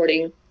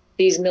 escorting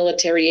these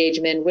military-age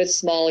men with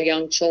small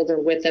young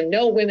children with them.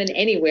 No women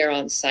anywhere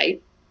on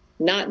site,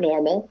 not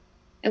normal.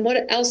 And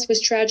what else was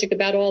tragic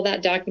about all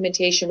that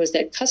documentation was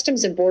that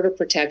Customs and Border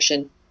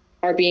Protection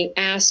are being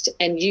asked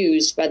and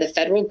used by the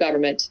federal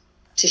government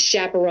to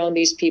chaperone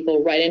these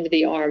people right into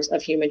the arms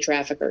of human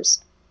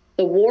traffickers.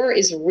 The war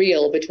is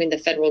real between the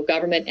federal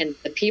government and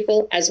the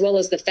people, as well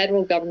as the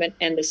federal government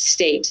and the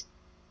state.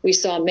 We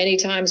saw many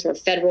times where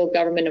federal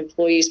government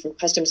employees from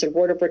Customs and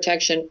Border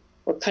Protection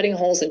were cutting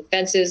holes in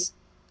fences,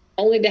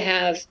 only to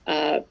have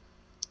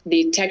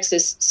the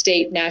Texas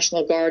State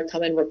National Guard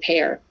come and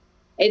repair.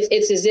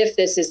 It's as if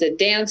this is a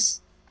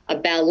dance, a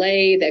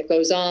ballet that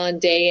goes on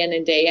day in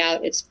and day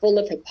out. It's full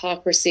of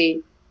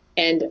hypocrisy,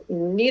 and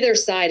neither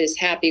side is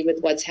happy with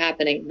what's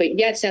happening. But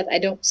yet, Seth, I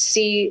don't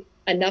see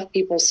enough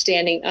people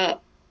standing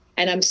up.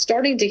 And I'm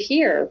starting to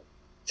hear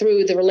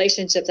through the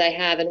relationships I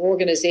have in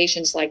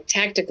organizations like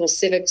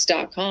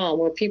tacticalcivics.com,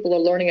 where people are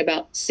learning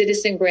about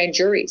citizen grand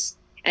juries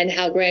and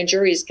how grand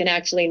juries can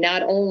actually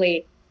not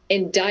only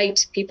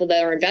indict people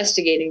that are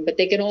investigating, but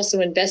they can also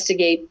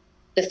investigate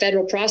the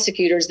federal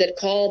prosecutors that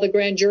call the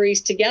grand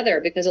juries together,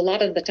 because a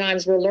lot of the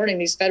times we're learning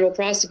these federal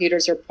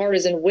prosecutors are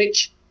partisan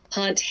witch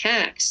hunt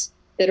hacks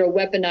that are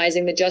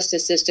weaponizing the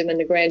justice system and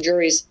the grand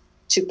juries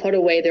to put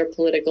away their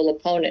political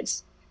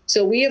opponents.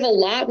 So we have a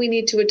lot we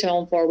need to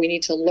atone for. We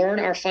need to learn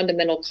our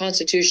fundamental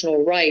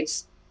constitutional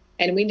rights,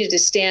 and we need to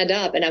stand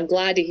up. And I'm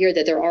glad to hear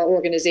that there are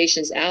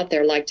organizations out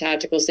there like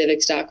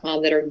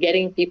tacticalcivics.com that are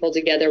getting people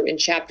together in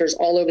chapters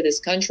all over this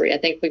country. I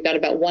think we've got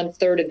about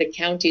 1/3 of the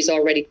counties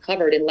already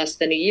covered in less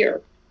than a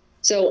year.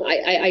 So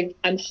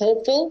I'm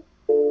hopeful,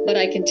 but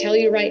I can tell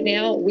you right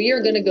now, we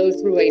are going to go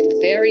through a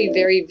very,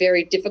 very,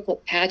 very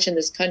difficult patch in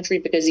this country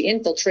because the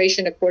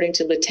infiltration, according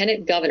to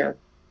Lieutenant Governor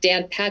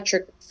Dan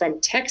Patrick from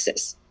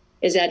Texas,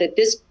 is that at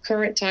this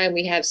current time,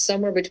 we have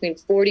somewhere between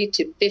 40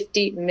 to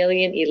 50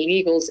 million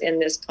illegals in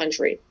this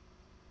country.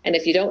 And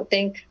if you don't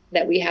think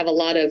that we have a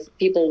lot of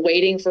people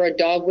waiting for a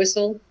dog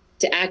whistle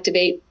to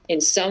activate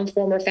in some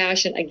form or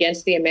fashion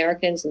against the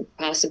Americans and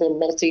possible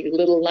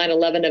little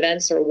 9/11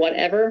 events or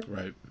whatever,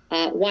 Right.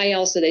 Why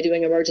else are they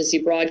doing emergency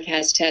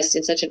broadcast tests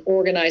in such an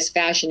organized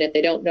fashion if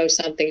they don't know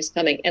something's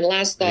coming? And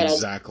last thought,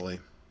 Exactly.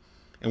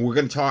 And we're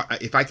going to talk,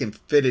 if I can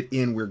fit it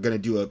in, we're going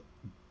to do a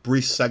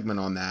brief segment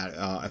on that,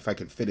 if I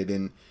can fit it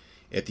in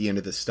at the end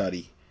of the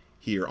study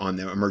here on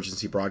the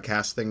emergency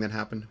broadcast thing that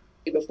happened.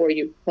 Before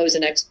you pose the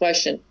next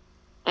question,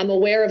 I'm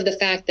aware of the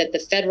fact that the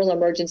Federal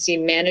Emergency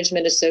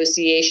Management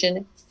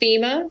Association,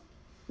 FEMA,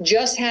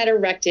 just had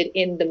erected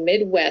in the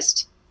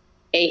Midwest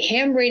a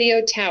ham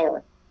radio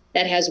tower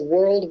that has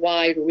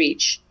worldwide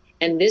reach.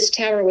 And this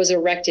tower was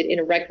erected in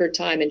a record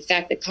time. In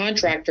fact, the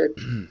contractor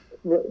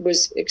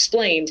was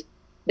explained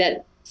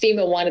that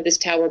FEMA wanted this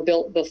tower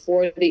built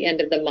before the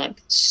end of the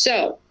month.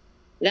 So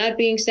that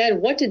being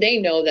said, what do they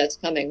know that's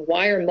coming?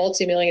 Why are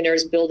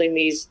multimillionaires building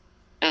these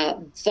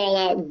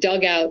fallout,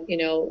 dugout,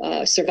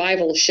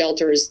 survival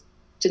shelters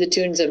to the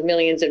tunes of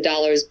millions of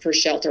dollars per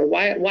shelter?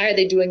 Why are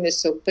they doing this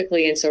so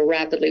quickly and so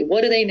rapidly?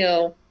 What do they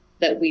know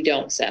that we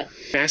don't, Seth?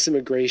 Mass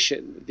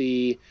immigration,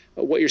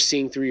 what you're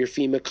seeing through your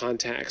FEMA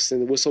contacts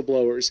and the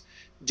whistleblowers,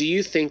 do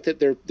you think that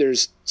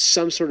there's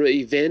some sort of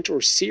event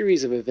or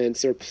series of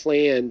events that are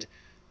planned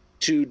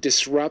to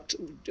disrupt,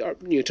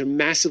 to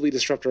massively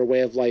disrupt our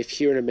way of life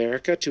here in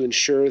America to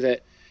ensure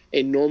that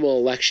a normal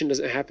election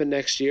doesn't happen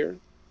next year?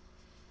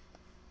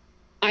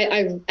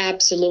 I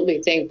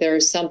absolutely think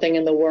there's something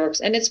in the works.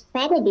 And it's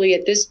probably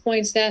at this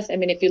point, Seth, I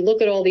mean, if you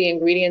look at all the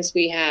ingredients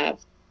we have,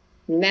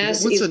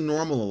 What's a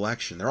normal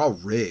election? They're all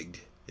rigged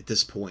at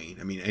this point.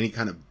 I mean, any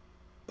kind of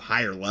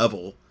higher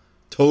level,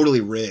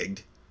 totally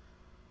rigged.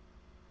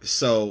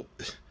 So,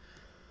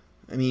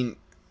 I mean,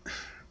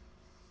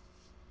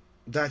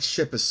 that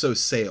ship is so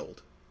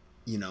sailed,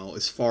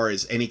 as far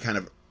as any kind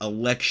of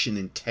election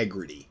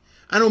integrity.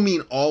 I don't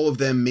mean all of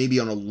them maybe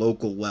on a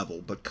local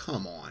level, but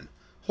come on.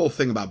 Whole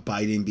thing about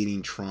Biden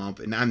beating Trump,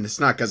 and it's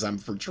not because I'm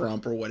for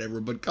Trump or whatever,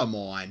 but come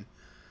on.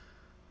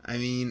 I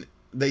mean,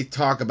 they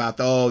talk about,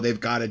 they've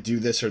got to do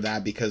this or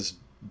that because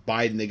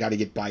Biden, they got to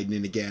get Biden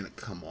in again.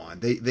 Come on.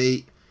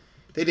 They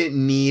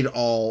didn't need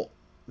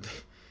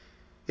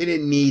they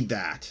didn't need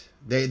that.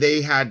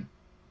 They had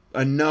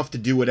enough to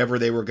do whatever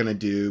they were going to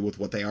do with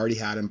what they already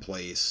had in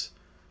place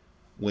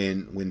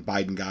when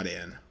Biden got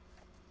in.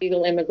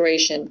 Legal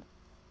immigration.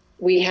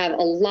 We have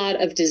a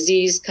lot of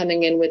disease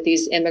coming in with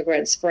these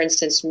immigrants. For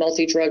instance,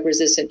 multi-drug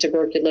resistant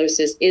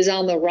tuberculosis is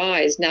on the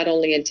rise, not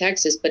only in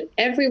Texas, but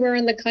everywhere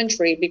in the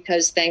country,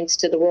 because thanks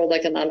to the World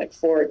Economic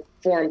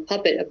Forum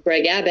puppet of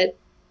Greg Abbott,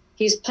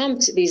 he's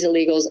pumped these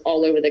illegals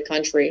all over the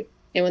country.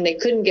 And when they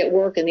couldn't get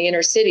work in the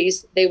inner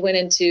cities, they went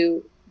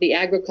into the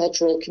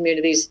agricultural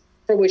communities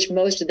for which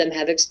most of them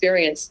have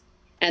experience.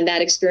 And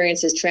that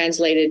experience has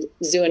translated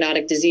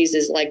zoonotic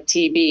diseases like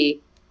TB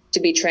to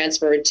be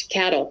transferred to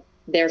cattle,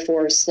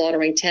 therefore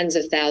slaughtering tens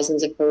of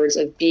thousands of herds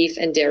of beef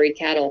and dairy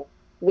cattle,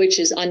 which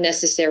is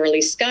unnecessarily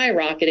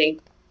skyrocketing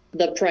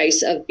the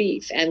price of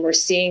beef. And we're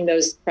seeing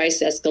those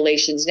price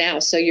escalations now.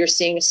 So you're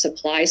seeing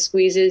supply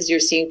squeezes. You're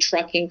seeing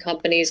trucking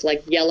companies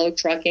like Yellow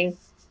Trucking,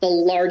 the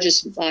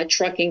largest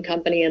trucking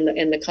company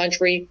in the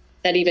country,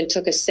 that even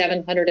took a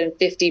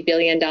 $750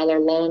 billion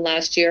loan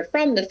last year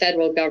from the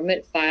federal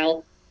government,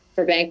 file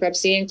for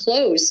bankruptcy and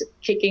close,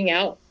 kicking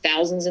out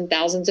thousands and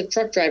thousands of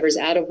truck drivers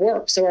out of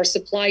work. So our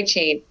supply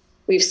chain,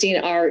 we've seen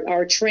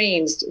our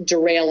trains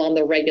derail on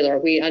the regular.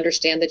 We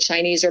understand the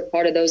Chinese are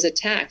part of those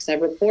attacks.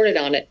 I've reported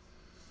on it.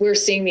 We're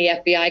seeing the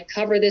FBI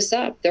cover this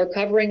up. They're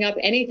covering up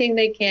anything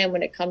they can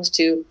when it comes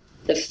to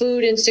the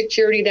food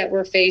insecurity that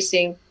we're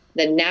facing,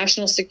 the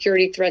national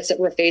security threats that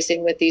we're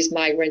facing with these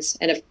migrants,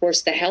 and of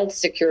course, the health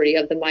security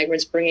of the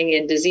migrants bringing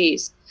in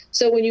disease.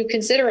 So when you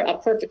consider a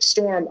perfect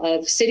storm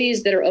of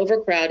cities that are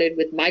overcrowded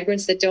with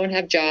migrants that don't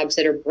have jobs,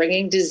 that are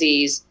bringing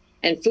disease,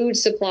 and food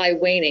supply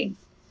waning,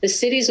 the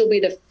cities will be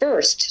the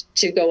first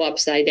to go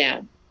upside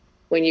down.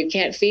 When you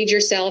can't feed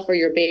yourself or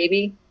your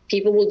baby,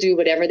 people will do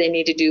whatever they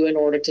need to do in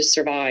order to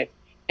survive.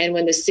 And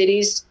when the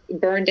cities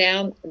burn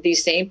down,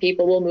 these same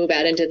people will move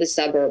out into the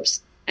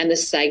suburbs, and the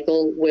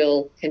cycle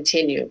will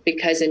continue.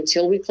 Because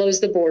until we close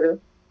the border,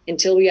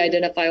 until we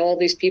identify all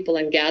these people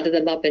and gather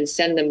them up and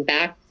send them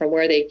back from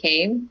where they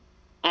came,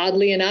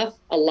 oddly enough,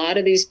 a lot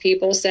of these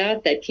people,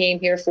 Seth, that came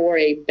here for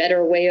a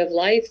better way of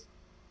life,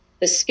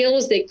 the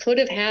skills they could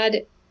have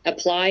had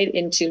applied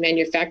into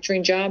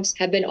manufacturing jobs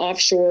have been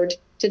offshored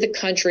to the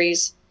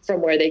countries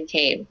from where they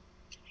came.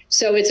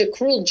 So it's a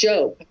cruel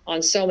joke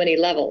on so many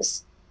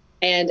levels.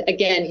 And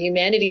again,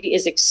 humanity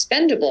is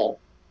expendable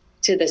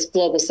to this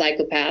global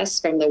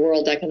psychopaths from the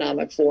World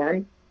Economic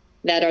Forum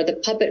that are the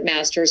puppet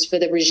masters for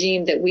the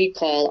regime that we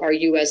call our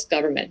U.S.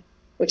 government,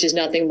 which is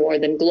nothing more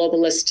than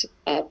globalist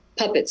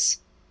puppets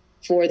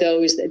for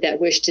those that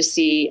wish to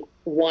see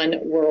one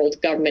world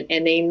government.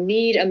 And they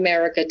need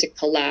America to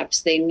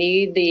collapse. They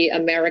need the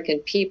American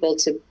people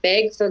to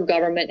beg for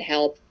government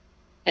help.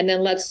 And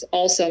then let's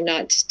also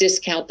not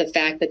discount the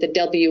fact that the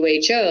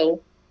WHO,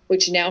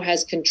 which now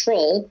has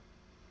control,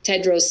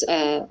 Tedros,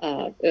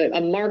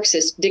 a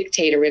Marxist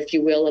dictator, if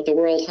you will, of the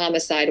World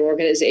Homicide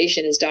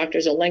Organization, as Dr.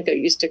 Zelenko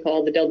used to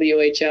call the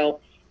WHO,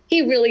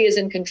 he really is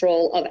in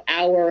control of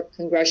our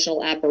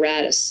congressional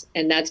apparatus.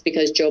 And that's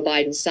because Joe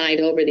Biden signed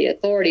over the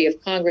authority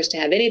of Congress to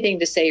have anything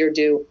to say or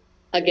do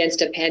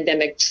against a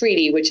pandemic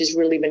treaty, which has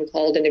really been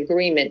called an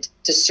agreement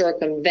to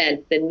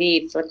circumvent the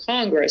need for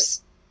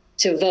Congress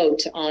to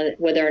vote on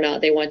whether or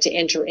not they want to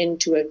enter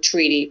into a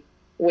treaty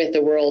with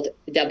the World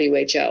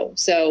WHO.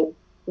 So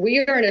we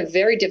are in a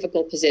very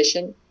difficult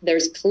position.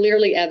 There's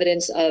clearly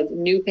evidence of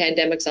new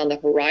pandemics on the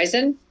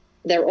horizon.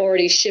 They're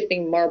already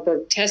shipping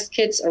Marburg test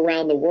kits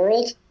around the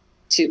world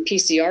to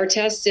PCR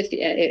tests,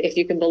 if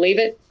you can believe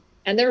it.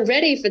 And they're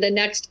ready for the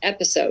next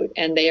episode.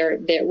 And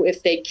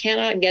if they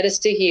cannot get us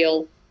to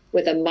heal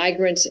with a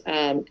migrant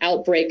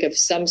outbreak of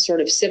some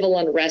sort of civil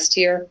unrest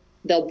here,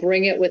 they'll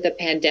bring it with a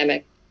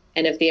pandemic.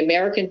 And if the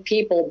American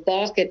people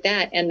balk at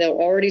that, and they're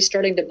already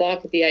starting to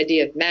balk at the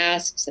idea of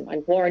masks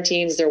and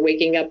quarantines, they're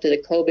waking up to the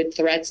COVID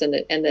threats and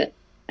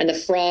the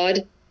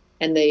fraud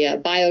and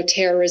the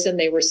bioterrorism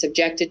they were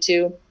subjected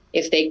to.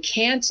 If they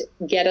can't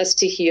get us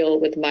to heal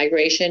with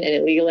migration and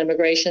illegal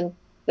immigration,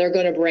 they're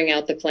going to bring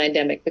out the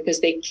pandemic because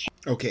they can't.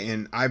 Okay,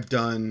 and I've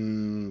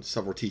done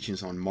several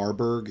teachings on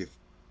Marburg,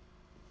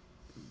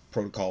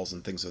 protocols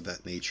and things of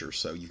that nature,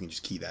 so you can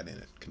just key that in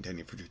at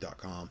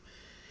contendingfortruth.com.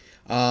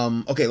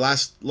 Okay,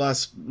 last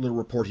little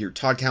report here.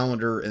 Todd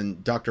Callender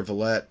and Dr.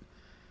 Vallette,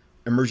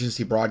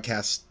 emergency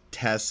broadcast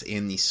tests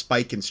and the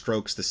spike in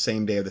strokes the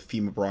same day of the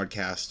FEMA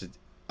broadcast,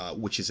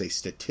 which is a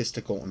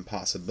statistical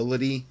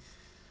impossibility.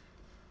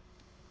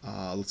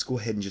 Let's go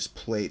ahead and just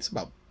play. It's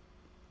about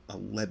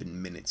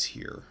 11 minutes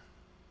here.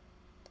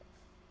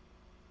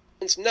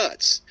 It's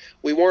nuts.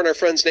 We warn our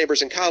friends,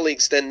 neighbors, and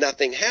colleagues, then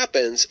nothing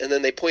happens, and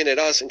then they point at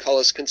us and call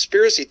us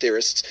conspiracy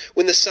theorists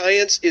when the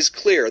science is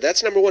clear.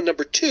 That's number one.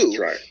 Number two,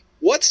 Right.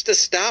 What's to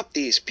stop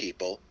these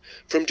people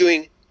from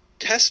doing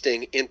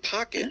testing in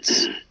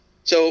pockets?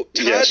 So,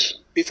 Todd, Yes.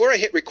 before I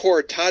hit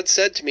record, Todd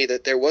said to me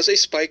that there was a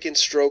spike in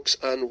strokes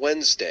on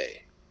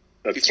Wednesday.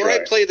 That's Before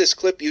right. I play this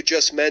clip you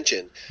just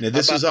mentioned. Now,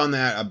 this is on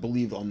that, I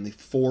believe, on the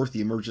 4th,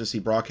 the emergency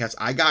broadcast.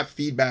 I got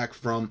feedback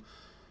from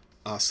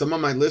some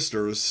of my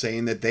listeners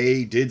saying that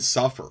they did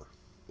suffer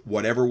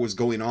whatever was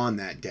going on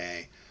that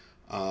day.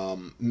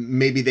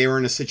 Maybe they were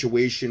in a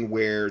situation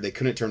where they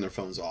couldn't turn their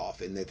phones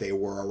off, and that they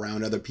were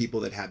around other people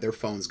that had their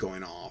phones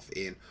going off,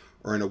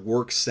 or in a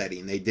work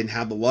setting. They didn't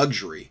have the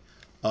luxury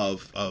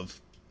of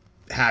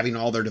having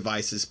all their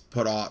devices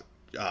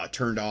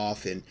turned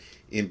off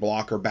in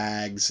blocker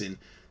bags and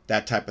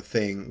that type of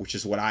thing, which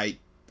is what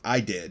I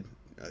did,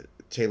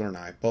 Taylor and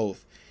I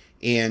both.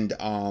 And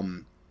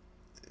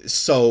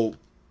so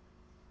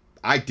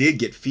I did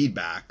get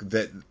feedback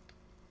that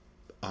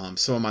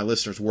some of my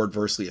listeners were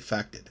adversely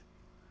affected.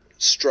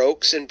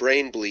 Strokes and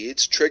brain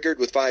bleeds triggered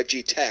with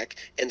 5G tech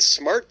and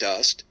smart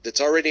dust that's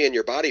already in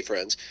your body,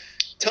 friends.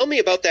 Tell me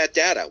about that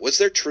data. Was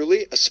there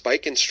truly a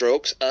spike in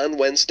strokes on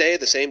Wednesday,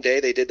 the same day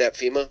they did that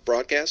FEMA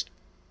broadcast?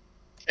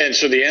 And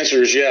so the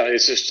answer is yeah.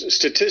 It's a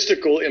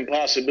statistical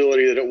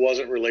impossibility that it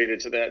wasn't related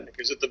to that,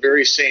 because at the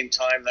very same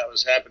time that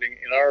was happening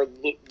in our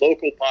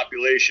local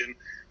population,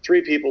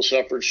 3 people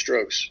suffered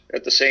strokes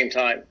at the same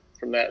time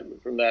from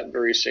that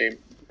very same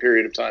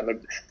period of time,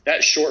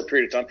 that short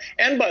period of time.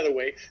 And by the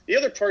way, the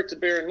other part to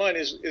bear in mind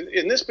is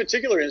in this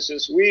particular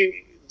instance,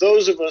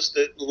 those of us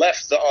that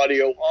left the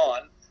audio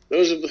on,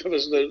 those of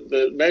us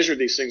that measure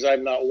these things,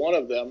 I'm not one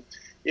of them.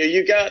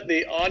 You got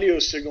the audio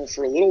signal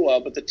for a little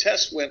while, but the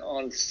test went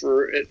on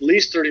for at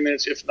least 30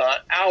 minutes, if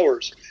not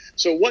hours.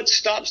 So what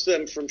stops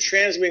them from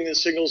transmitting the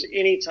signals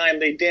anytime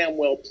they damn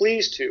well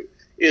please to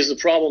is the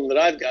problem that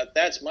I've got.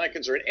 That's my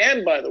concern.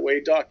 And by the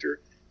way,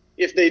 Doctor,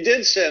 if they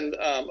did send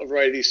a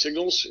variety of these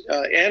signals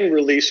and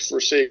release,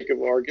 for sake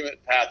of argument,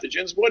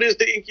 pathogens, what is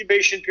the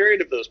incubation period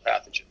of those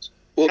pathogens?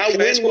 Well,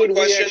 When would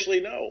we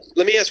actually know?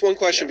 Let me ask one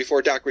question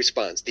before Doc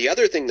responds. The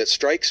other thing that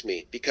strikes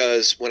me,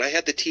 because when I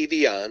had the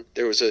TV on,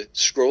 there was a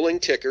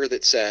scrolling ticker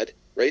that said,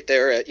 right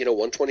there at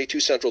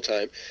 1:22 Central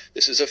Time,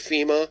 this is a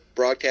FEMA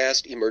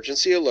broadcast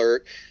emergency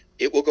alert.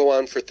 It will go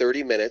on for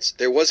 30 minutes.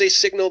 There was a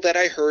signal that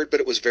I heard, but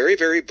it was very,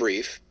 very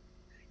brief.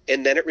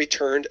 And then it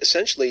returned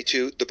essentially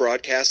to the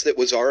broadcast that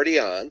was already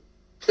on.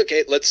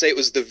 Okay, let's say it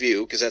was The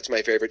View, because that's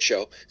my favorite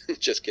show.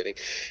 Just kidding.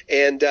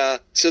 And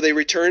so they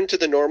returned to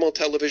the normal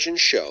television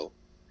show.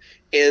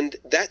 And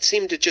that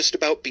seemed to just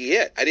about be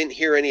it. I didn't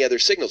hear any other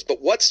signals. But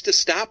what's to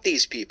stop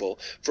these people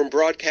from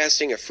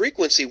broadcasting a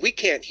frequency we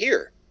can't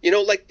hear? You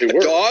know, like a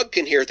dog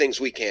can hear things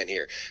we can't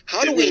hear.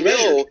 How do we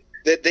know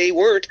that they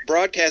weren't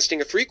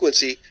broadcasting a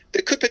frequency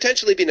that could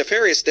potentially be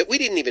nefarious that we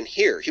didn't even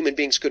hear? Human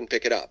beings couldn't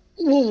pick it up.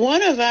 Well,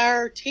 one of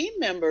our team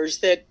members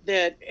that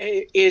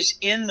is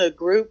in the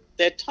group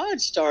that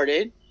Todd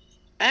started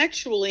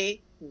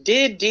actually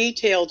did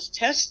detailed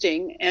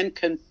testing and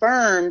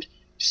confirmed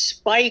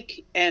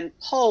spike and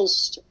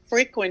pulsed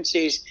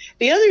frequencies.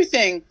 The other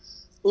thing,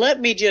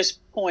 let me just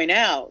point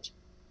out,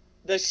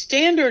 the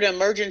standard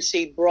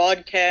emergency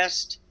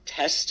broadcast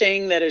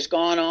testing that has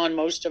gone on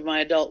most of my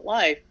adult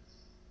life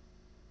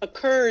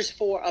occurs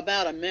for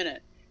about a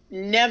minute.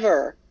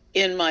 Never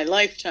in my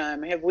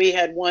lifetime have we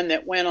had one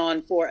that went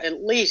on for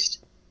at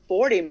least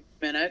 40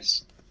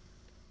 minutes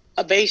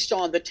based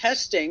on the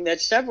testing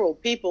that several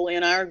people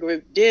in our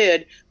group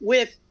did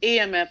with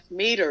EMF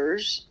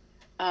meters.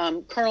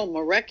 Colonel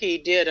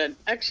Marecki did an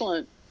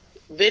excellent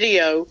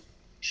video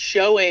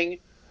showing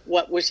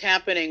what was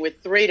happening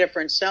with 3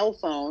 different cell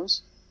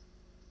phones.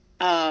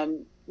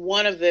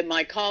 One of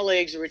my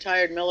colleagues, a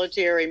retired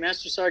military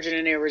master sergeant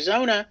in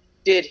Arizona,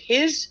 did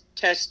his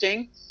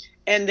testing,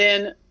 and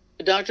then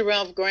Dr.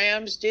 Ralph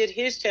Grams did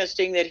his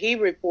testing that he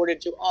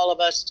reported to all of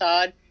us,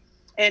 Todd,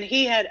 and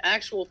he had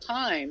actual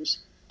times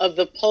of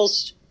the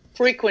pulsed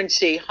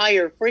frequency,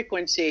 higher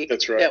frequency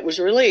that was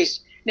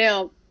released.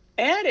 Now,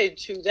 added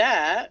to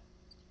that,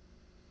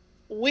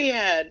 we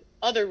had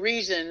other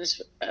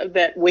reasons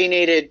that we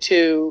needed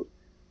to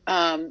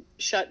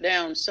shut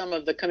down some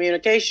of the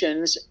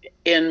communications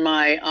in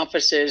my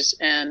offices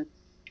and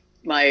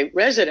my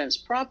residence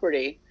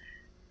property.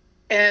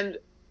 And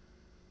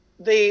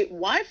the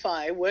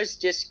Wi-Fi was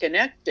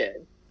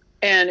disconnected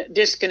and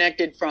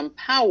disconnected from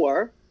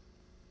power.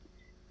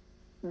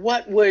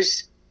 What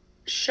was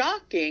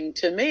shocking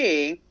to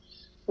me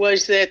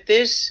was that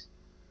this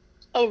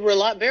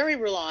very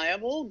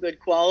reliable, good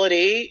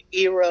quality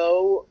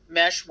Eero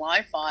mesh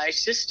Wi-Fi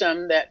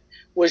system that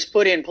was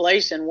put in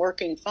place and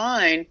working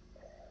fine,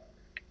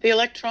 the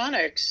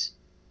electronics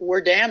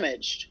were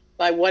damaged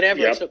by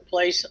whatever took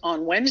place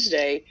on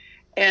Wednesday.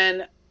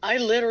 And I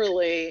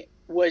literally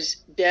was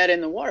dead in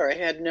the water. I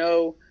had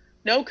no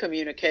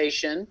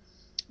communication.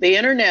 The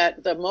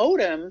internet, the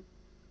modem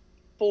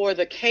for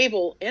the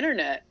cable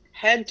internet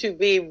had to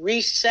be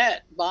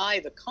reset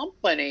by the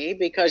company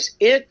because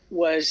it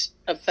was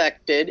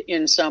affected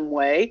in some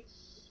way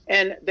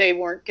and they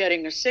weren't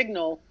getting a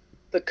signal.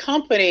 The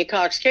company,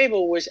 Cox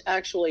Cable, was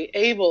actually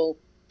able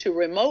to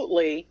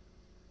remotely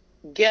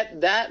get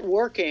that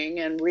working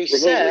and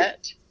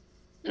reset.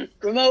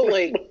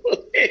 Remotely.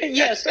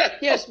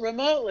 Yes,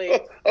 remotely.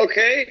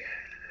 Okay.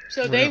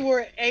 So they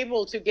were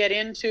able to get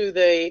into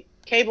the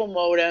cable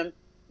modem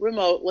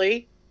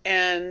remotely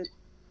and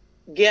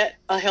get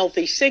a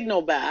healthy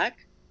signal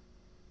back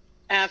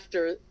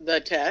after the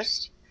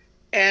test.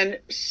 And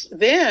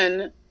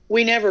then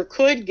we never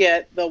could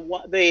get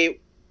the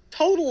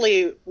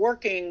totally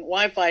working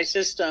Wi-Fi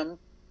system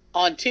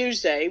on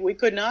Tuesday. We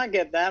could not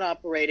get that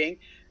operating.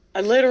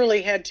 I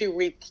literally had to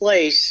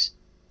replace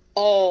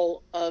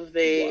all of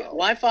the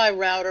Wi-Fi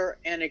router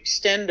and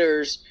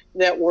extenders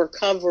that were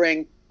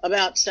covering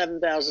about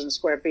 7,000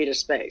 square feet of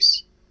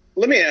space.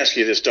 Let me ask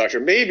you this, Doctor.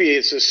 Maybe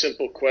it's a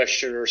simple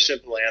question or a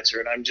simple answer,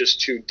 and I'm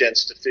just too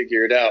dense to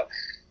figure it out.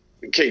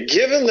 Okay,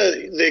 given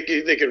that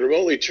they could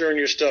remotely turn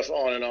your stuff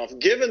on and off,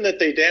 given that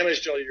they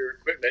damaged all your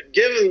equipment,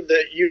 given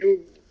that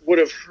you would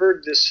have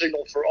heard this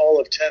signal for all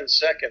of 10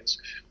 seconds,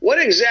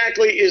 what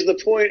exactly is the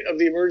point of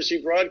the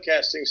emergency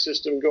broadcasting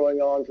system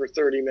going on for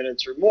 30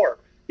 minutes or more?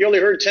 You only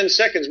heard 10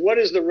 seconds. What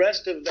is the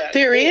rest of that?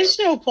 There is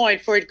no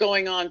point for it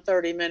going on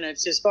 30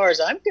 minutes as far as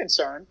I'm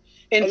concerned.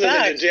 In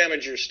fact, than to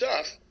damage your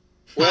stuff.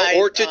 Well,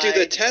 or to do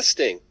the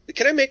testing.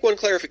 Can I make one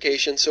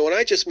clarification? So when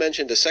I just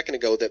mentioned a second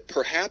ago that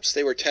perhaps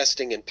they were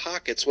testing in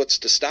pockets, what's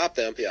to stop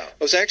them? I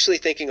was actually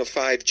thinking of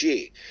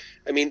 5G.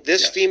 I mean,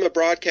 this FEMA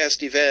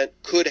broadcast event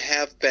could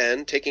have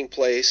been taking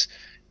place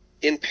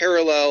in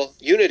parallel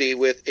unity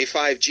with a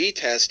 5G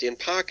test in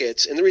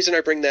pockets. And the reason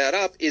I bring that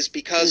up is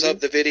because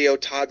of the video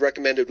Todd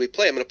recommended we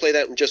play. I'm going to play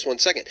that in just 1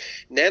 second.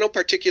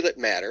 Nanoparticulate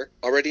matter,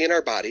 already in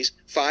our bodies,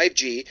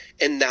 5G,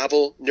 and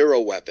novel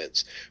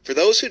neuroweapons. For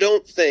those who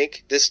don't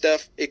think this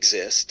stuff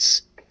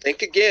exists,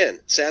 think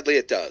again. Sadly,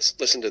 it does.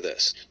 Listen to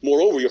this.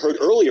 Moreover, you heard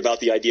earlier about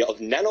the idea of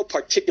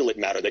nanoparticulate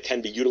matter that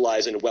can be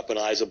utilized in a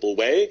weaponizable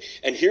way.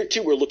 And here,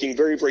 too, we're looking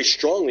very, very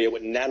strongly at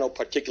what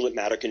nanoparticulate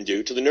matter can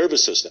do to the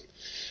nervous system.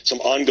 Some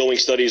ongoing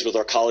studies with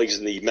our colleagues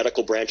in the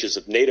medical branches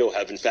of NATO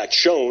have, in fact,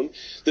 shown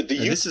that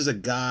this is a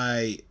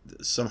guy,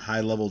 some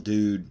high-level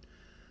dude,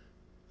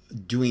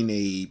 doing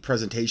a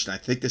presentation. I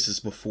think this is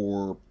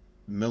before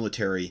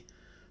military.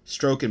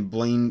 Stroke and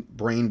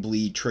brain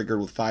bleed triggered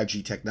with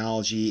 5G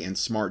technology and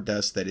smart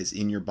dust that is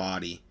in your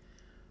body.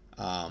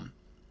 And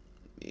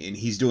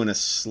he's doing a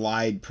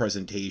slide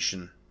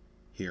presentation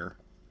here.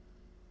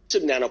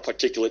 Of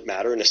nanoparticulate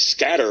matter in a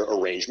scatter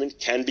arrangement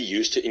can be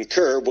used to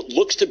incur what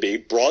looks to be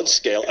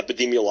broad-scale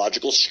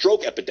epidemiological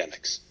stroke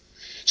epidemics.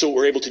 So what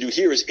we're able to do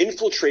here is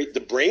infiltrate the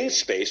brain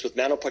space with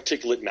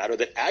nanoparticulate matter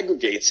that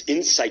aggregates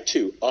in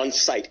situ, on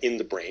site in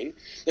the brain.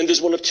 And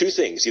there's one of two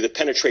things: either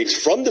penetrates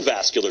from the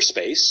vascular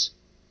space,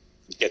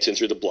 gets in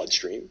through the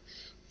bloodstream,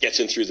 gets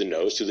in through the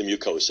nose, through the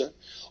mucosa,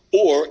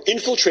 or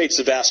infiltrates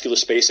the vascular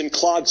space and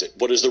clogs it.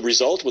 What is the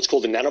result? What's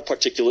called a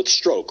nanoparticulate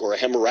stroke, or a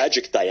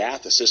hemorrhagic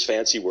diathesis,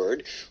 fancy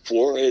word,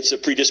 for it's a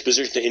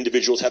predisposition to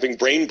individuals having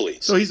brain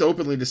bleeds. So he's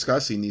openly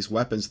discussing these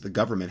weapons the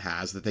government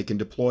has that they can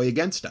deploy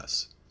against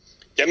us.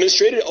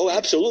 Demonstrated? Oh,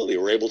 absolutely.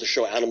 We're able to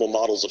show animal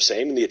models of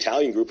same, and the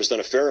Italian group has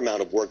done a fair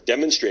amount of work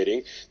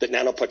demonstrating that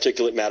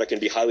nanoparticulate matter can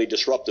be highly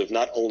disruptive,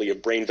 not only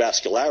of brain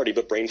vascularity,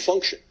 but brain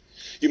function.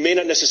 You may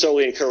not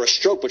necessarily incur a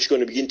stroke, but you're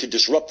going to begin to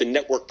disrupt the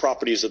network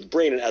properties of the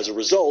brain, and as a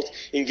result,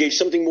 engage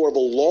something more of a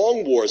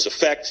long wars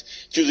effect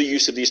through the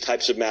use of these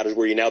types of matters,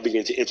 where you now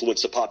begin to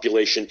influence the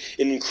population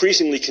in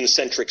increasingly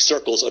concentric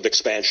circles of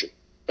expansion.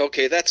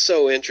 Okay, that's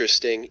so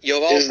interesting.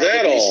 You've all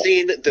probably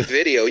seen the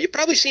video. You've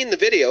probably seen the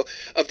video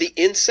of the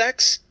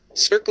insects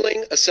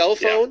circling a cell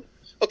phone.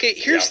 Yeah. Okay,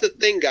 here's the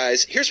thing,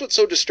 guys. Here's what's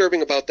so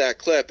disturbing about that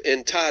clip.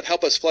 And Todd,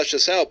 help us flesh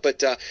this out.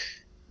 But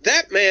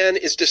that man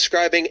is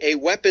describing a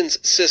weapons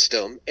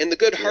system, and the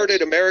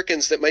good-hearted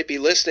Americans that might be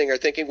listening are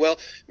thinking, well,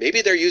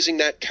 maybe they're using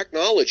that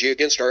technology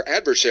against our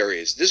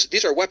adversaries.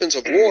 These are weapons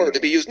of war to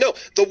be used. No,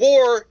 the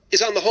war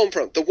is on the home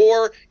front. The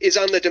war is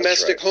on the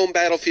domestic home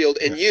battlefield,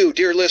 and you,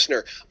 dear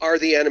listener, are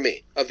the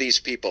enemy of these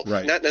people,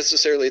 not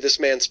necessarily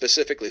this man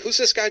specifically. Who's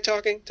this guy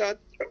talking, Todd?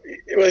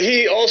 Well,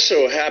 he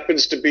also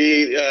happens to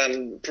be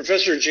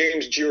Professor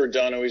James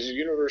Giordano. He's a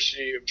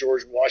University of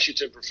George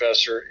Washington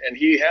professor, and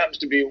he happens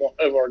to be one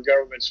of our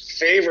government's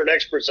favorite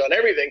experts on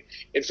everything.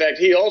 In fact,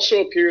 he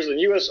also appears in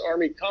the U.S.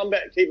 Army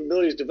Combat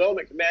Capabilities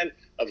Development Command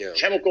of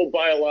Chemical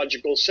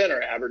Biological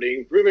Center,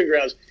 Aberdeen Proving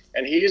Grounds,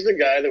 and he's the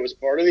guy that was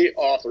part of the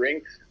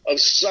authoring of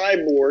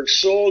cyborg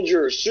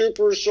soldiers,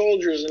 super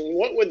soldiers, and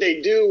what would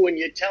they do when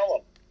you tell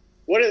them?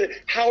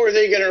 How are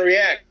they going to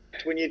react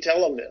when you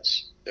tell them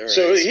this? Right,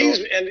 so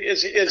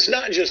it's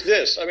not just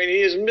this. I mean,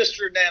 he is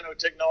Mr.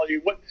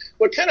 Nanotechnology.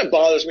 What kind of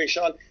bothers me,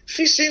 Sean,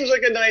 he seems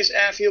like a nice,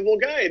 affable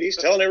guy, and he's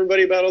telling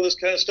everybody about all this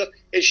kind of stuff.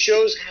 It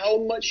shows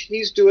how much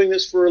he's doing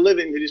this for a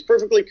living, that he's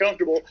perfectly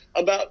comfortable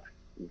about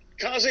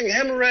causing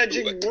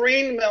hemorrhagic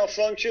brain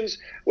malfunctions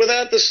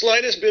without the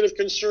slightest bit of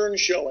concern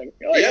showing.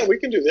 Oh, yeah, we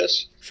can do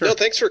this. Sure. No,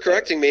 thanks for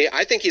correcting me.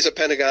 I think he's a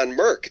Pentagon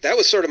merc. That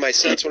was sort of my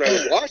sense when I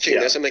was watching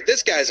this. I'm like,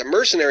 this guy's a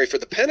mercenary for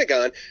the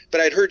Pentagon, but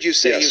I'd heard you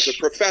say he was a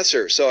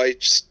professor, so I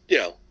just, he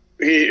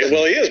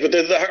is, but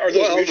are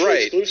those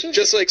mutually exclusive?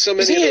 Just like so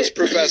many of those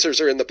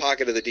professors are in the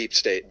pocket of the deep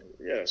state.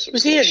 Yes.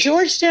 Was he at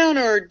Georgetown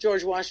or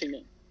George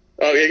Washington?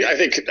 Oh, yeah, I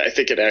think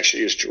it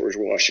actually is George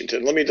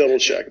Washington. Let me double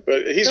check.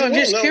 But he's I'm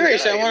just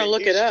curious. I want to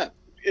look it up.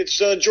 It's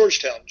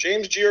Georgetown.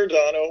 James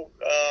Giordano.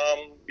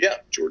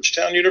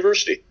 Georgetown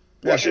University,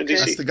 Washington,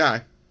 D.C. That's the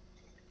guy.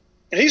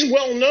 And he's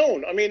well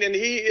known. I mean, and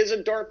he is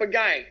a DARPA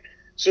guy.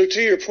 So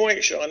to your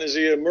point, Sean, is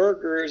he a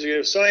merc, or is he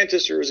a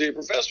scientist, or is he a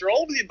professor?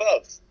 All of the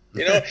above.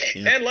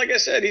 And like I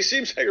said, he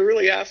seems like a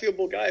really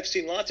affable guy. I've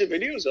seen lots of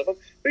videos of him,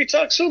 but he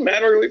talks so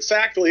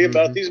matter-of-factly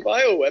about these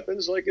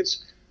bioweapons, like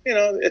it's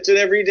an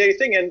everyday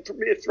thing. And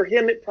for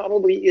him, it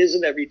probably is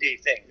an everyday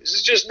thing. This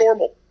is just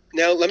normal.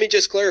 Now, let me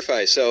just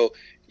clarify. So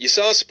you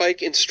saw a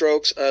spike in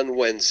strokes on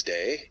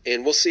Wednesday,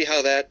 and we'll see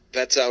how that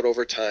vets out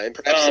over time.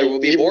 Perhaps there will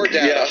be more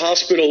data. Yeah,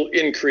 hospital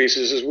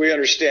increases, as we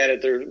understand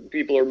it.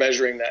 People are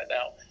measuring that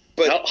now.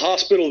 But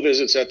hospital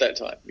visits at that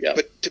time. Yeah.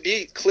 But to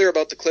be clear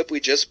about the clip we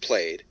just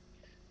played,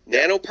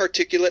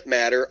 nanoparticulate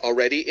matter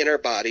already in our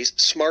bodies,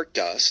 smart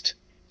dust,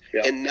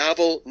 and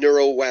novel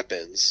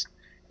neuroweapons.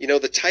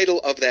 The title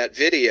of that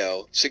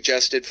video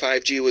suggested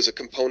 5G was a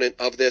component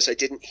of this. I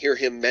didn't hear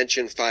him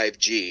mention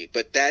 5G,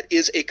 but that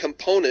is a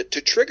component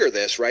to trigger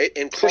this, right?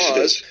 And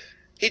cause.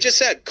 He just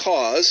said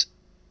cause.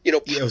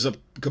 It was a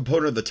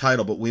component of the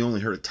title, but we only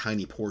heard a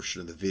tiny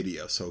portion of the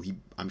video, so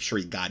I'm sure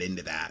he got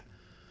into that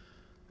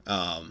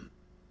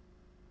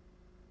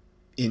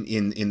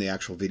in the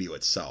actual video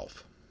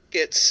itself.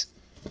 It's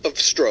of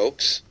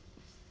strokes.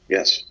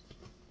 Yes.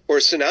 Or a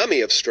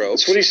tsunami of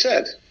strokes. That's what he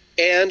said.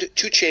 And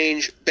to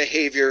change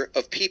behavior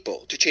of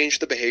people, to change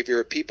the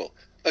behavior of people.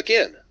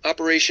 Again,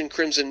 Operation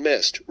Crimson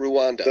Mist,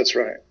 Rwanda. That's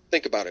right.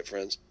 Think about it,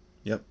 friends.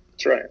 Yep.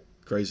 That's right.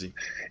 Crazy.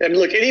 And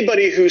look,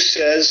 anybody who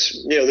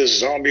says, this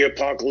zombie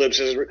apocalypse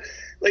is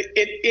like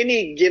at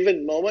any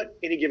given moment,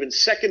 any given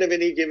second of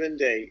any given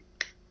day,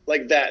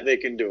 like that, they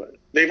can do it.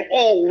 They've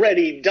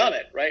already done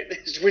it, right?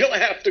 We don't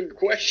have to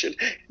question.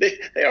 They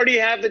already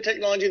have the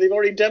technology. They've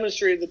already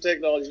demonstrated the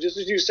technology. Just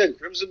as you said,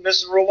 Crimson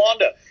Mist in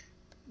Rwanda.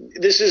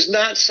 This is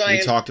not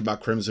science. We talked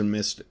about Crimson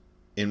Mist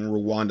in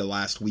Rwanda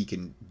last week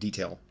in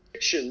detail.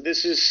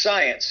 This is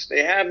science.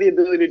 They have the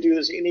ability to do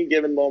this any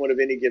given moment of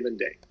any given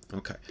day.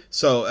 Okay.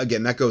 So,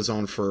 again, that goes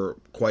on for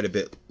quite a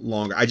bit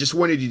longer. I just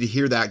wanted you to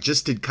hear that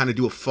just to kind of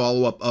do a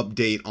follow-up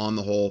update on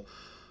the whole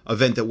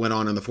event that went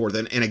on the 4th.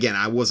 And again,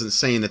 I wasn't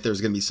saying that there's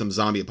going to be some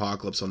zombie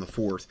apocalypse on the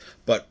 4th,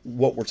 but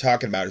what we're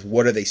talking about is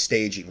what are they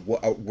staging?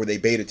 Were they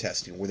beta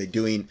testing? Were they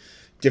doing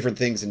different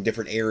things in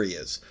different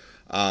areas?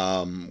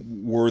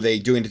 Were they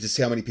doing it to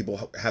see how many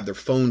people have their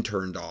phone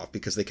turned off,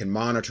 because they can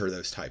monitor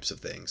those types of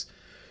things.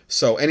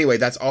 So anyway,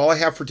 that's all I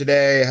have for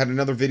today. I had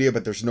another video,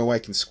 but there's no way I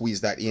can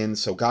squeeze that in.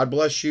 So God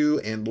bless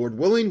you, and Lord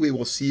willing, we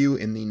will see you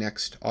in the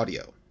next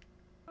audio.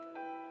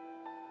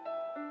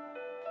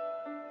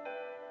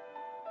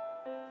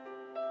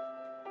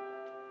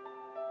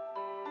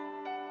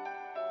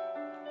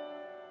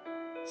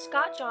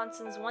 Scott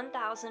Johnson's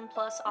 1,000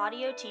 plus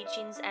audio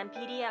teachings and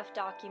PDF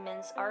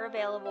documents are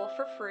available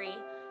for free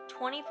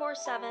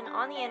 24/7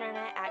 on the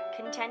internet at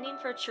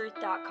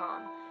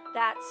contendingfortruth.com.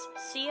 That's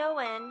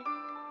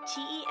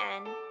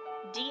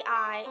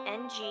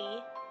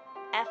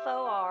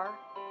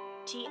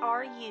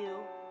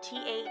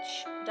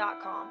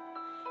CONTENDINGFORTRUTH.com.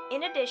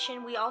 In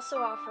addition, we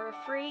also offer a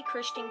free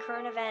Christian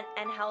current event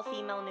and health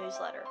email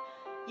newsletter.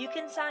 You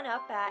can sign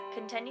up at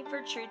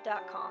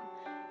contendingfortruth.com.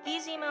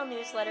 These email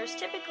newsletters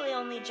typically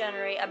only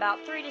generate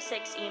about 3 to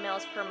 6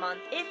 emails per month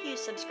if you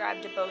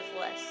subscribe to both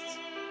lists.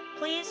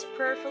 Please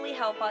prayerfully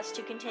help us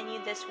to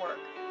continue this work.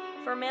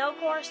 For mail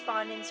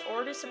correspondence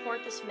or to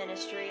support this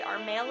ministry, our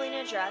mailing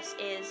address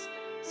is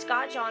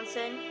Scott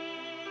Johnson,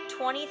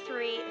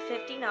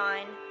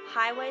 2359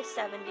 Highway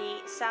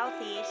 70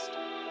 Southeast,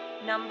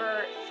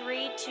 number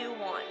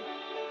 321,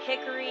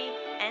 Hickory,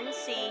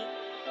 NC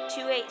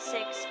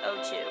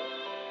 28602.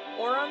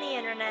 Or on the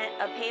internet,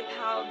 a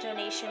PayPal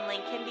donation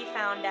link can be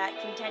found at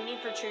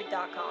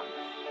contendingfortruth.com.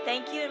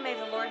 Thank you, and may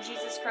the Lord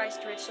Jesus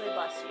Christ richly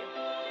bless you.